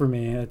do it for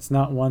me. It's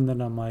not one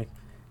that I'm like,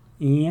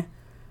 eh.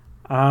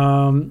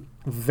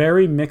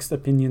 Very mixed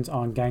opinions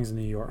on Gangs of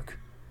New York.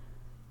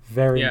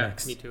 Very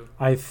mixed. Me too.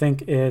 I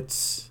think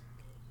it's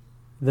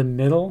the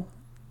middle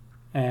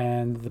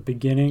and the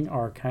beginning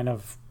are kind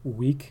of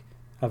weak.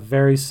 A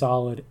very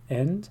solid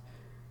end.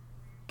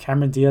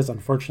 Cameron Diaz,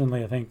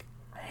 unfortunately, I think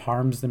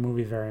harms the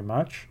movie very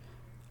much.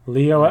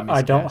 Leo,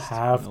 I don't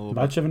have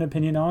much of an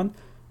opinion on,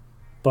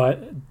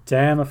 but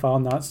damn if I'll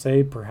not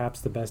say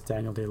perhaps the best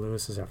Daniel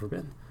Day-Lewis has ever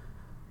been.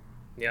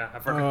 Yeah, I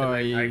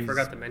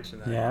forgot to mention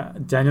that. Yeah,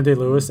 Daniel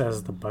Day-Lewis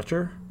as the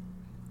Butcher.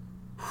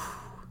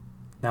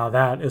 Now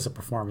that is a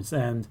performance.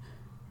 And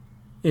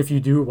if you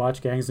do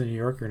watch Gangs of New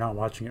York, you're not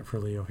watching it for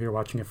Leo. You're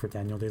watching it for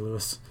Daniel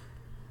Day-Lewis.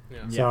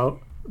 Yeah.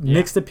 So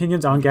mixed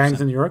opinions on 100%. Gangs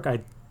of New York.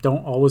 I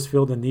don't always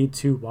feel the need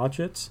to watch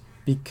it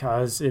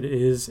because it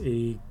is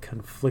a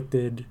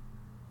conflicted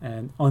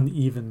and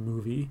uneven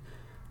movie.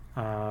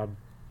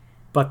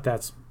 But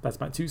that's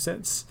my 2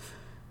 cents.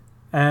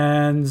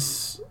 And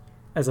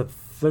as a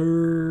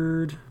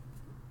third,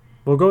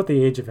 we'll go with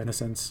The Age of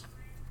Innocence.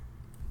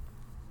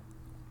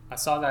 I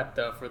saw that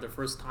for the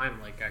first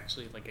time,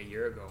 a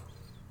year ago,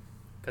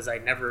 because I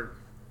never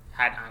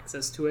had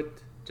access to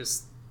it.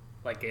 Just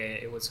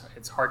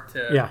it's hard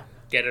to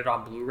get it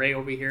on Blu-ray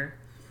over here,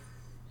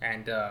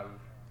 and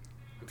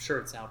I'm sure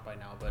it's out by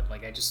now. But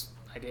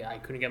I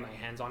couldn't get my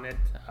hands on it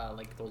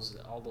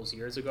all those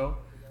years ago.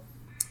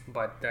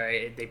 But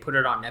they put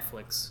it on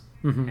Netflix,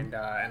 and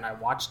I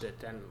watched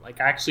it, and I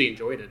actually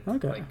enjoyed it.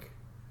 Okay.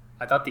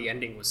 I thought the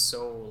ending was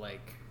so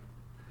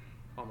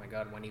oh my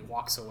god, when he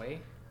walks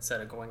away instead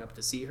of going up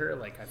to see her,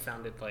 I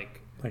found it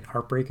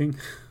heartbreaking.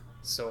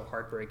 So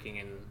heartbreaking,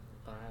 and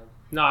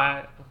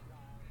I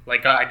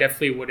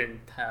definitely wouldn't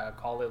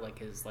call it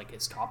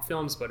his top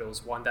films, but it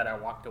was one that I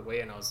walked away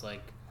and I was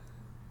like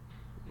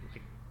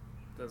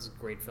that's a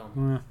great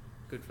film.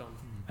 Good film.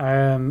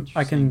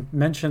 I can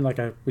mention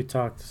we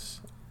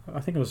talked, I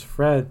think it was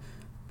Fred,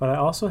 but I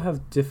also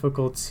have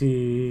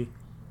difficulty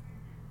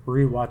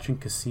rewatching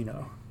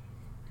Casino.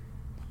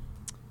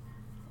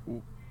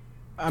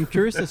 I'm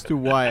curious as to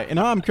why.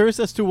 I'm curious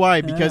as to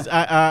why, because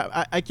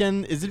I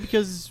can. Is it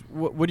because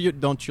what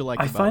don't you like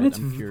about it? I find it's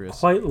I'm curious.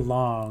 Quite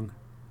long,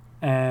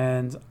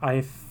 and I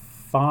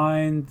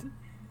find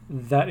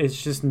that it's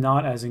just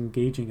not as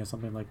engaging as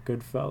something like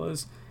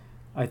Goodfellas.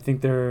 I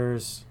think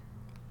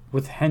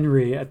with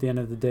Henry, at the end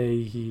of the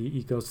day,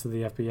 he goes to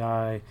the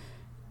FBI,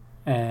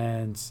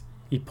 and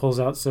he pulls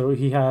out. So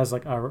he has a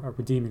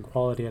redeeming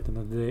quality at the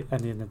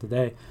end of the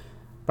day,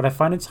 but I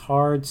find it's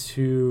hard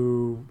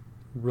to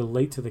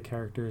relate to the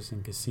characters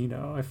in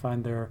Casino. I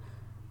find they're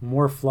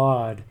more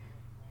flawed,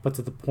 but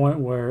to the point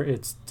where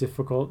it's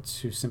difficult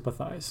to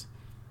sympathize.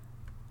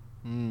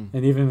 And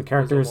even the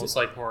characters, it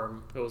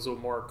was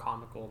more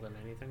comical than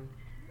anything.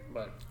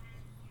 But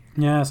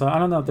yeah, so I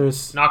don't know if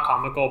there's not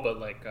comical, but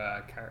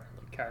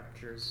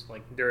characters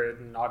they're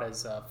not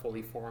as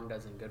fully formed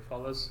as in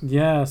Goodfellas.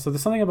 Yeah, so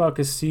there's something about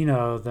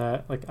Casino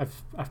that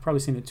I've probably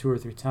seen it 2 or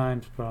 3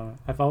 times, but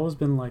I've always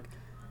been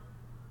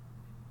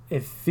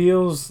it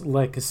feels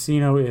like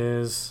Casino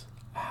is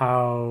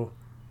how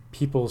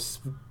people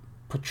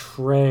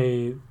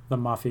portray the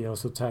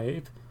mafioso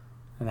type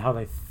and how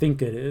they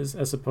think it is,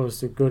 as opposed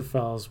to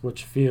Goodfellas,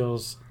 which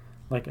feels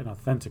like an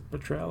authentic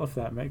portrayal, if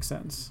that makes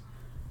sense.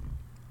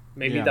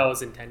 Maybe that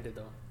was intended,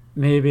 though.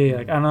 Maybe,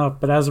 like, I don't know,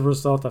 but as a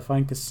result, I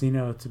find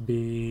Casino to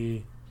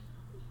be...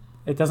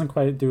 It doesn't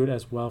quite do it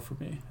as well for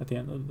me at the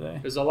end of the day.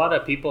 There's a lot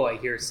of people I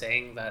hear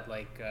saying that,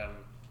 like,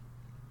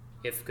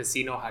 if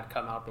Casino had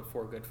come out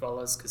before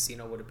Goodfellas,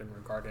 Casino would have been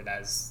regarded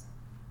as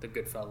the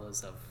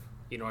Goodfellas of,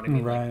 you know what I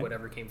mean? Right. Like,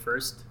 whatever came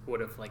first would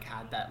have, like,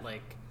 had that,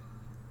 like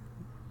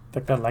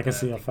The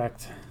legacy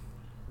effect.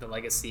 the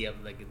legacy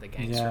of, like, the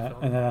gangster Yeah,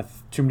 film. and then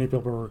too many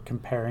people were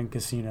comparing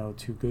Casino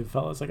to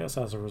Goodfellas, I guess,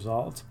 as a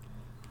result.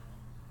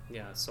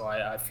 Yeah, so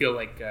I feel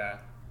like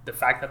the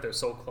fact that they're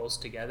so close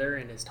together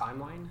in his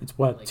timeline. It's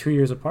what, like, 2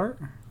 years apart?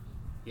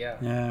 Yeah.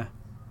 Yeah.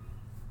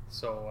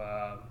 So,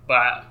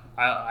 but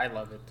I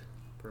love it,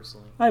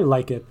 personally. I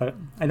like it, but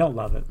I don't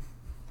love it.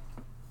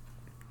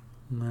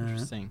 Nah.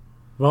 Interesting.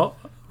 Well,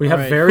 we have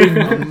Alright. very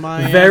On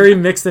my very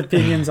mixed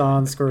opinions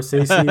on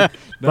Scorsese, No,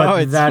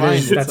 but it's that fine.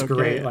 is It's that's okay.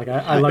 great. Like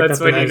I like That's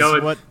that. when you there's know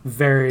it- what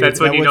very. That's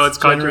when that you know what it's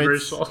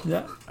generates- controversial.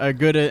 Yeah, a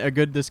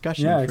good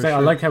discussion. yeah, for exactly. I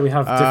sure. like how we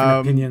have different Um,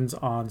 opinions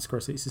on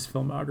Scorsese's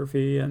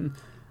filmography, and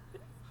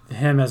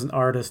him as an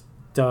artist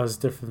does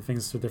different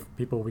things to different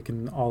people. We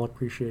can all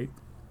appreciate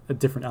a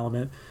different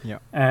element, Yeah.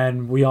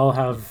 and we all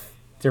have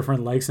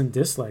different likes and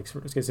dislikes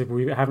for Scorsese.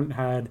 We haven't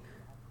had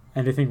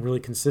anything really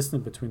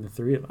consistent between the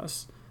three of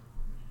us.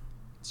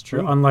 It's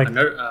true. Unlike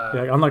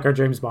Another, unlike our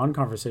James Bond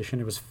conversation,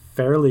 it was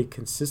fairly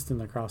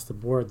consistent across the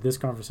board. This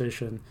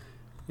conversation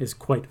is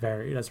quite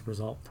varied as a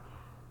result.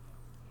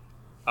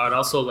 I would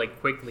also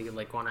like quickly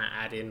like want to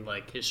add in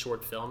like his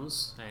short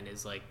films and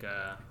his like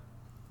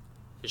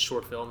his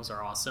short films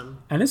are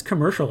awesome. And his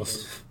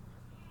commercials.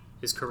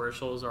 His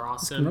commercials are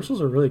His awesome.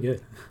 commercials are really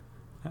good.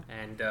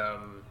 And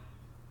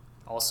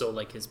also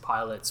like his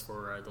pilots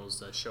for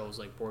those shows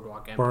like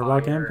Boardwalk Empire.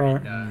 Boardwalk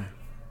Empire.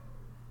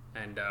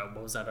 And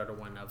what was that other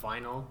one?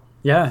 Vinyl.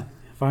 Yeah,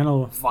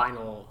 final.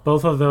 Vinyl.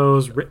 Both of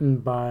those written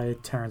by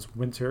Terrence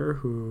Winter,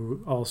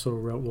 who also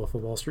wrote Wolf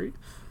of Wall Street.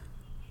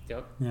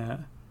 Yep. Yeah.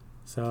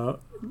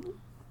 So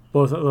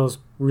both of those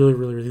really,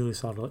 really, really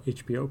solid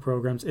HBO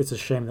programs. It's a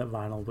shame that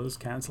Vinyl was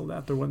canceled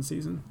after one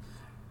season.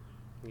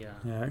 Yeah.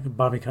 Yeah,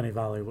 Bobby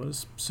Cannavale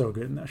was so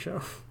good in that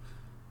show.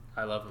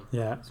 I love him.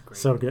 Yeah, It's great.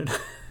 so good.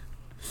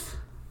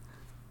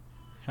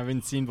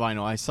 Haven't seen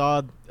Vinyl. I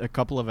saw a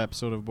couple of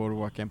episodes of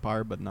Boardwalk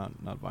Empire, but not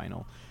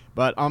Vinyl.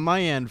 But on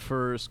my end,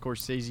 for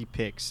Scorsese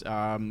picks,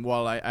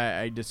 well,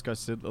 I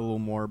discussed it a little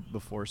more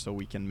before, so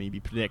we can maybe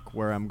predict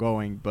where I'm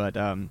going. But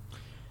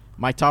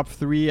my top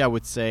three, I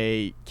would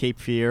say Cape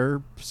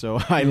Fear. So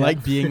I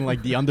like being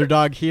like the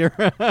underdog here.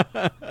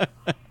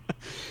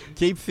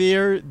 Cape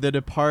Fear, The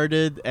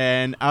Departed,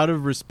 and out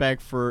of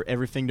respect for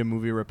everything the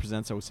movie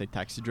represents, I would say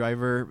Taxi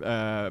Driver.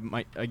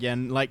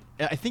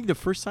 I think the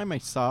first time I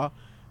saw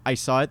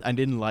it, I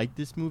didn't like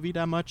this movie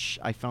that much.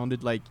 I found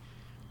it like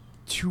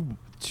too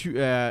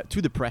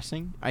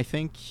depressing, I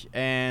think,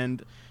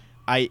 and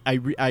I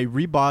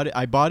rebought it.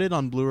 I bought it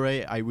on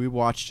Blu-ray. I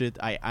rewatched it.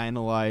 I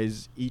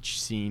analyzed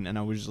each scene, and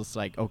I was just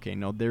like, okay,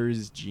 no, there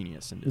is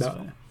genius in this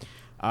film.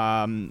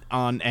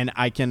 And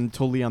I can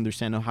totally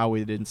understand how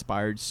it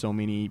inspired so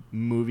many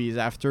movies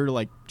after,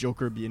 like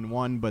Joker being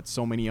one, but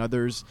so many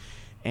others.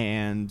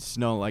 And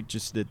like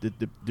just the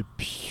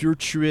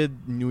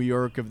putrid New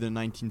York of the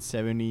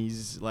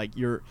 1970s. Like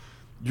you're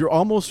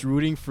almost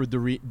rooting for De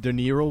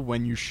Niro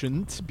when you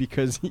shouldn't,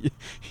 because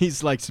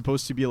he's like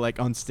supposed to be like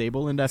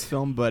unstable in that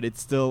film, but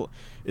it's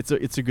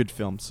a good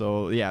film.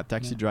 So yeah,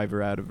 Taxi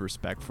Driver, out of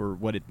respect for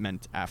what it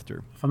meant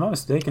after. If I'm not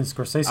mistaken,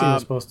 Scorsese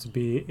was supposed to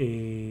be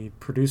a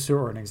producer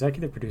or an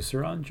executive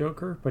producer on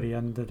Joker, but he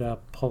ended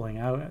up pulling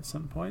out at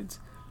some point.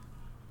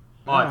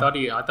 Oh, I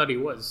thought he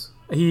was.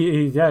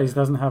 He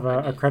doesn't have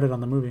a credit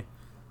on the movie.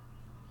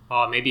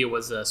 Oh, maybe it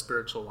was a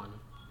spiritual one.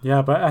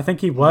 Yeah, but I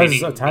think he was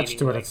Meaning attached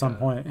to it like, at some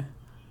point.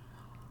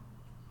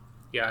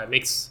 Yeah,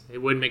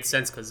 it would make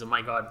sense because, oh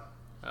my god,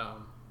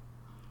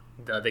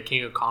 the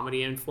King of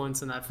Comedy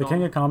influence in that The film.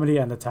 King of Comedy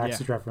and the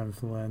Taxi Driver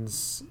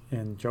influence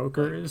in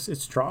Joker is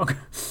strong.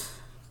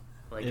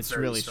 Like, It's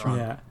very really strong.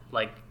 Yeah,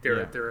 Like there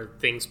are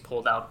things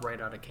pulled out right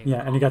out of King.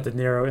 yeah, of and you got Comedy.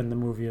 De Niro in the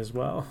movie as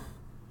well.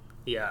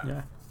 Yeah.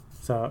 Yeah,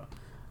 so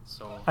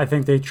So I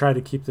think they try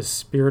to keep the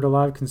spirit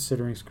alive,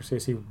 considering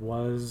Scorsese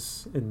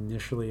was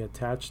initially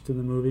attached to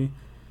the movie.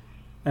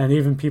 And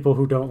even people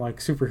who don't like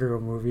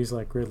superhero movies,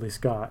 like Ridley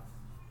Scott,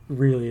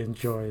 really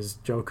enjoys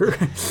Joker.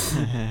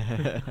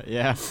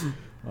 Yeah.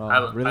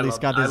 Well, Ridley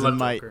Scott I is love in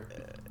my Joker.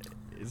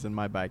 is in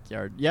my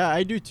backyard. Yeah,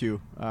 I do too.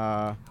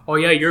 Oh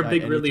yeah, you're a I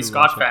big need Ridley to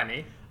Scott watch it. fan,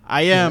 eh?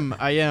 I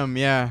am,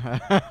 yeah.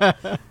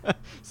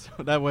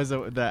 So that was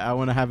that I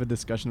want to have a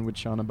discussion with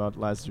Sean about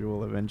Last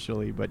Duel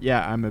eventually, but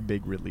yeah, I'm a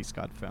big Ridley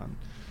Scott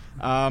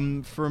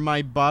fan. For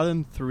my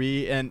bottom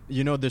three, and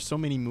there's so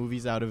many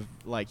movies out of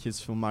like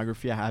his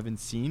filmography I haven't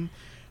seen.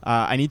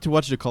 I need to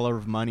watch The Color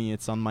of Money.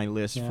 It's on my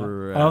list Yeah.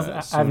 for I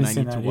haven't soon. I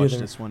seen need to that watch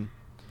either. this one.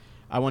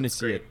 I want to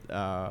see great. it.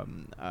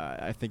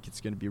 I think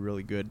it's going to be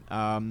really good.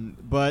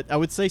 But I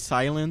would say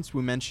Silence.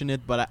 We mentioned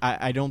it, but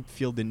I don't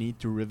feel the need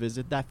to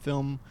revisit that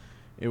film.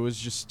 It was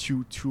just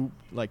too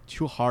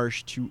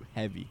harsh, too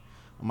heavy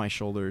on my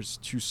shoulders,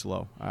 too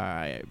slow.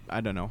 I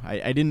don't know.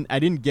 I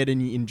didn't get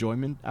any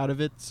enjoyment out of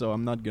it, so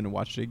I'm not going to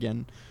watch it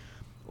again.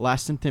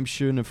 Last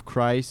Temptation of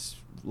Christ,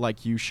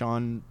 like you,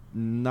 Sean,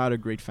 not a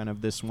great fan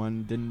of this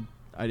one.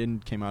 I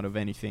didn't came out of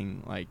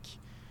anything like.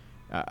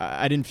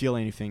 I didn't feel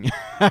anything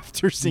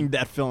after seeing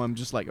that film. I'm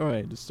just like, all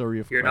right, the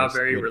story of You're Christ, not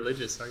very good.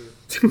 religious, are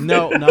you?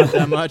 No, not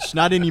that much.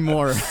 Not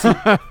anymore. So,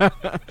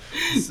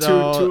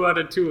 2 out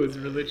of 2 is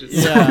religious.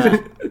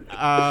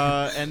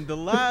 yeah. And the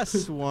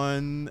last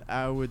one,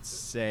 I would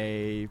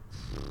say,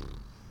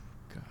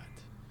 God,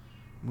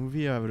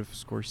 movie out of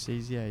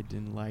Scorsese I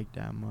didn't like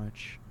that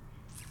much.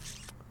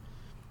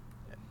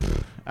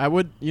 I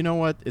would, you know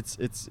what?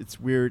 It's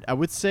weird. I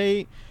would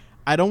say,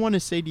 I don't want to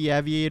say The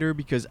Aviator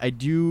because I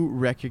do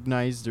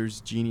recognize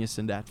there's genius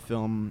in that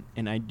film,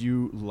 and I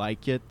do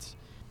like it.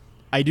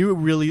 I do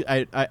really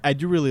like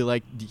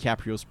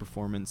DiCaprio's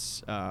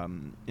performance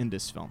in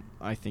this film.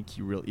 I think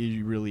he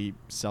really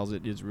sells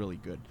it. It's really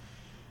good.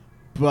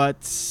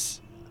 But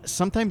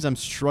sometimes I'm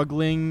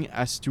struggling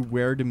as to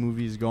where the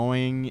movie is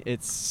going.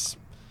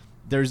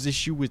 There's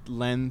issue with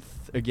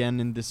length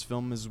again in this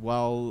film as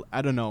well.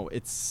 I don't know.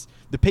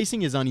 The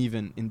pacing is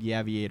uneven in The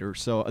Aviator,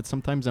 so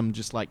sometimes I'm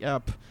just like,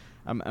 up.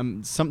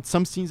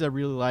 Some scenes I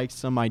really like,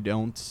 some I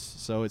don't.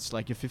 So it's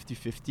like a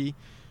 50-50.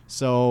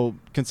 So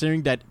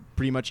considering that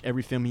pretty much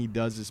every film he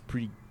does is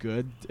pretty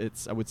good,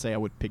 I would say I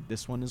would pick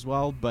this one as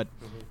well. But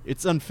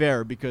it's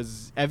unfair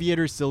because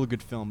Aviator is still a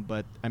good film,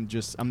 but I'm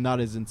not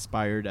as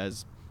inspired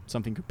as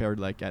something compared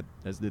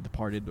as The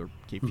Departed or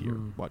Cape Fear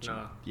watching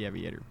The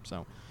Aviator.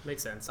 So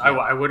makes sense. Yeah.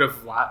 I would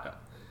have laughed.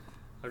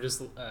 I'm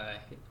just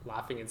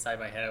laughing inside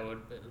my head. It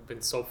would have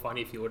been so funny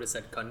if you would have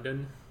said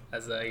Kundun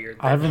as your.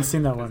 I haven't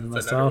seen that one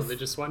myself.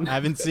 Religious one. I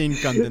haven't seen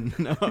Kundun.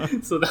 No.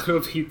 So that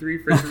would be 3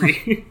 for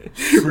 3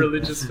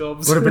 religious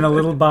films. Would have been a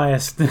little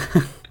biased. But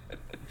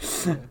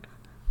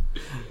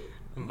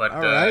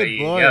All right,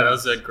 yeah, that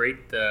boys. was a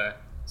great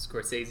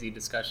Scorsese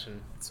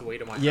discussion. It's a way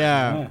to my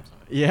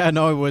Yeah,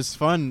 no, it was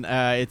fun.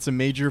 It's a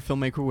major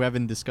filmmaker we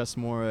haven't discussed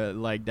more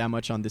like that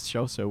much on this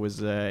show, so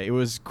it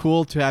was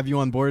cool to have you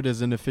on board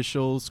as an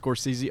official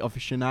Scorsese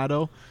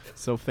aficionado.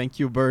 So thank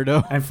you,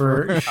 Berto, And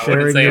for I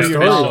sharing wouldn't your say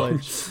story.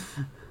 knowledge.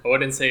 I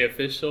wouldn't say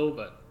official,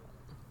 but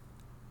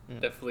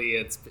definitely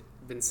it's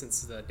been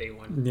since day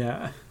one.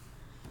 Yeah.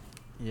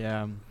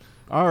 Yeah.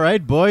 All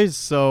right, boys.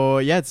 So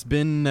yeah, it's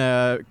been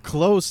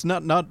close,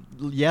 not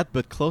yet,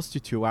 but close to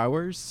 2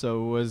 hours.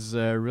 So it was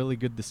a really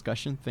good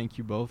discussion. Thank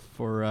you both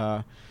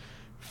for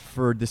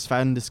this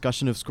fun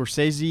discussion of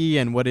Scorsese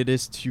and what it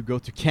is to go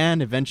to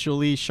Cannes.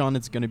 Eventually, Sean,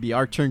 it's going to be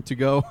our turn to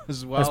go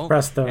as well,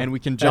 Espresso. and we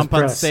can jump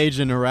on Espress. stage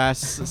and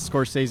harass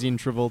Scorsese and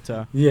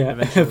Travolta. Yeah,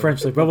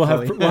 eventually. But we'll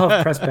have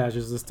hopefully. press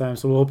badges this time,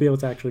 so we'll be able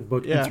to actually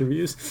book Yeah.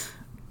 interviews.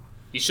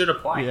 You should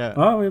apply. Yeah.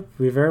 Oh,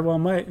 we very well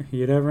might.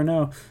 You never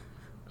know.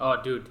 Oh,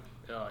 dude,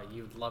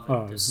 you'd love it.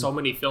 Oh, There's so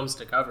many films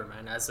to cover,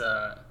 man. As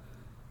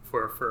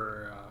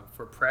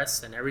for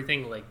press and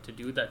everything, like to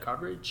do that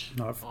coverage.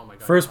 No, Oh my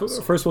god. First that was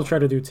so we'll fun. try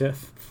to do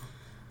TIFF.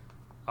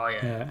 Oh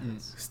yeah. Yeah,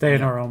 stay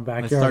in our own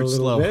backyard a start little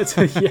slow. bit.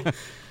 Yeah,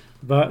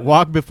 but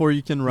Walk before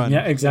you can run.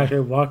 yeah, exactly.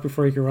 Walk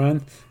before you can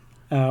run,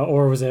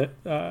 or was it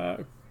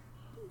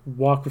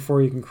walk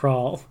before you can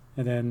crawl?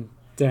 And then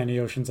Danny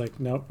Ocean's like,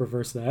 nope,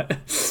 reverse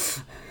that,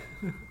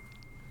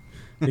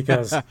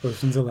 because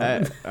Ocean's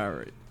 11.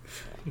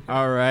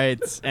 All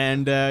right,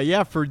 and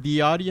yeah, for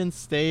the audience,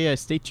 stay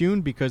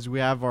tuned because we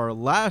have our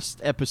last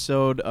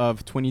episode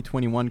of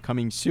 2021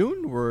 coming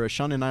soon. Where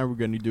Sean and I were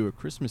going to do a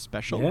Christmas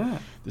special, Yeah,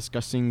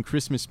 discussing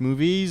Christmas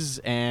movies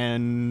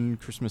and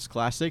Christmas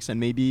classics, and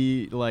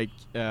maybe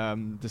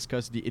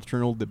discuss the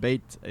eternal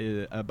debate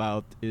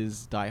about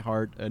is Die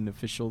Hard an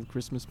official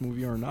Christmas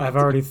movie or not. I've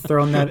already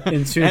thrown that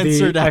into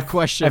Answer that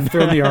question. I've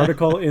thrown the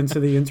article into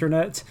the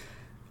internet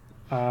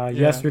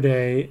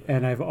yesterday,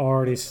 and I've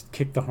already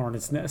kicked the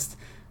hornet's nest.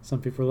 Some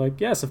people are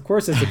like, yes, of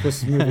course it's a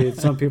Christmas movie. And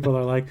some people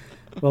are like,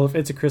 well, if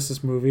it's a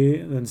Christmas movie,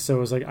 then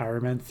so is like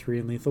Iron Man 3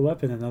 and Lethal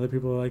Weapon. And other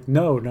people are like,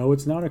 no,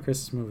 it's not a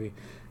Christmas movie.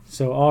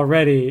 So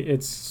already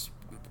it's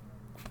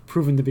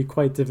proven to be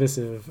quite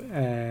divisive,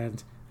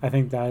 and I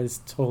think that is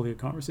totally a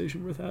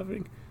conversation worth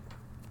having.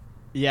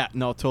 Yeah,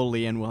 no,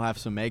 totally, and we'll have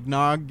some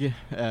eggnog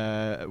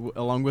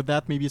along with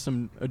that. Maybe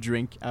a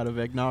drink out of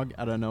eggnog.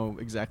 I don't know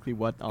exactly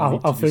what. I'll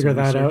need to do figure some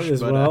that out research,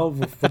 as but, well.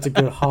 What's a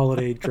good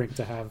holiday drink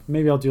to have?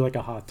 Maybe I'll do like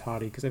a hot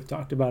toddy because I've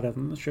talked about it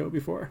on the show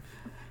before.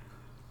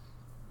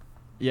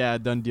 Yeah,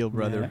 done deal,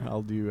 brother. Yeah.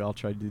 I'll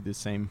try to do the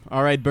same.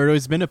 All right, Berto,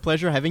 it's been a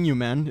pleasure having you,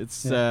 man.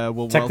 It's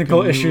we'll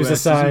Technical welcome issues you,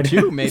 aside.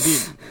 season 2, maybe.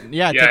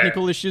 Yeah, Yeah.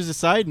 technical issues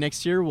aside.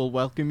 Next year we'll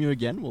welcome you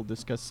again. We'll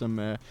discuss some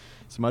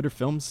other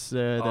films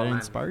that man.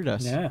 inspired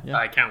us. Yeah.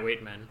 I can't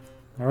wait, man.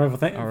 All right. Well, All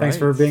thanks right.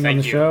 for being on Thank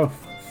the you. show.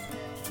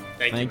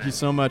 Thank Thank man. you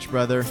so much,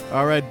 brother.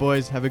 All right,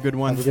 boys, have a good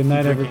one. Have a good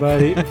night, Keep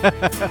drinking.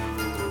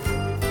 everybody.